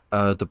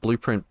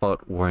blueprint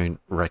bot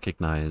won't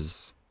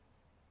recognize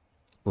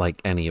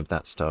like any of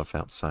that stuff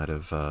outside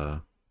of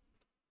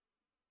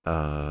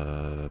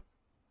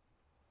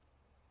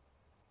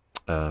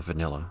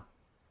vanilla.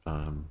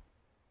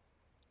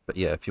 But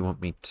yeah, if you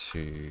want me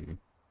to,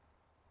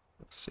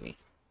 let's see,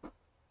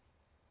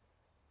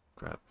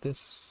 grab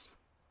this.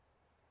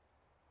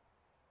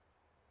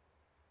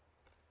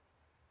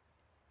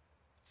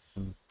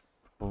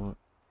 Import.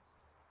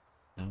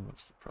 Now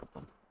what's the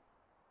problem?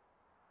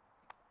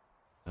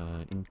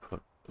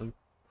 Input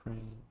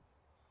blueprint.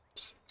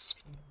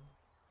 Stream.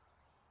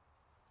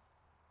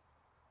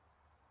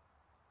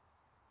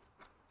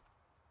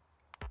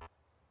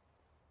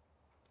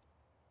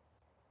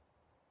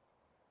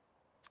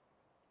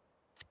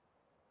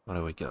 What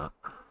do we got?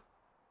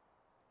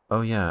 Oh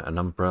yeah, an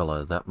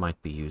umbrella. That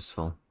might be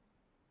useful.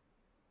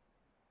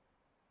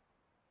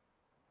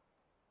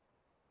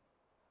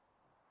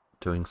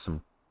 Doing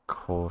some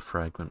core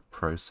fragment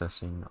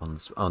processing on...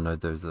 Oh no,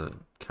 those are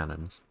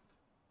cannons.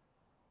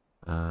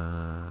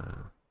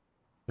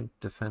 Point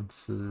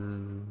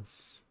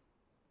defenses...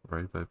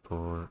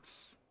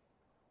 Roboports...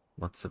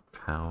 Lots of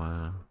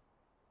power...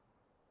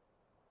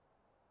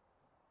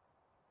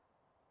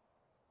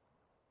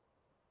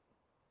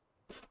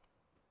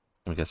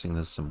 I'm guessing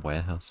there's some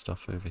warehouse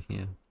stuff over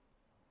here.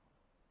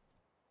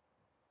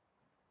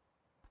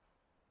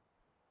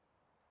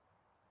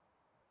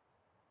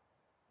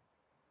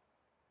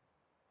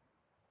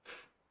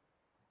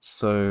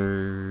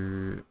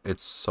 So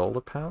it's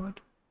solar powered,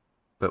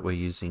 but we're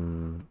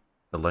using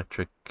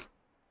electric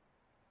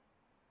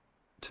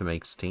to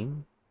make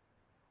steam?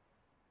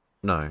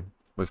 No,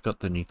 we've got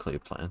the nuclear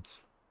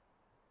plants.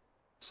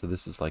 So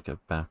this is like a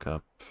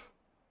backup,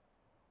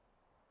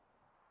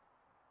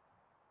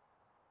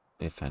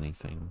 if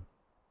anything.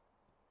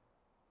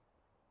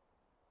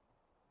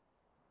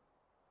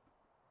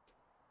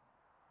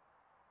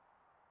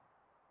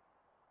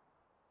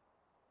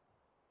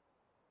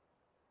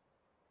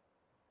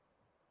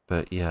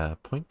 But yeah,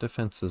 point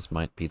defenses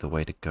might be the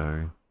way to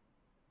go.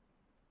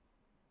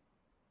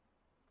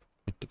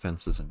 Point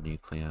defenses and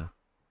nuclear.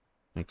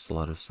 Makes a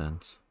lot of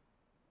sense.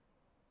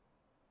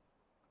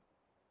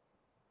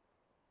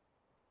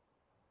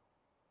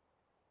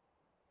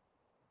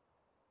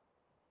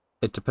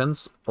 It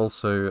depends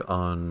also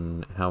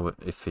on how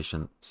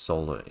efficient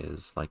solar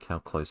is, like how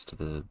close to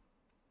the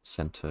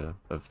center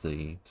of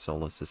the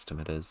solar system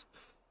it is.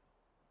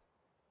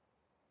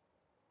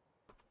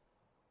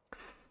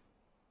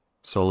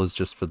 Solar's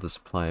just for the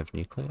supply of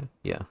nuclear?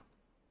 Yeah.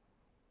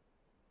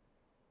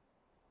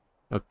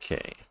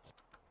 Okay.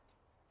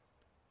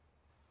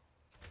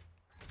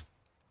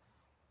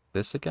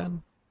 This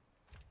again?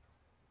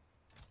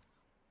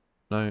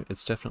 No,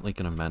 it's definitely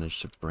going to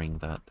manage to bring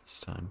that this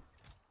time.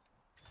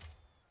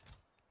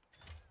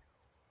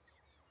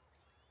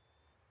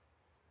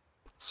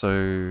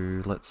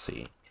 So, let's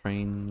see.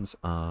 Trains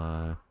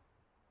are...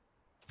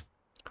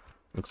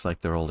 Looks like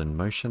they're all in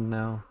motion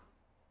now.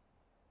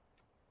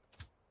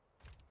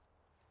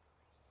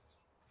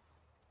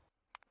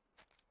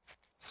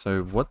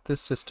 So what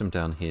this system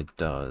down here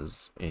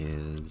does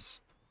is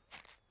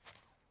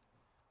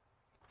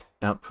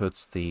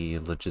outputs the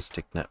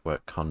logistic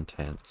network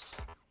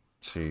contents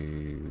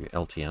to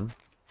LTN.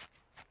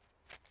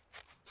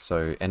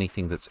 So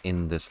anything that's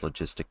in this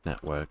logistic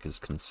network is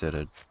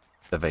considered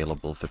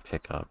available for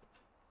pickup.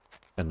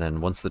 And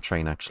then once the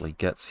train actually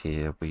gets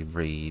here, we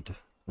read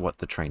what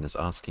the train is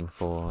asking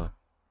for,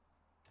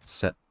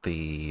 set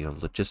the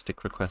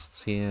logistic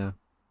requests here,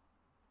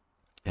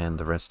 and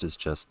the rest is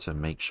just to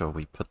make sure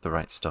we put the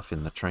right stuff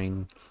in the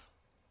train.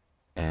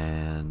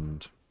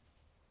 And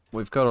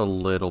we've got a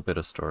little bit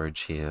of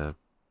storage here.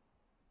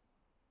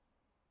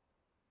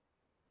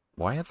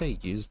 Why have they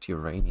used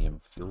uranium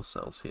fuel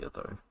cells here,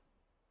 though?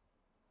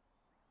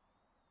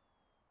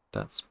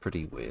 That's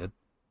pretty weird.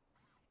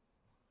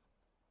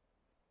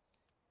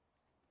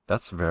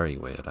 That's very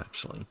weird,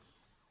 actually.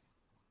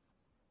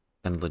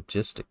 And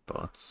logistic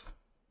bots.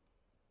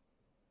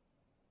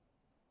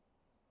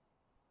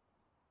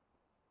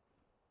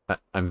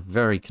 I'm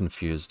very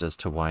confused as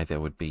to why there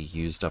would be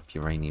used up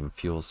uranium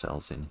fuel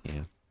cells in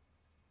here.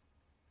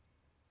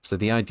 So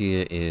the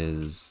idea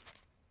is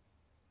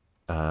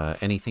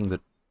anything that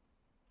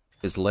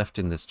is left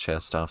in this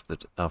chest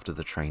after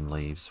the train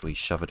leaves, we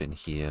shove it in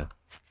here.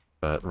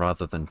 But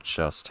rather than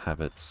just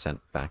have it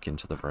sent back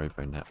into the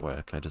robo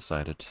network, I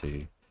decided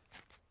to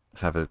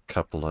have a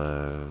couple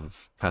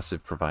of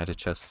passive provider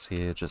chests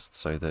here, just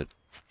so that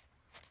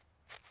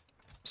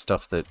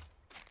stuff that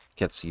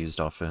gets used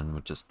often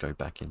would just go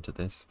back into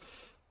this.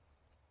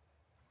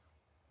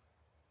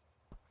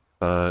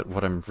 But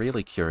what I'm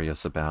really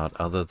curious about,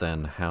 other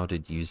than how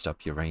did used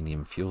up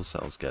uranium fuel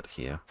cells get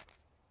here,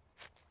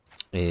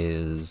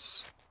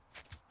 is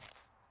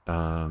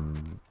how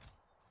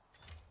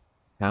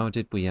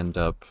did we end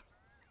up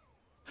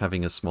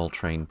having a small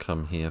train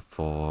come here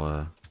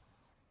for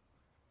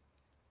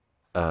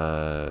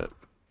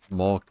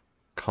more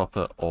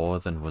copper ore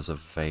than was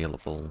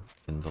available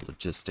in the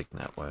logistic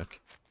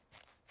network?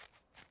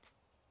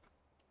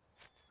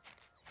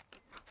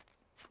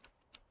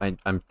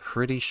 I'm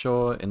pretty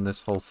sure in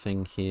this whole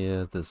thing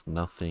here, there's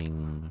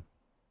nothing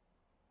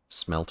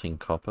smelting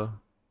copper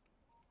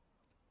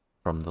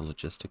from the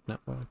logistic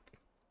network.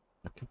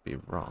 I could be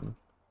wrong.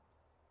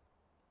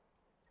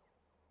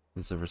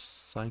 There's a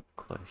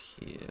recycler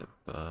here,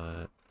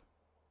 but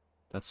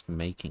that's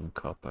making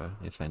copper,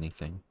 if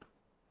anything.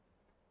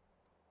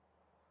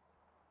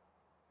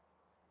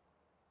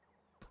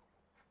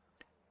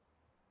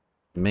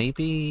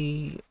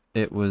 Maybe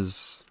it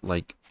was,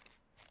 like,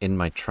 in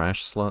my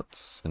trash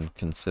slots and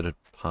considered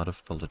part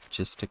of the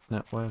logistic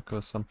network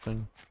or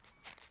something.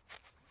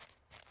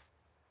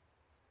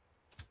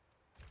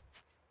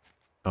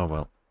 Oh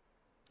well.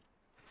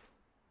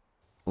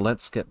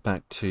 let's get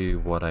back to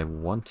what I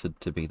wanted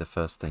to be the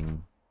first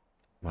thing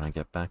when I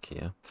get back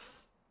here.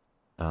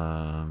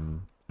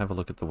 Have a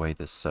look at the way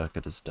this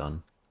circuit is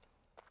done.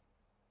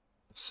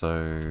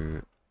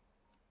 So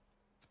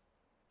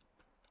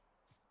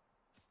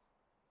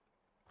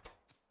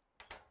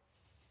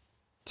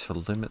to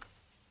limit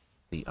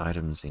the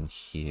items in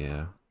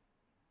here,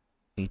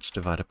 each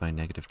divided by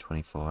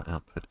 -24,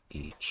 output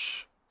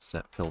each,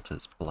 set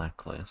filters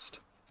blacklist.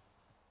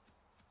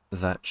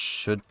 That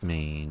should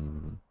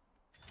mean...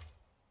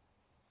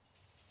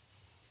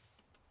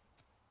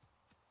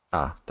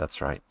 Ah,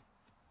 that's right.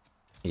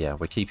 Yeah,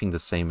 we're keeping the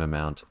same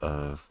amount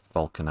of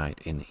vulcanite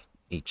in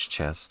each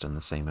chest and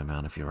the same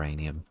amount of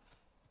uranium.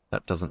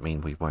 That doesn't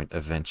mean we won't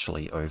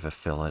eventually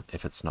overfill it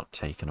if it's not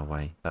taken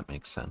away. That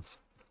makes sense.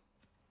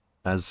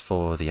 As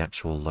for the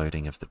actual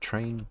loading of the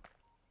train,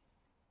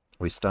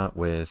 we start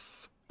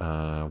with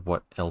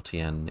what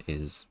LTN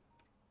is,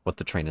 what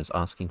the train is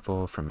asking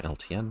for from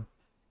LTN.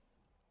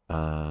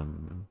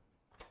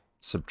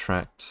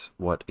 Subtract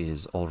what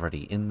is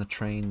already in the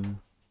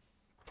train.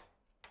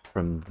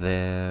 From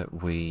there,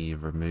 we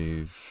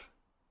remove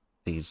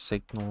these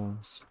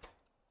signals,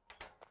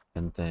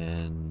 and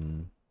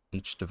then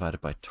each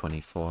divided by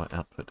 24,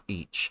 output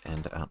each,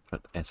 and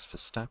output S for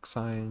stack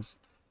size.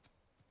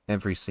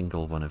 Every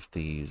single one of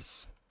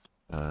these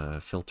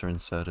filter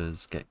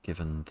inserters get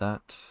given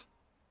that.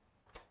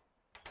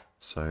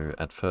 So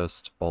at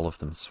first, all of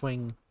them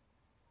swing.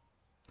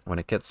 When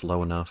it gets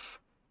low enough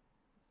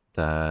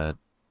that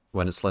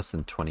when it's less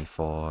than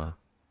 24,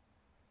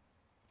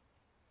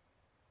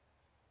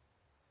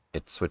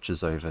 it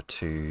switches over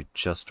to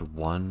just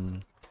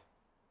one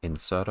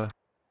inserter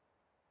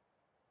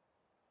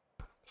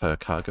per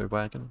cargo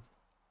wagon.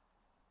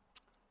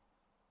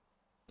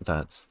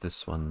 That's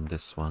this one,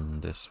 this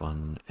one, this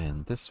one,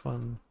 and this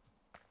one.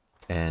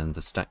 And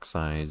the stack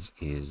size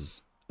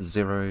is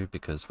 0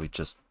 because we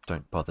just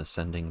don't bother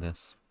sending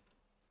this.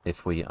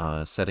 If we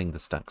are setting the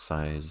stack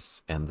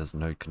size and there's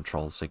no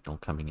control signal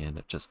coming in,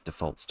 it just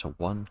defaults to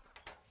 1.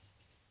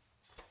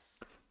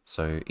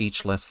 So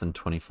each less than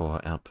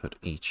 24, output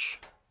each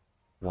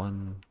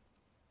 1.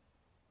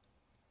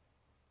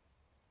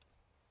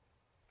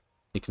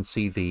 You can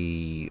see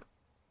the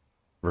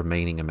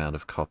remaining amount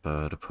of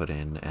copper to put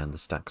in and the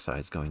stack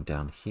size going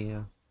down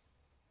here.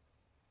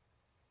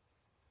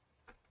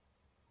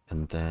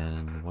 And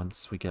then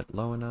once we get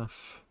low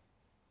enough,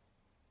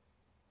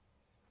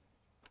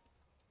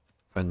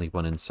 only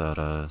one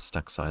inserter,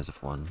 stack size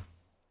of 1.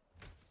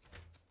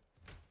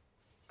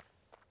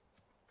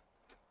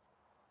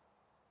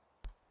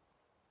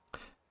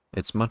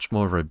 It's much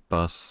more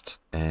robust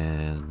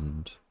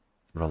and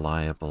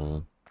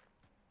reliable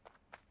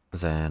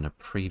than a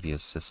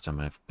previous system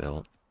I've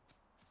built.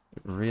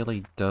 It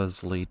really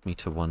does lead me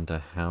to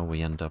wonder how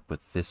we end up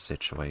with this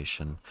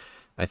situation.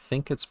 I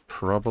think it's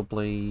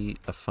probably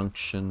a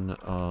function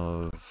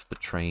of the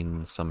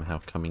train somehow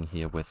coming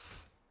here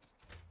with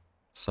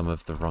some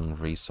of the wrong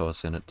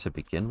resource in it to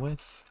begin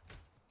with,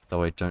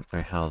 though I don't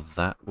know how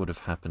that would have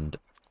happened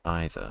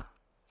either.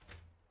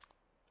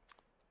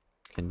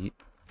 Can you...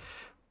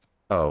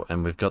 Oh,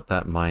 and we've got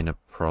that minor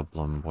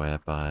problem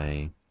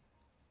whereby,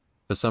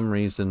 for some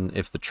reason,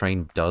 if the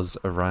train does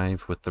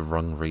arrive with the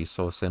wrong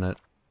resource in it,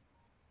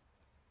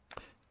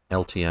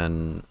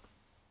 LTN,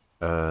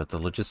 the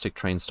logistic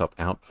train stop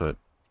output,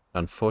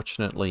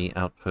 unfortunately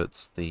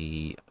outputs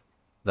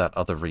that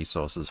other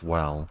resource as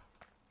well,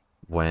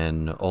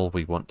 when all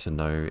we want to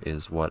know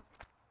is what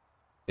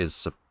is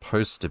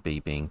supposed to be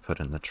being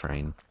put in the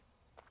train.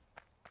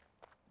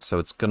 So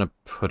it's gonna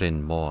put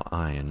in more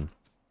iron.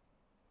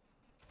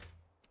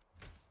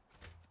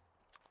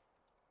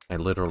 I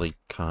literally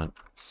can't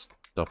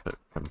stop it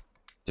from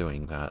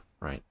doing that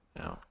right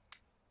now.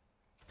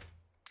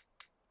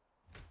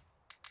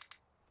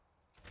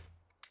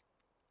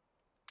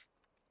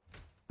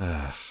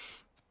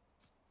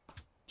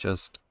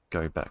 Just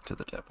go back to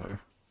the depot.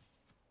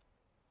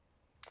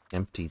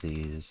 Empty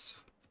these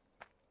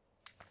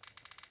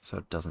so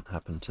it doesn't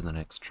happen to the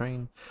next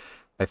train.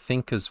 I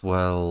think as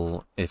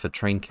well, if a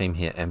train came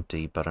here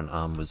empty but an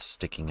arm was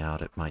sticking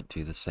out, it might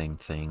do the same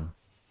thing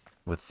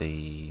with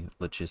the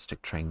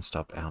logistic train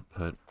stop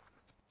output.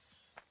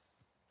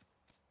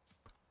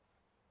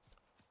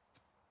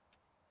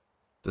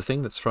 The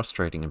thing that's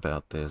frustrating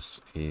about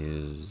this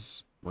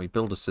is we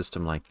build a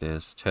system like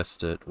this,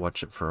 test it,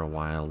 watch it for a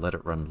while, let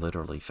it run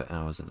literally for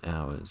hours and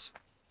hours,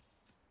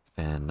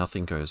 and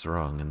nothing goes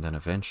wrong, and then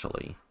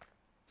eventually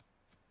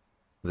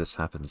this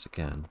happens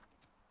again.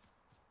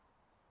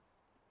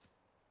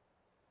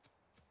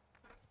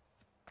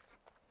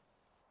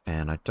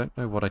 And I don't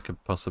know what I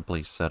could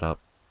possibly set up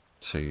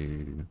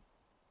to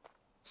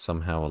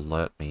somehow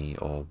alert me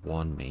or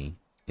warn me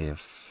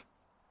if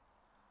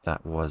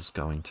that was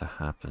going to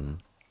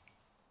happen.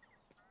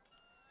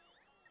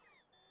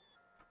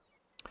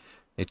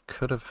 It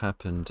could have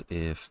happened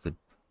if the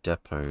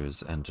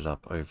depots ended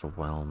up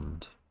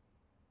overwhelmed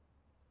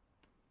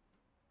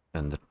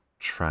and the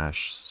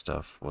trash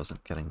stuff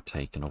wasn't getting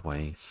taken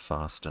away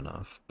fast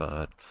enough,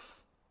 but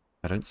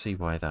I don't see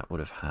why that would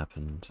have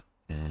happened.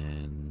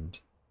 And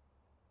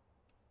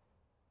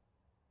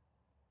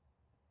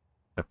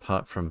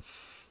apart from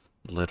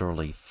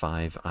literally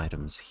 5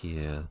 items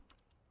here,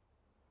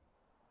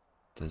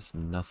 there's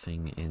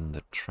nothing in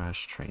the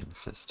trash train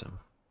system.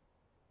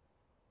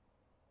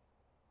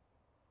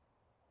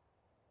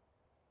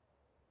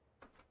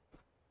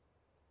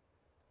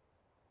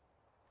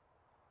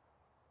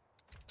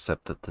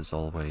 Except that there's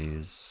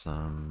always,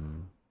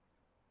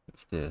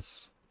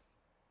 this.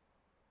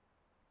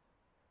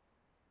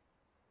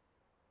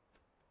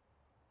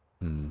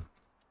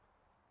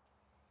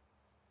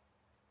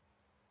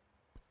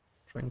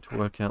 Trying to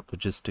work out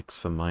logistics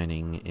for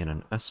mining in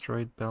an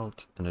asteroid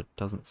belt, and it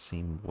doesn't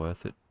seem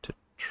worth it to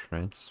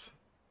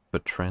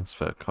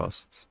transfer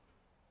costs.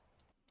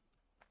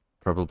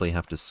 Probably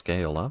have to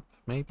scale up,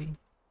 maybe?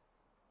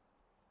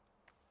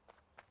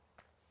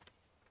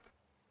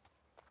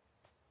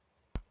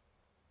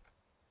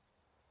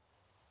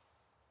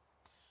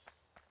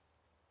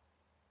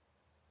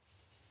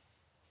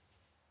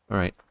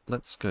 Alright,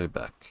 let's go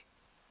back.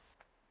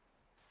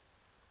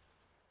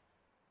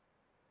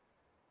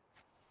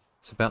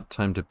 It's about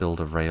time to build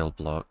a rail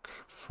block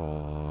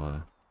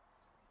for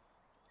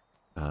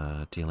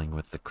dealing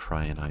with the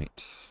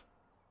cryonite.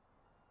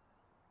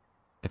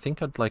 I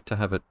think I'd like to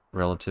have it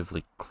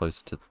relatively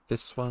close to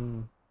this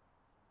one.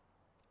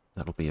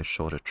 That'll be a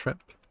shorter trip.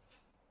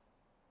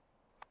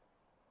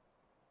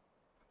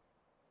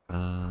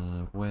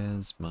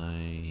 Where's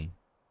my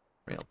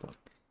rail block?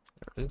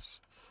 There it is.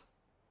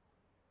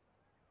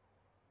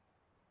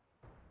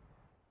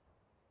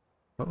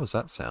 What was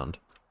that sound?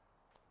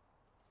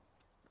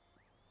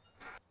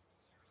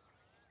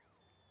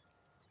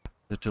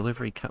 The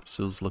delivery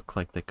capsules look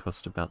like they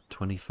cost about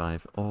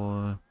 25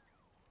 ore.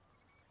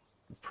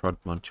 Prod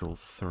module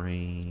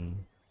 3.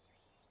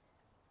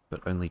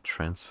 But only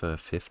transfer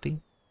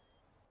 50?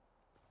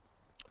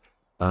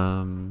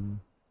 Yeah,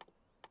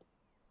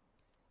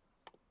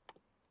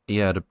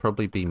 it'd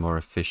probably be more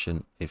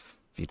efficient if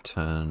you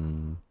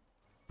turn...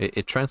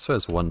 It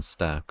transfers 1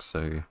 stack,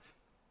 so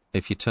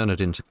if you turn it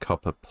into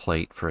copper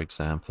plate, for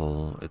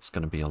example, it's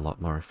going to be a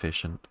lot more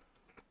efficient.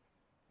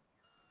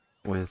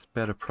 With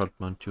better prod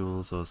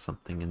modules or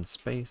something in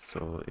space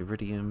or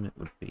iridium, it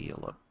would be a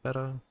lot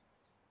better.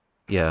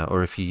 Yeah,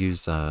 or if you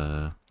use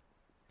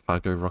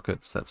cargo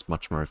rockets, that's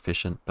much more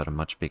efficient, but a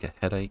much bigger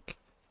headache.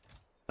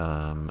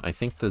 I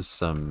think there's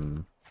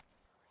some...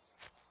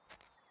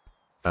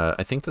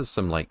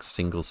 like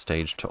single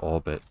stage to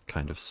orbit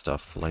kind of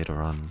stuff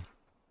later on.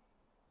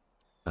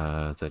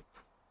 That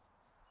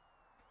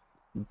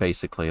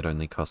basically it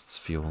only costs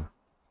fuel.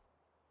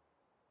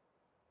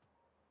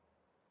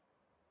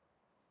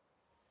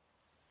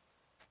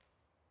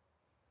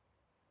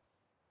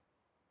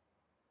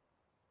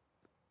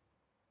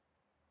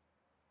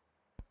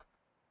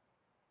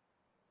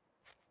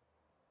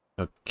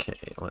 Okay,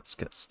 let's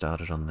get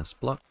started on this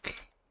block.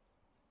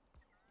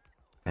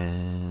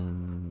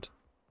 And...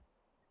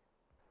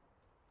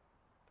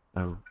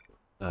 oh,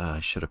 I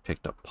should have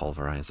picked up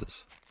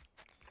pulverizers.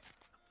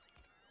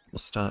 We'll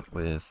start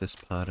with this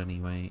part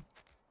anyway.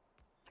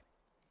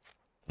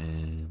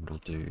 And we'll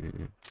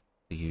do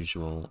the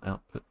usual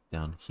output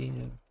down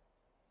here.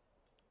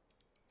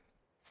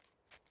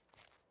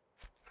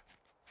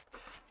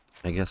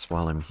 I guess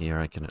while I'm here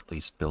I can at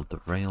least build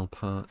the rail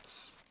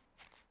parts.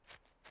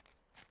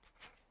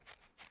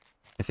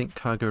 I think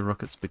cargo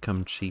rockets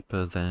become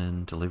cheaper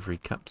than delivery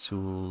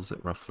capsules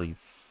at roughly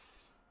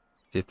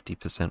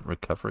 50%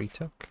 recovery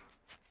tech.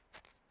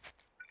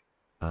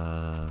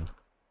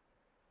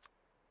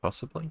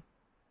 Possibly?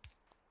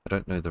 I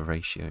don't know the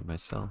ratio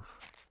myself.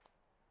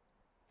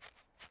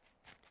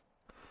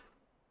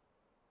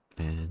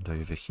 And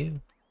over here.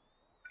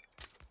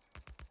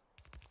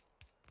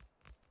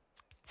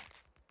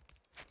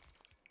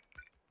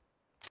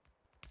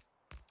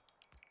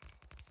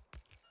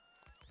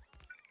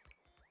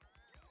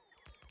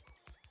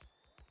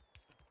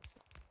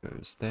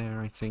 Goes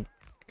there, I think.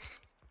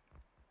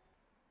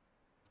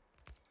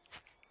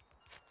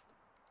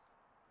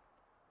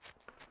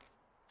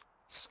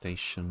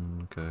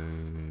 Station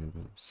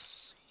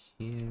goes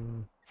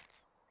here.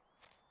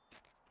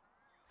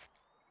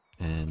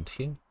 And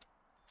here.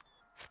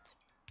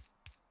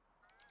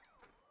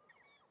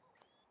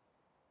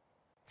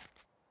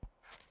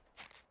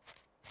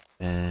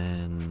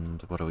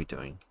 And what are we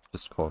doing?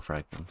 Just core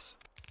fragments.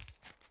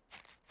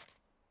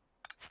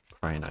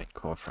 Cryonite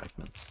core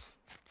fragments.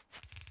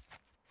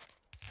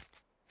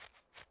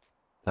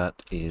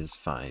 That is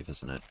 5,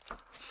 isn't it?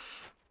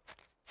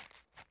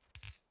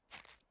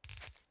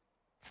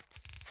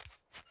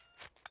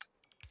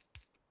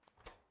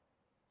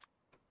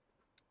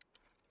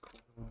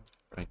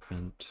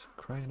 Fragment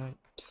cryonite.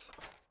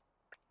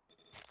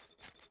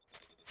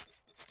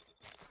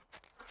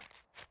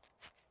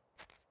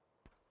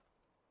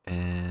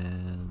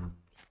 And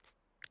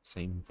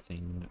same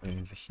thing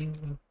over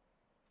here.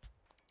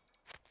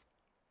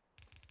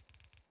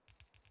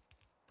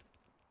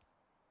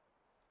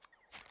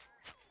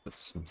 Put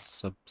some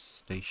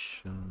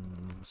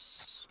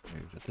substations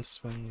over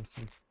this way, I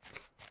think.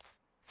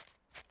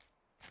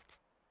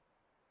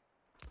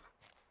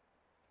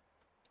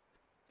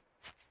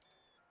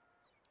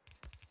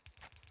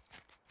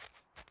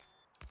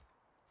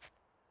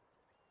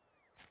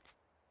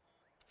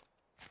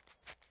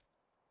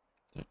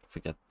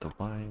 forget the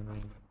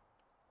wiring.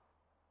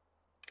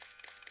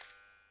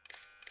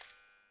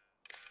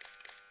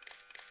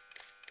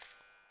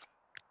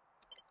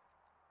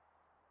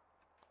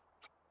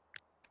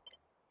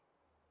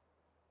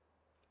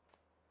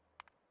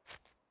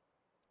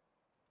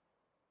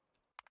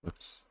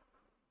 Oops.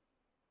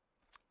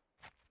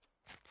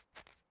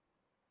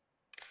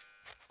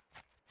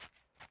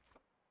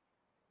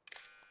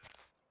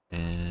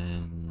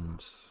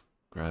 And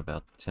grab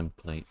our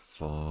template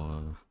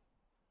for...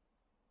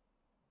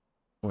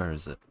 Where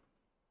is it?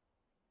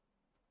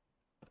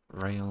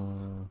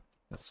 Rail...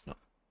 That's not...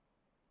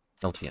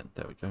 LTN,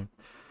 there we go.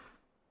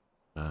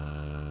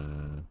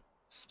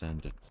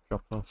 Standard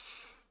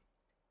drop-off.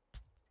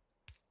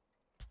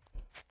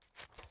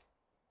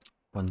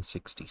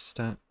 160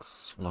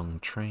 stacks, long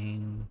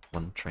train,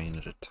 one train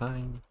at a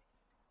time.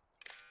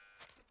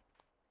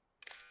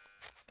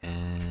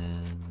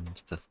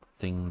 And the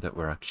thing that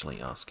we're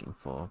actually asking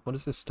for. What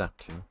is this stack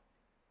to?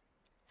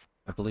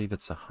 I believe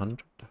it's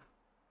 100.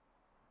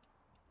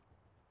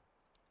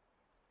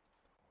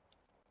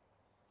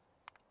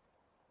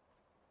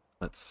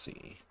 Let's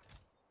see.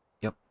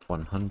 Yep,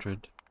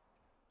 100.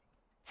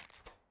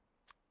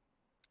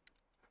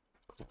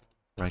 Cool.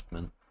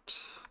 Fragment.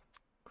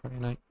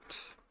 Cryonite.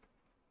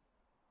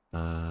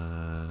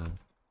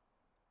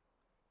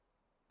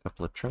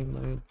 Couple of train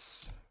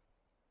loads.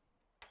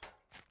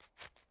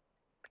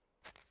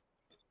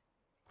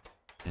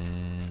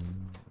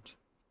 And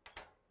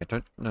I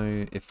don't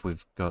know if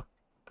we've got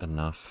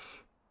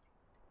enough.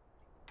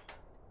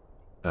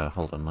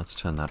 Hold on, let's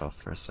turn that off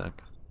for a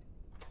sec.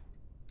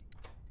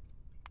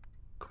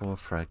 Core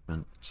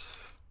fragment.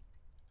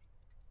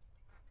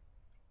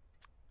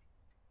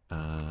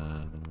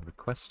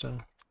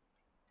 Requester.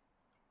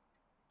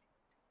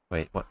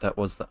 Wait, what? That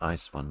was the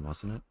ice one,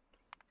 wasn't it?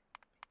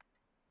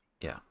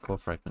 Yeah, core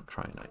fragment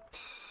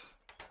cryonite.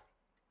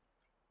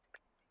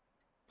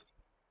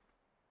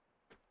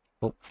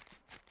 Oh.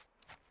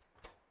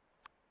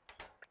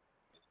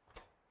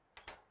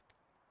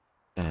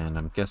 And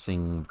I'm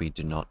guessing we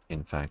do not,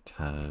 in fact,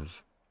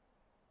 have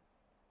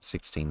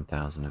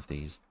 16,000 of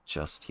these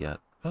just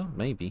yet. Oh,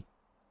 maybe.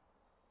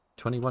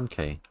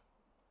 21k.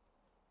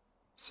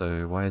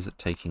 So why is it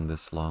taking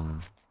this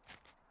long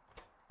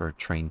for a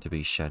train to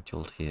be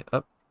scheduled here?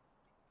 Oh,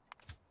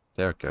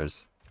 there it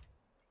goes.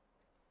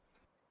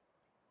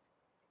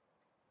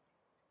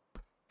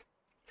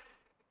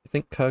 I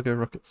think cargo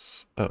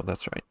rockets... Oh,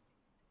 that's right.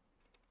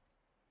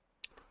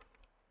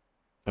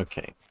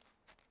 Okay.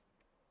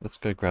 Let's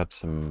go grab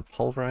some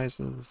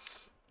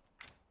pulverizers.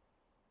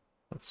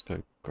 Let's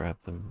go grab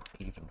them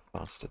even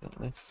faster than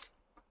this.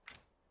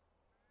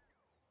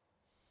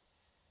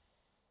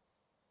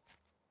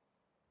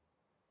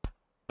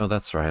 Oh,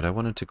 that's right. I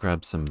wanted to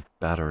grab some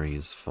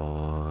batteries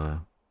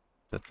for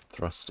the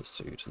thruster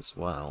suit as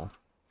well.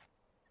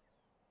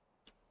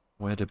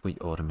 Where did we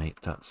automate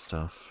that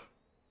stuff?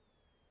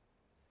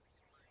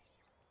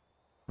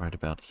 Right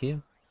about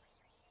here.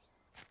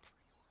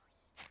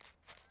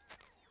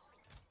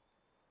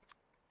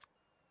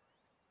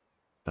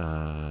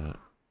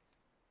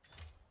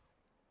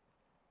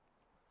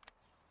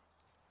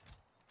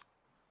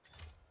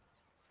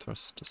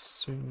 Thruster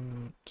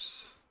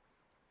suit.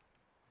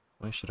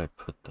 Where should I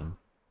put them?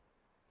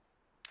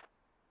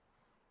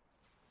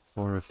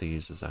 4 of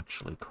these is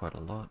actually quite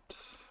a lot.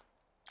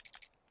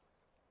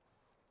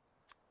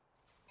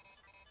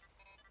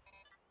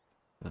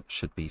 That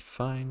should be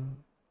fine.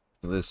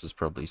 This is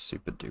probably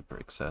super duper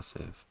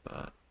excessive,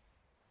 but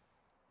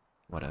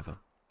whatever.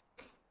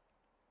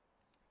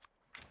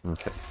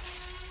 Okay.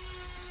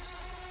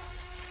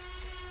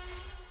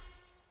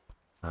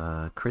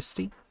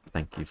 Christy,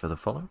 thank you for the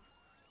follow.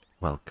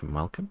 Welcome,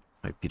 welcome.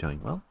 Hope you're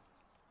doing well.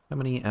 How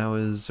many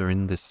hours are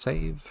in this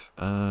save?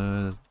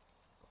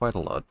 Quite a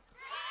lot.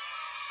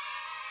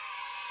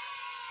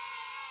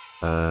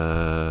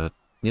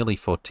 Nearly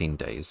 14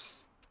 days.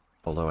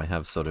 Although I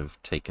have sort of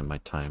taken my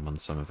time on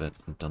some of it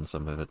and done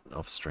some of it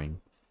off stream.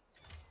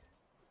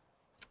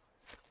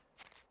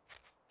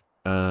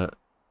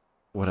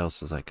 What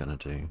else was I gonna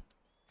do?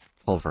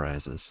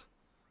 Pulverizers.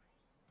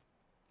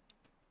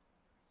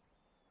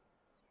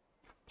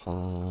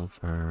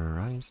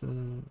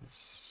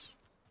 Pulverizers.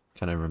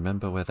 Can I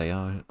remember where they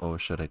are, or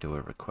should I do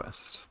a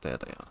request? There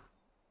they are.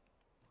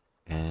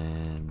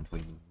 And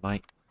we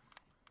might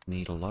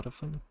need a lot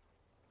of them.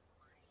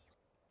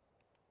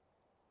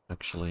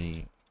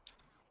 Actually,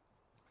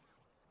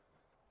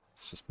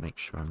 let's just make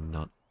sure I'm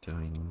not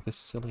doing this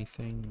silly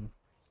thing.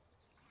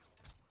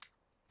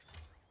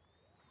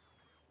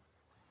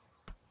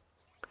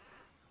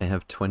 I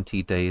have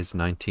 20 days,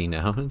 19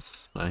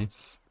 hours.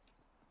 Nice.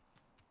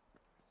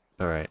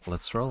 Alright,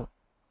 let's roll.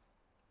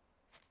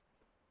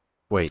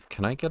 Wait,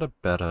 can I get a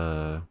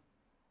better...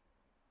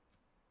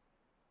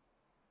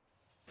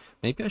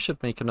 Maybe I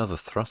should make another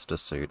thruster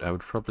suit. I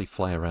would probably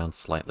fly around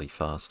slightly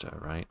faster,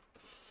 right?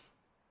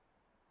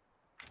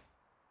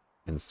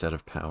 Instead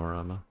of power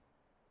armor.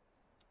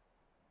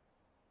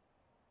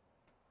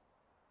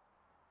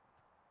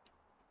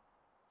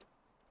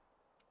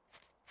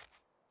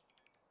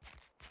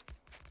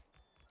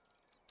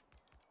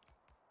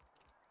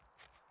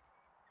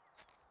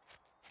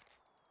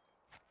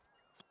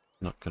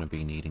 Not going to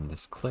be needing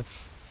this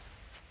cliff.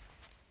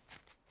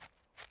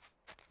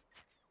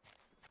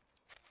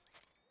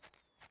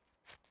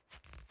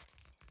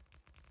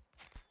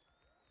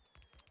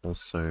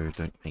 Also,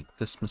 don't make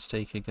this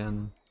mistake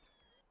again.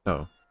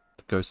 Oh,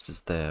 the ghost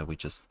is there, we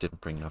just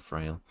didn't bring enough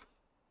rail.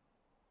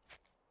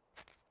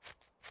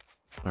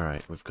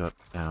 Alright, we've got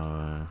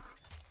our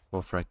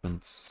core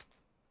fragments.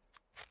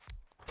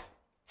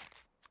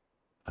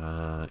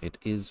 It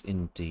is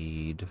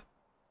indeed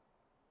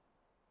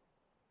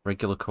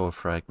regular core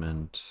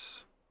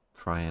fragment,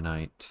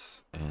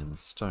 cryonite, and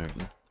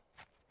stone.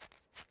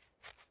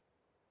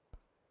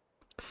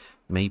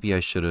 Maybe I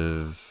should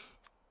have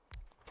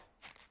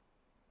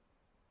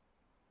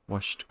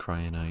washed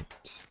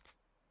cryonite,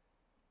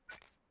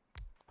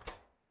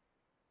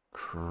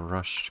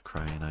 crushed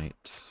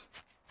cryonite.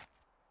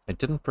 I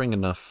didn't bring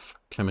enough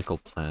chemical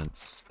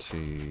plants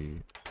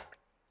to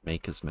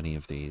make as many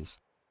of these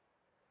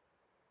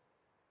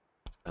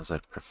as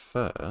I'd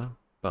prefer,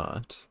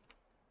 but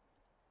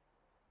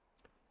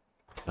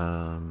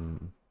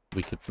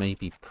we could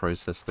maybe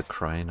process the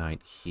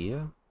cryonite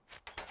here.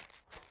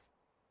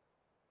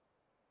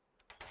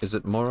 Is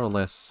it more or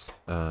less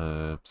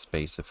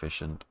space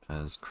efficient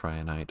as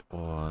cryonite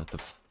or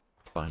the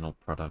final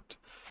product?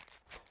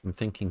 I'm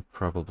thinking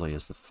probably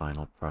as the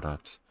final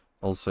product.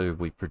 Also,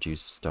 we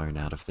produce stone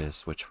out of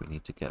this, which we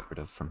need to get rid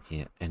of from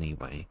here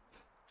anyway.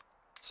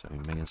 So we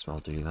may as well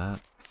do that.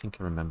 I think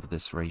I remember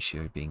this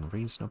ratio being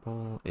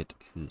reasonable. It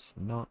is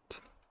not.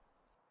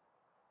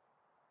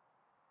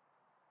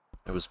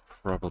 It was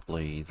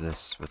probably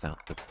this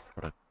without the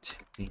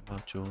productivity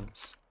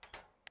modules.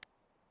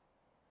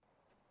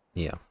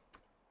 Yeah.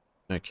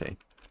 Okay.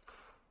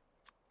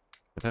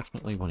 I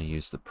definitely want to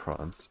use the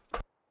prods.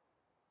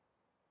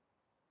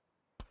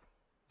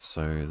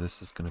 So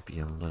this is going to be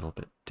a little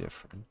bit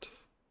different.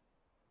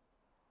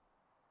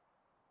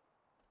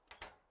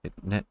 It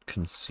net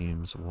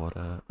consumes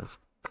water, of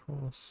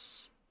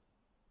course.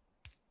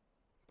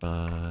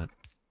 But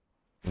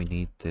we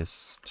need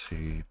this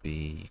to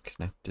be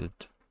connected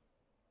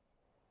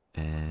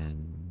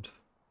and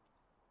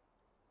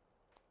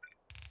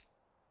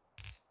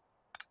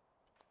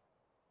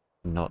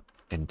not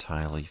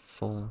entirely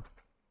full.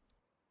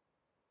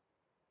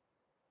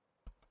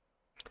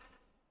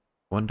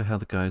 Wonder how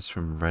the guys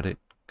from Reddit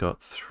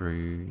got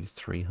through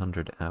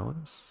 300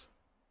 hours?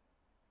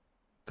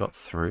 Got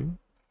through?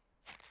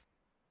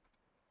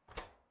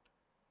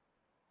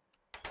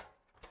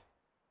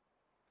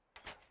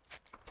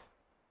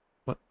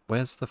 What?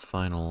 Where's the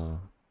final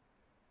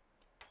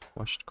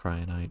washed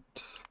cryonite?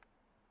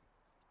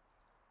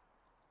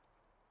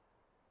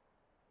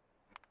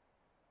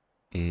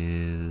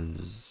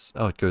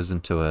 Oh, it goes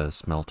into a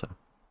smelter.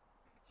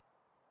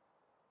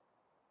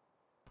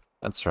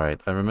 That's right.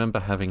 I remember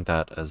having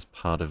that as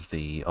part of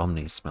the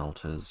Omni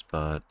smelters,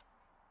 but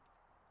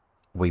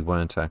we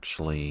weren't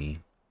actually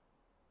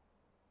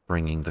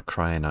bringing the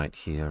cryonite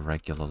here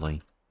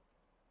regularly.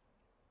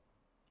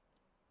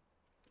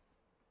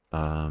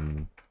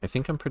 I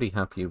think I'm pretty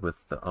happy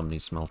with the Omni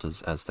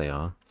smelters as they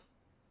are.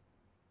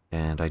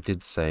 And I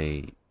did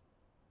say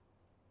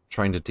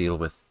trying to deal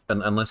with,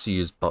 unless you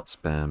use bot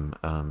spam,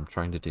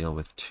 trying to deal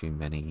with too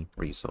many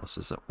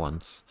resources at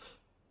once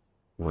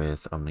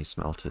with Omni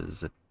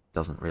smelters, it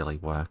doesn't really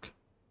work.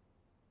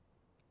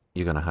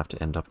 You're going to have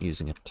to end up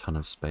using a ton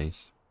of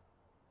space.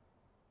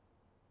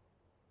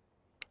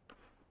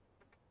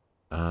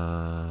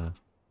 So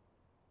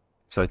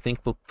I think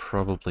we'll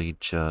probably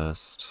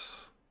just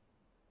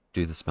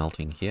do the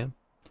smelting here.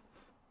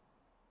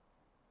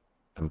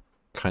 I'm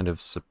kind of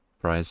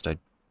surprised I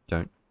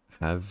don't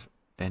have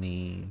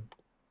any.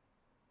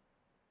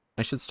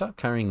 I should start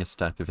carrying a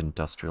stack of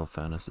industrial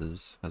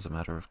furnaces, as a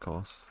matter of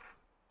course.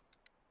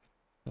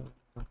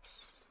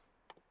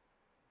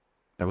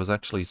 I was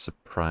actually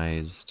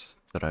surprised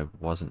that I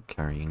wasn't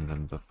carrying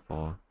them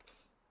before.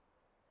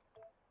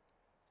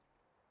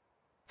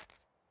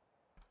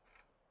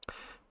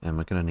 And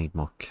we're going to need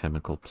more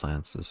chemical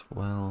plants as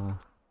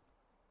well.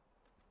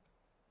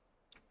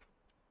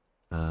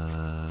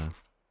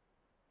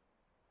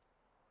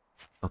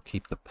 I'll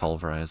keep the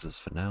pulverizers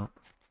for now.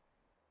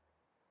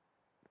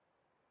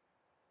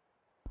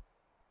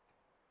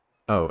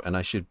 Oh, and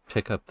I should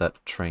pick up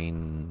that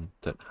train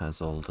that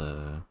has all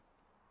the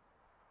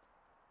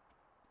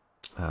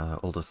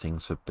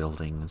things for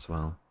building as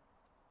well.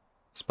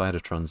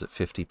 Spidertron's at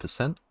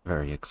 50%,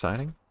 very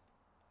exciting.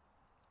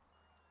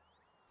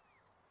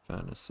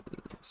 Furnaces,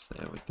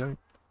 there we go.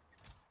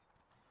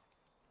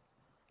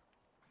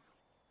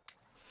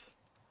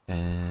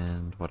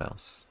 And what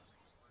else?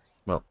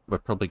 Well, we're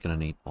probably going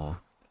to need more.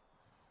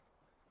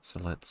 So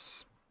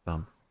let's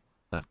bump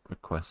that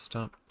request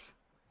up.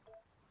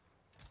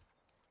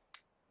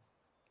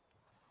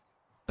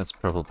 That's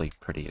probably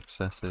pretty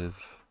excessive.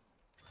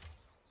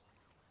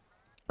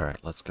 Alright,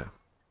 let's go.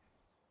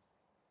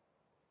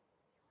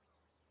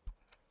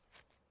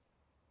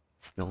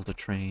 Build a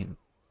train.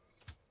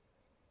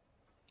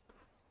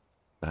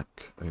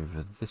 Back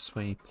over this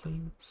way,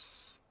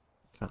 please.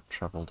 Can't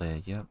travel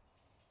there yet.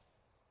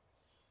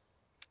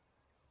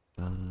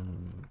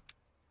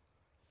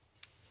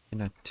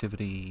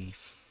 Inactivity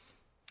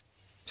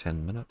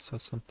 10 minutes or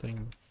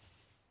something.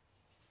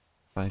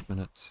 5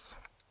 minutes.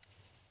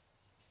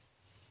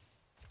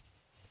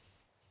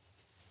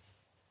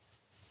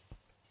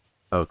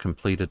 Oh,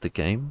 completed the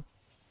game?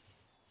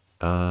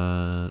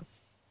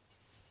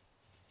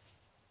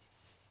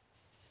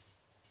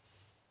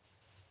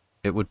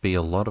 It would be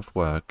a lot of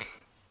work.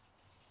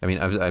 I mean,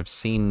 I've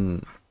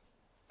seen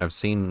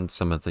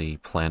some of the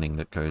planning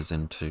that goes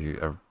into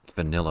a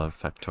vanilla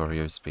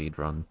Factorio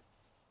speedrun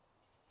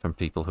from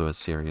people who are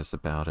serious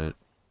about it.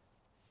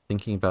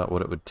 Thinking about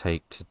what it would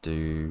take to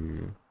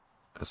do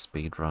a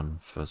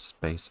speedrun for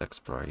space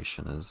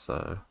exploration is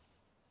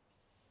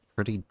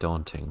pretty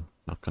daunting,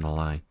 not gonna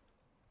lie.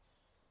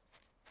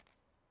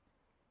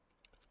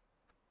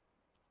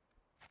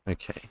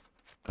 Okay.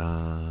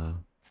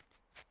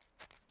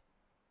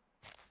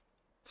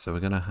 So we're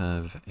gonna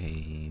have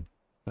a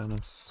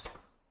furnace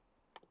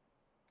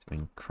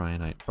doing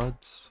cryonite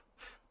rods.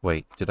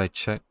 Wait, did I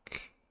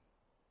check?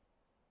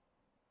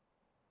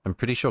 I'm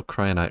pretty sure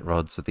cryonite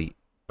rods are the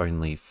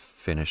only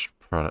finished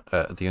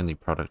product, the only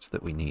product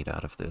that we need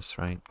out of this,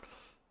 right?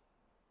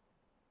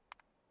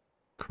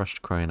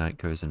 Crushed cryonite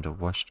goes into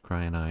washed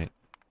cryonite.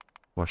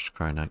 Washed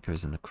cryonite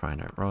goes into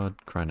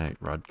cryonite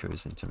rod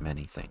goes into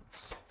many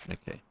things.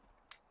 Okay.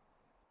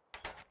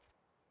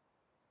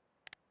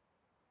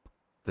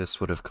 This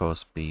would of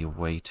course be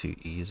way too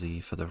easy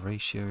for the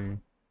ratio.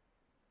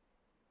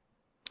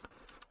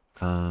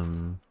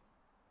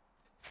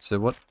 So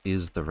what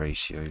is the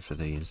ratio for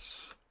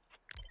these?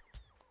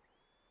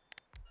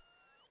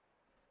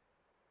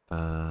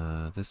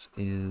 This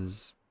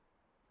is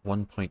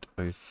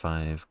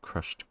 1.05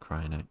 crushed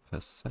cryonite per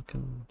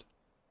second.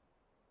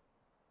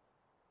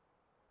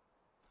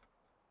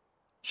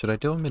 Should I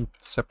do them in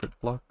separate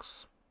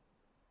blocks?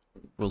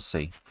 We'll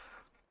see.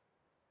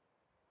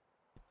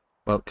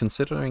 Well,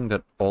 considering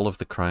that all of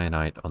the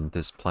cryonite on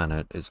this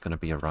planet is going to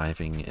be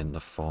arriving in the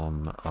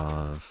form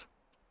of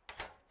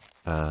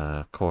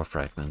core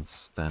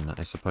fragments, then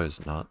I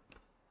suppose not.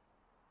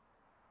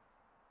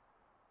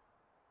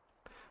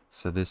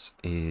 So this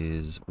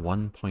is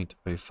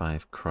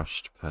 1.05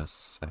 crushed per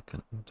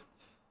second.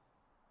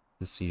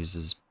 This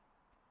uses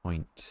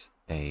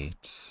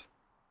 0.8.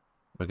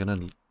 We're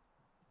gonna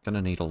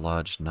need a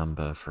large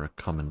number for a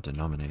common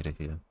denominator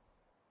here.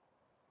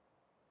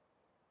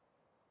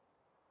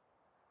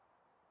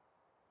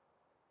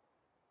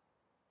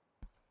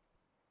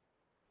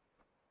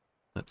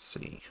 Let's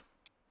see.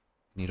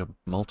 Need a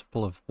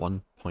multiple of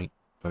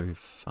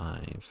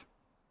 1.05.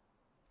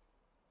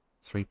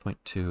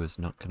 3.2 is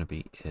not going to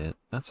be it.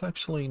 That's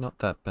actually not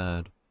that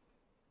bad.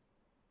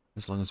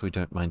 As long as we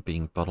don't mind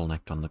being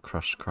bottlenecked on the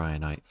crushed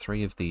cryonite.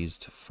 3 of these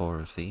to 4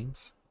 of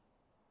these.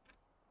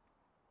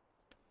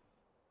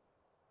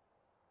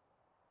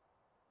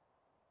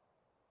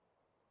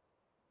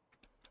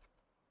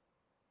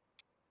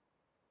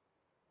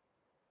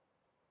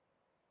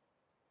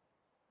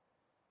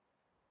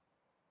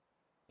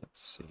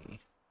 Let's see.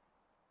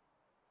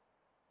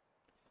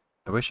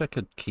 I wish I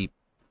could keep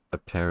a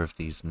pair of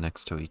these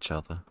next to each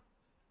other.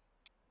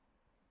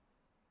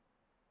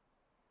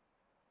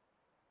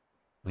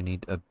 We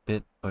need a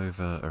bit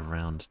over a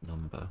round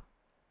number.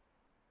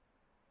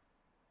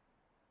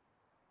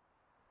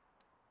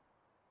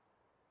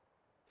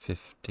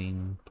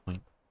 $15.2.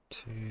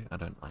 I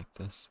don't like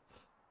this.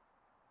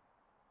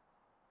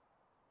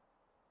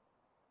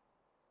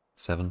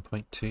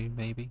 7.2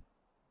 maybe?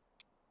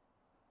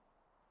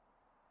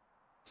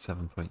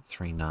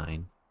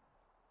 7.39.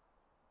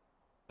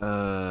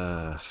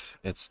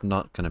 It's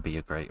not going to be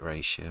a great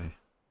ratio.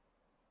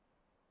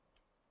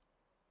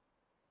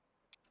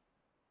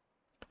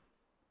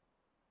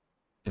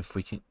 If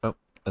we can... Oh,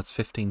 that's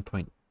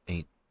 15.84.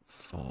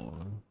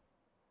 Can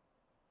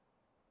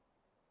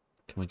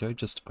we go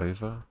just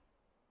over?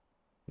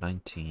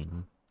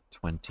 19,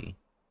 20.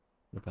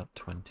 What about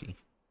 20?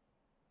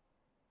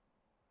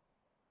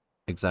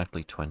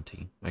 Exactly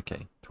 20.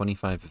 Okay,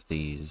 25 of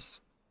these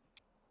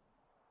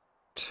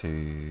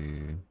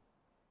to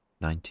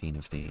 19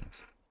 of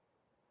these.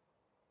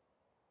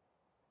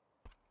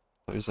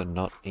 Those are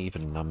not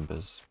even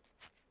numbers.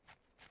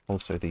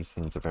 Also, these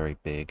things are very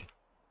big.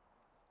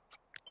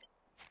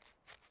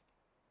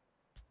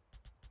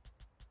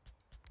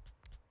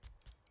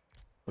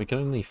 We can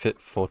only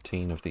fit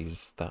 14 of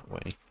these that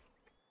way.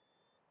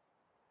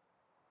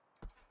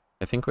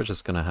 I think we're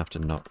just going to have to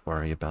not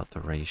worry about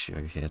the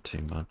ratio here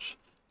too much.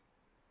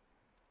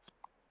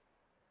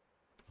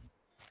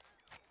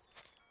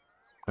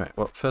 Alright,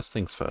 well, first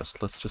things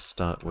first, let's just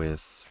start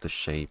with the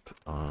shape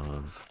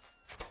of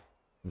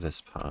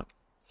this part.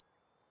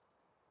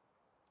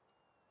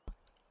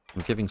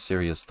 I'm giving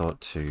serious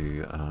thought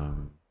to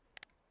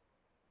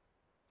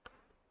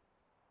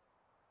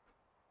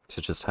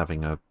just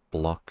having a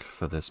block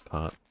for this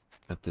part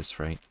at this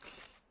rate.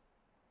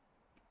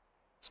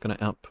 It's going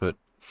to output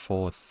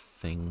 3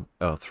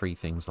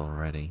 things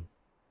already.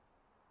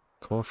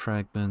 Core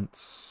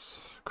fragments,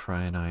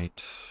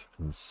 cryonite,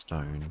 and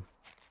stone.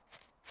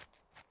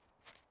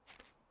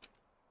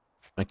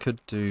 I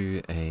could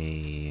do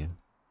a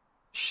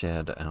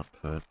shared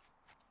output.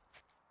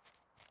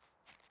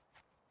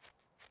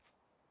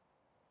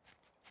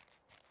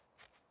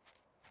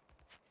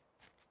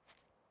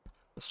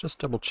 Let's just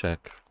double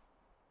check.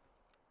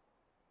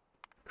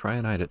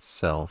 Cryonite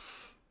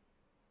itself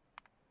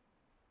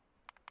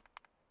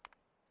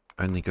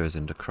only goes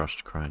into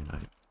crushed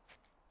cryonite.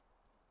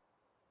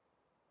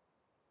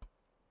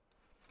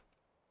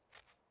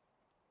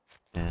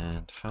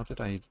 And how did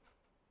I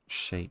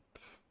shape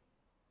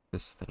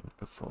this thing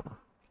before?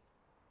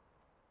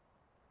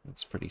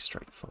 It's pretty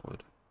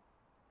straightforward.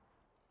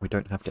 We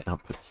don't have to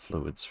output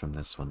fluids from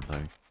this one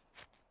though,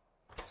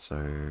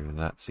 so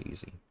that's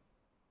easy.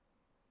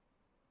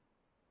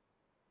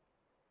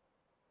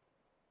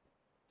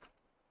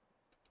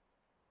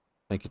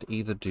 I could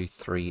either do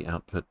 3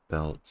 output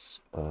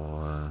belts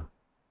or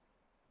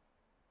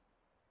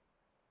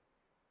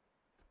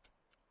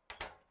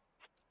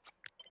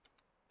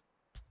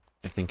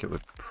I think it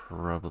would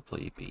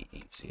probably be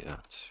easier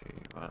to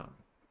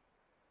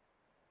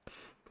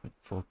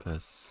 0.4 per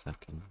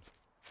second.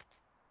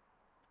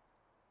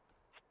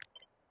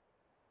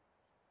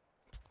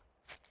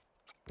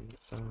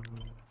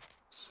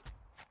 Those.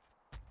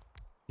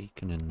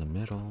 Beacon in the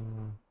middle.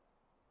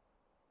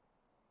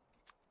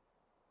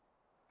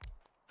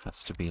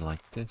 Has to be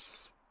like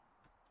this.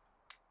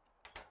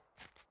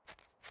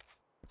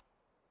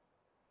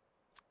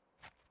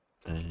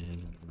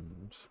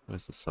 And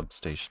where's the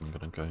substation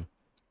gonna go?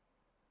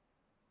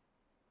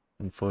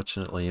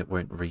 Unfortunately, it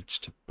won't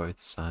reach to both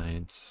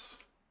sides.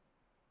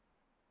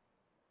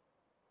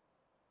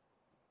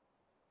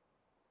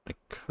 I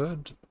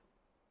could...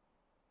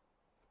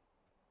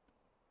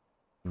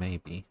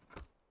 maybe.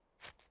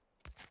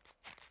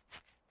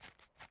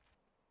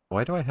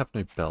 Why do I have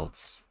no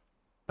belts?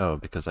 Oh,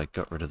 because I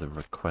got rid of the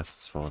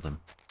requests for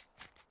them.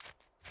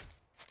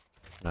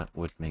 That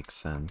would make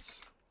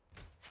sense.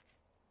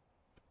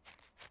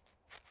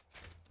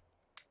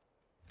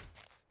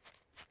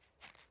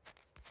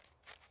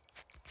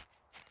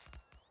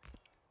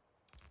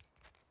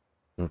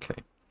 Okay.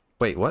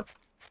 Wait, what?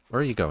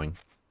 Where are you going?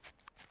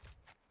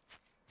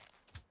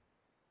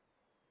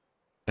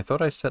 I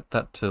thought I set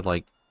that to,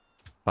 like,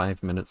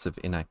 5 minutes of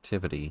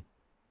inactivity.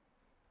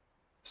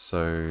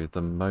 So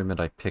the moment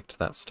I picked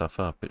that stuff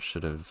up, it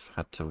should have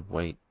had to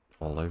wait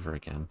all over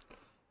again.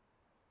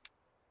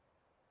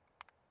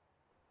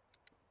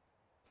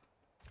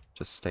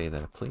 Just stay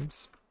there,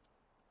 please.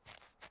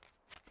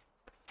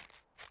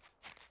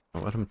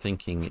 What I'm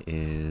thinking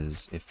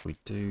is, if we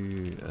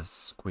do a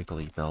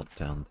squiggly belt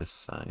down this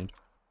side...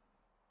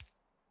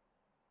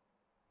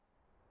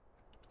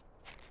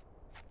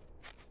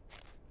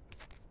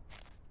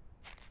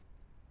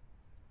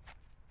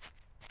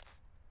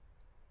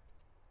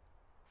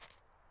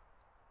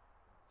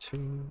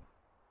 Two,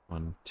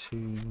 1,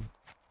 2...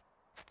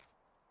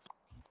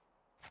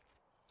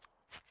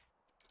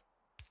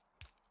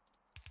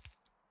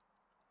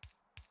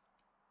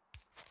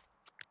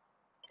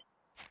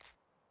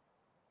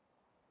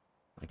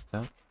 like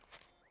that.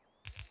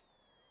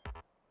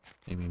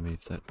 Maybe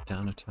move that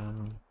down a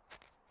tile.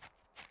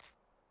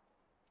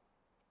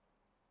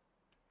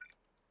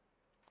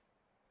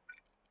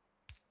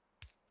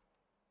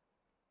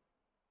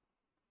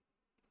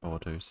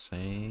 Auto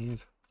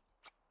save.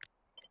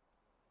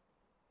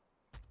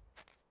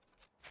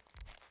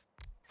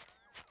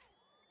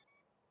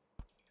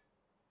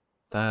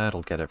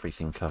 That'll get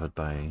everything covered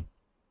by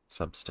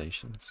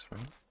substations,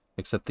 right?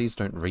 Except these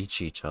don't reach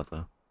each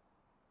other.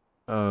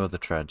 Oh, the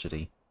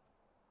tragedy.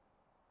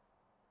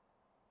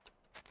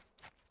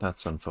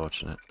 That's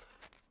unfortunate.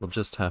 We'll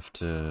just have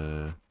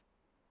to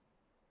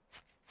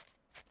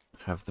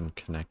have them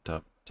connect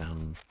up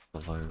down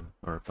below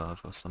or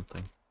above or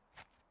something.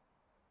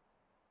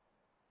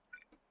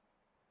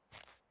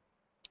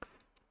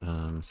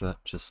 So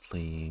that just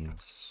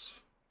leaves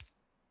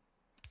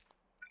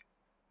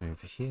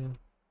over here.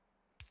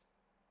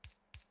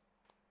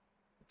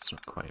 It's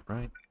not quite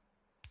right.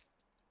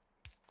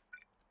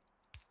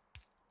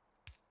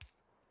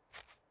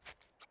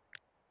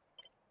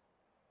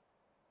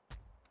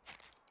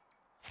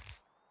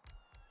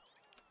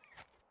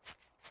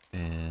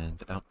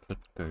 And output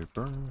go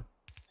burn.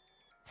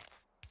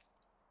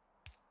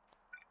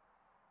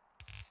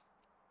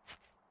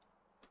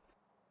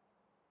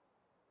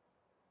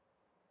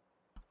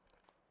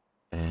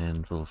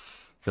 And we'll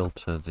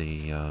filter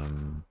the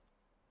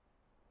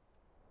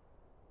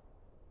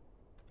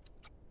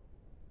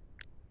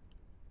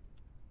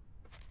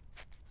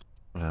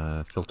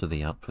filter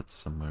the outputs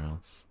somewhere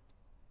else.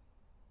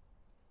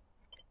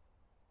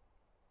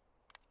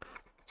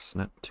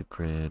 Snap to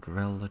grid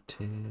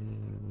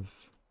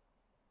relative.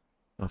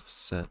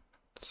 Offset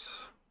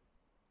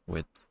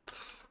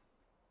width.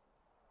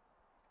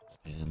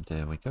 And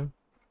there we go.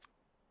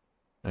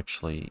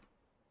 Actually,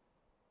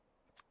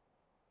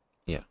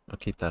 yeah, I'll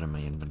keep that in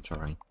my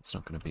inventory. It's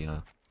not going to be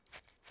a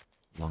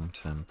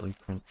long-term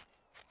blueprint.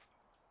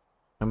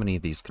 How many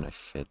of these can I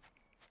fit?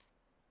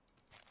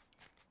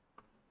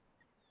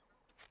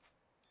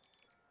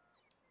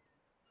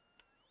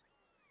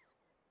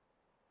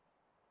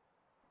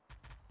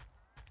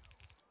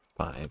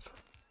 5.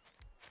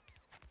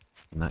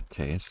 In that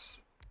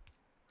case,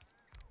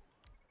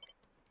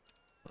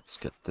 let's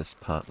get this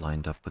part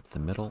lined up with the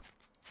middle.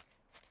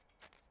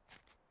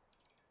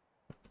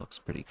 Looks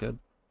pretty good.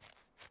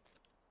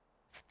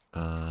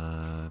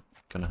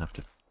 Gonna have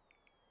to...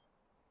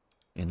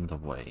 In the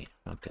way,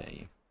 how dare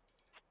you.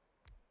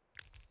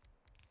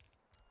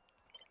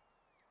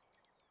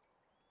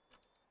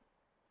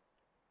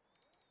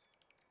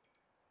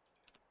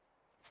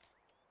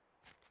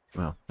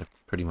 Well, it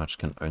pretty much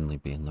can only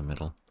be in the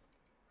middle.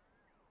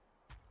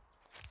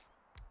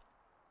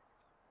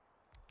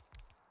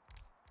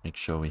 Make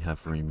sure we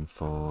have room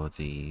for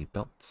the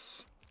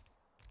belts.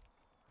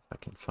 If I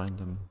can find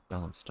them.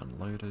 Balanced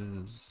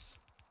unloaders.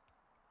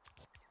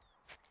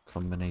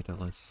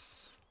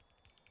 Combinatorless.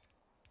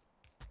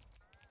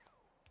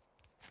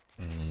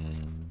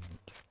 And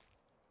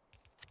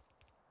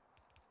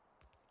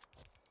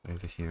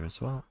over here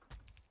as well.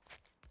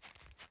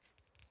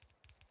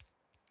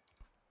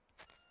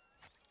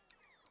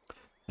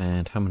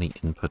 And how many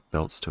input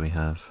belts do we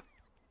have?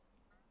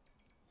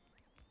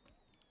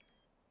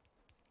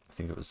 I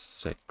think it was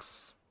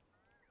 6.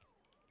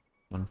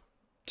 1,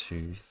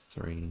 2,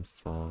 3,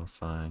 4,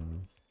 5,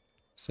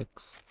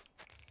 6.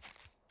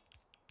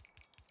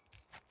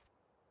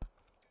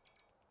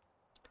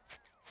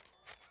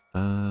 I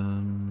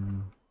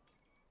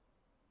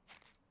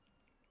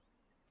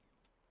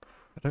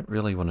don't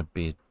really want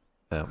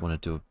to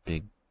do a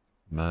big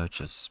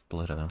merger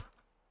splitter.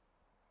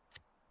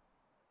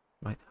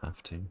 Might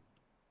have to.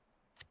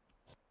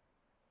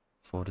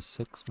 4 to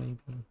 6 maybe?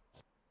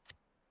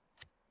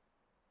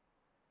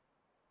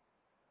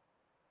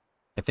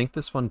 I think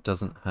this one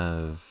doesn't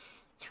have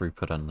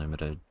throughput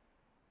unlimited.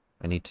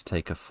 I need to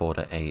take a 4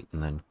 to 8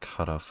 and then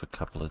cut off a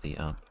couple of the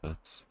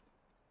outputs.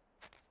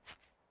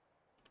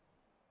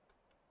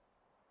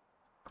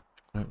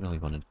 I don't really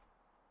want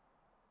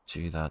to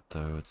do that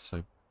though, it's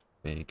so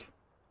big.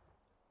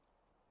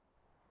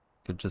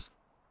 Could just...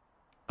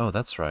 Oh,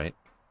 that's right.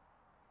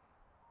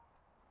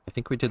 I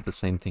think we did the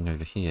same thing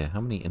over here.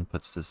 How many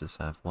inputs does this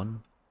have?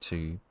 1,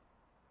 2,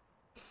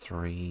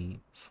 3,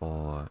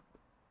 4,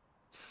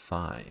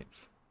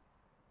 5.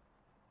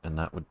 And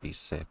that would be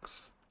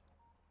 6.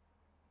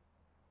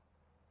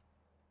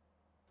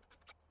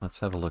 Let's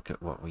have a look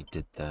at what we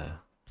did there.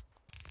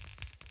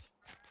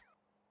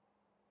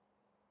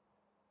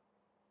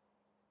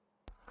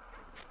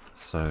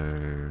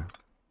 So,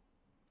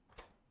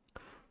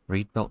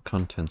 read belt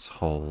contents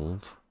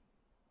hold.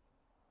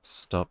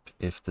 Stop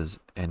if there's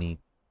any...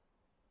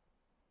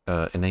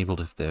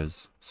 enabled if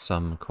there's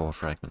some core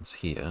fragments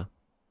here.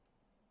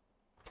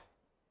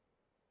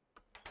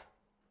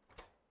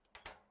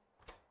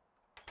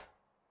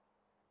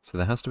 So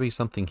there has to be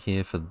something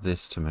here for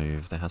this to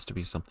move. There has to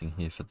be something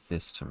here for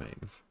this to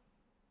move.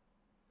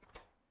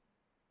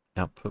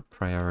 Output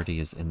priority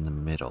is in the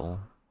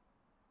middle.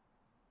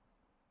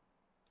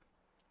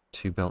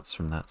 2 belts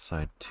from that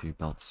side, 2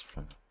 belts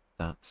from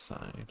that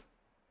side.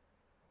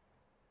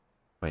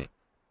 Wait,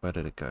 where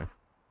did it go?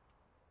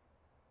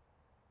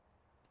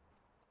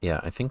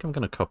 Yeah, I think I'm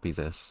going to copy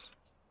this.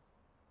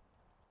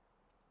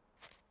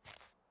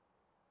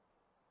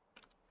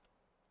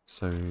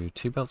 So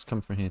 2 belts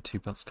come from here, 2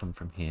 belts come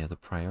from here. The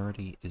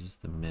priority is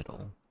the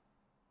middle.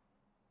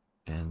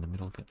 And the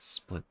middle gets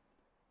split.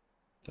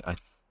 I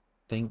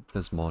think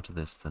there's more to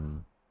this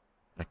than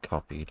I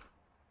copied.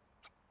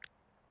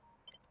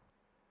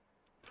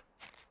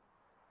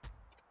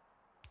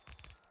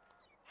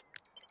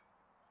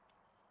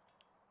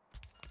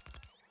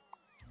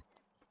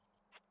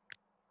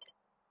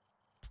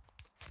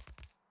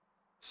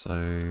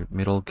 So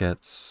middle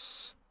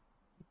gets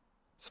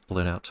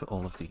split out to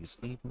all of these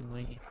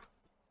evenly.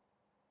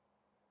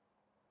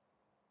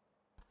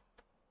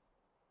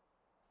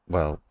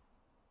 Well,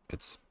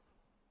 it's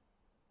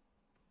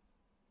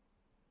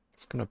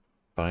gonna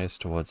bias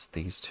towards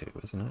these two,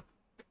 isn't it?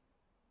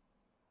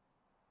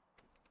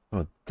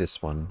 Or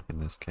this one, in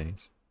this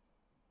case.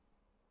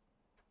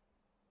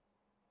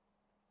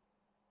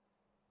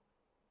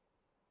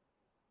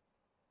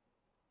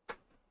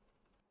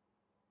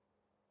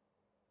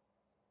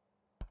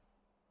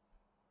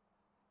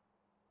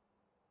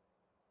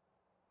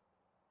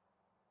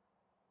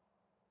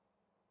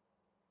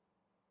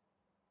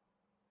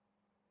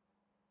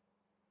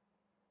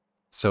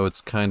 So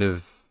it's kind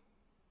of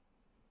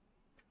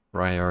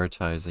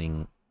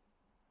prioritizing...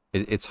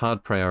 It's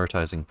hard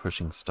prioritizing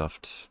pushing stuff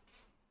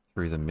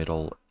through the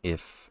middle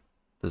if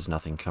there's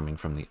nothing coming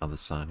from the other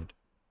side.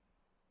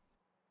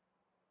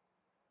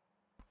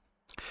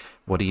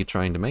 What are you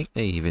trying to make?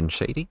 Hey, Vin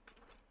Shady.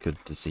 Good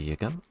to see you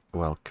again.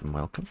 Welcome,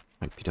 welcome.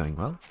 Hope you're doing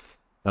well.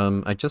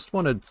 I just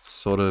wanted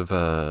sort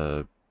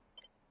of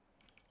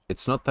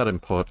it's not that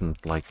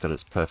important, like, that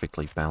it's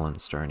perfectly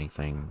balanced or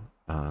anything.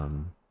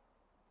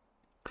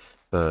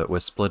 But we're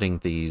splitting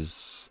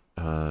these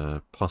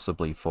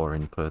possibly 4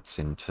 inputs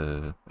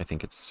into, I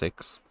think it's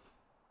 6.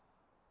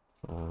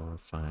 4,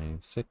 5,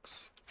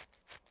 6.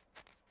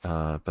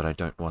 But I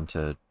don't want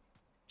a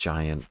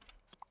giant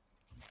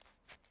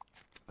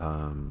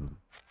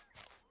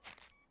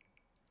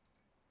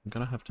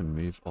gonna have to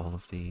move all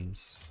of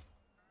these.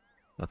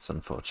 That's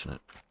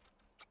unfortunate.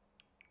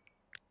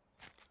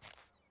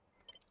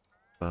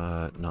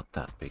 But not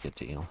that big a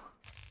deal.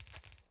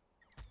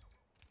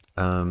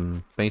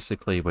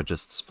 Basically we're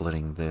just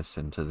splitting this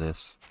into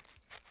this,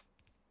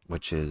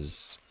 which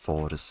is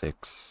 4 to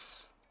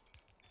 6.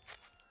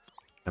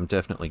 I'm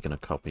definitely gonna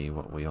copy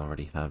what we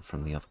already have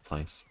from the other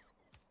place.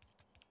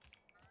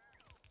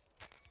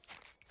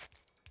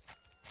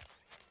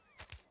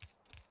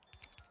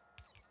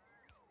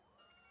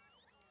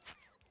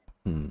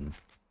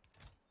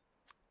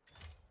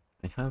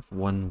 I have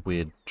one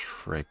weird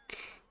trick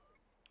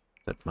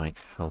that might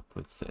help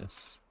with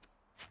this.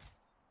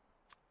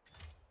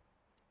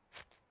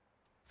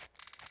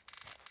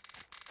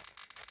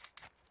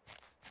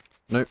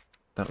 Nope,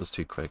 that was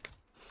too quick.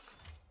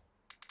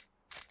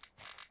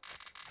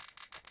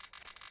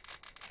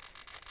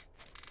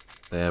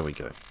 There we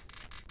go.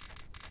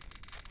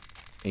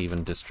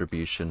 Even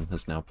distribution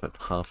has now put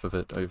half of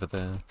it over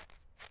there.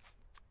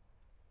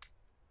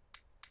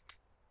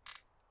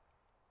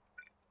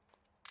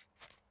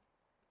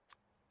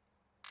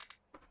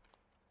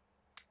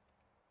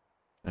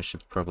 I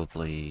should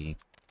probably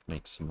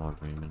make some more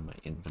room in my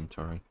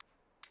inventory.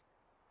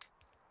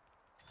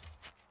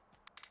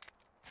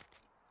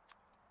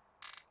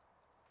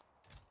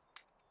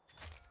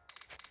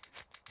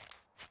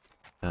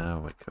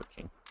 We're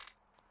cooking.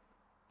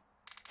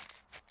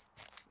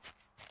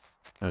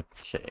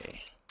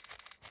 Okay.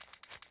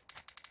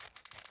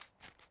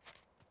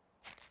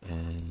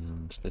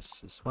 And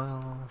this as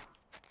well.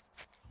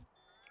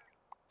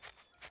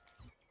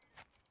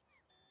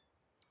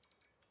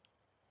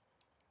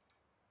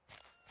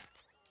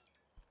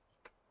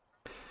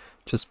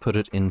 Just put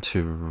it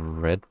into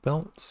red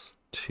belts.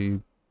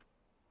 2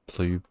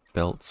 blue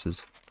belts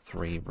is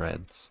 3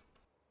 reds.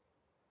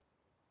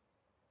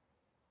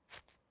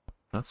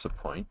 That's a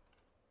point.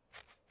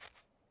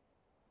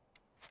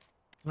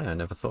 Yeah, I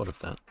never thought of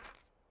that.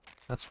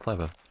 That's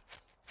clever.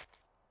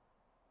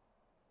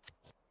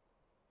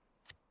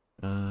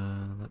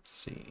 Let's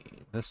see.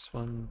 This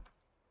one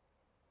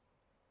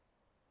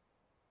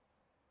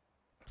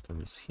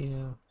goes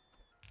here.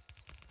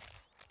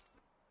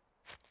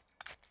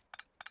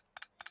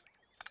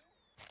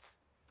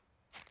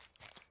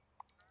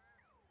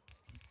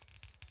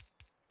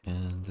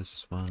 And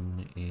this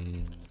one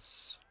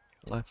is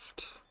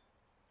left.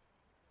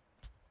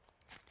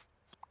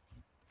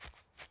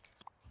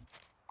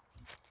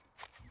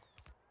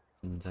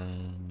 And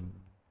then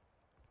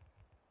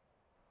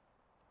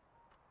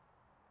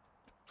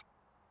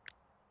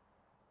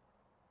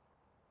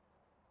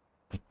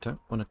I don't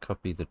want to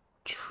copy the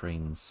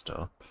train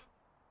stop.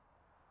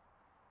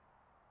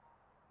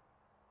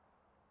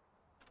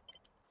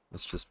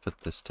 Let's just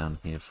put this down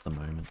here for the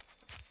moment.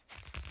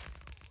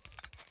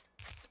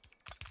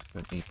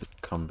 Don't need the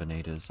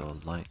combinators or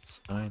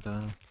lights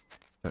either.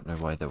 Don't know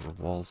why there were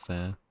walls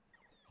there.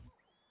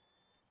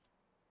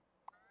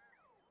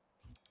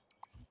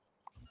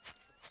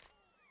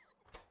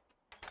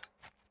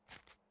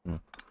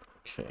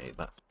 Okay,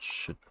 that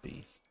should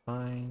be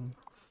fine.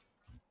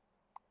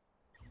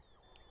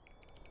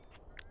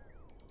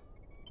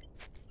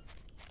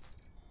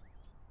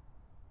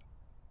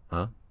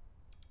 Huh?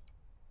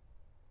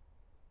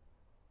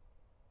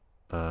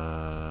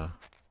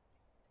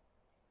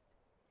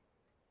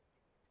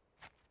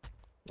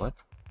 What?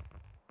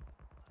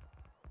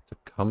 The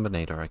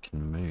combinator I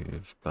can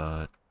move,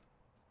 but...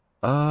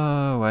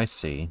 Oh, I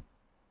see.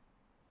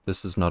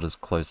 This is not as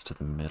close to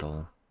the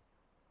middle.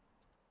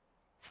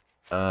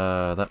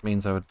 That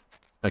means I would...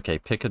 Okay,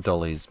 pick a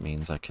dollies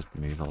means I could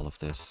move all of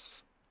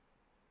this.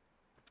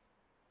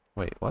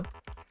 Wait, what?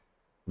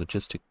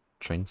 Logistic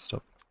train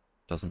stop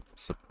doesn't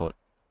support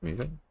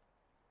moving?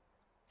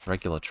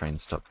 Regular train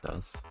stop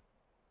does.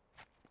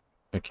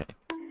 Okay.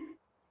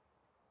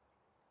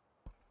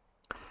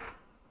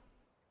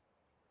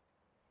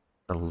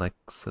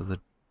 Alexa the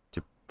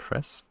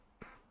Depressed?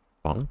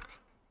 Bonk?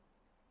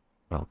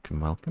 Welcome,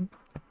 welcome.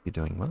 Hope you're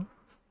doing well.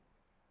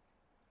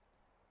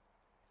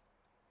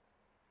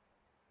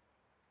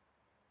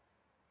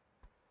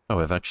 Oh,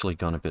 I've actually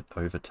gone a bit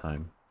over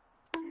time.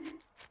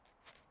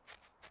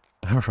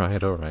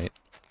 Alright, alright.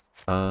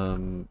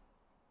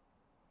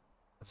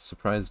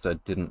 Surprised I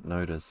didn't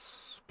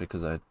notice,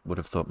 because I would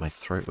have thought my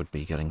throat would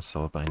be getting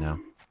sore by now.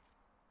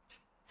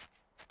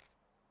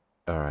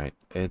 Alright,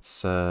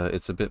 it's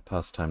a bit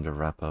past time to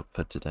wrap up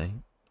for today.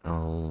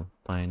 I'll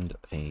find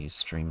a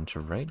stream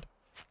to raid.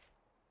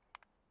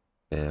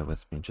 Bear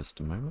with me just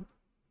a moment.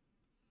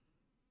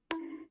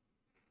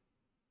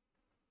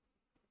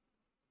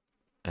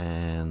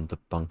 And the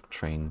bunk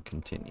train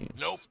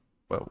continues. Nope.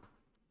 Whoa.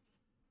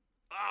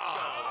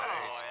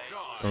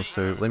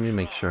 Also, let me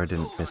make sure I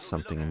didn't miss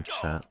something in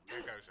chat.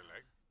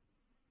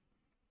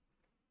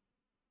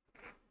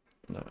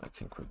 No, I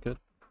think we're good.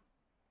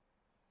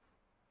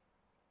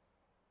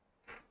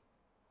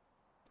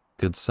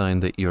 Good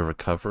sign that you're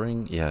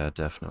recovering? Yeah,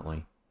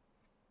 definitely.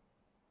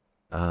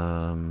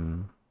 I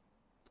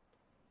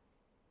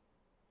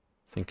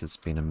think it's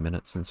been a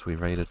minute since we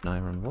raided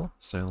Nyron Wolf,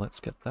 so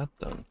let's get that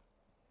done.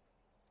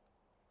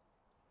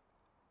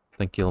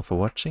 Thank you all for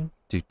watching.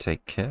 Do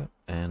take care,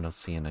 and I'll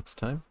see you next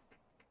time.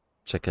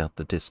 Check out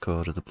the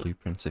Discord or the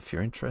blueprints if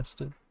you're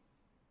interested.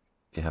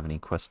 If you have any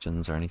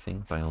questions or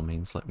anything, by all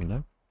means let me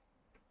know.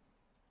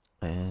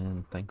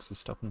 And thanks for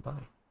stopping by.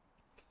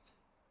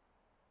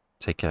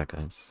 Take care,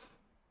 guys.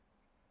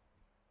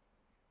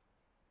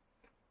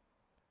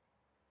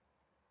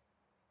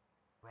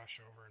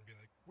 Rush over and be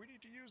like, we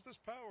need to use this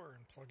power,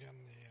 and plug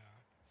in the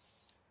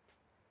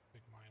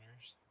big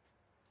miners.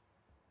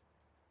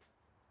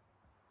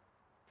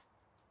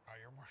 Oh,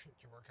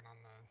 you're working on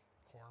the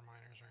core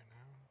miners right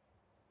now?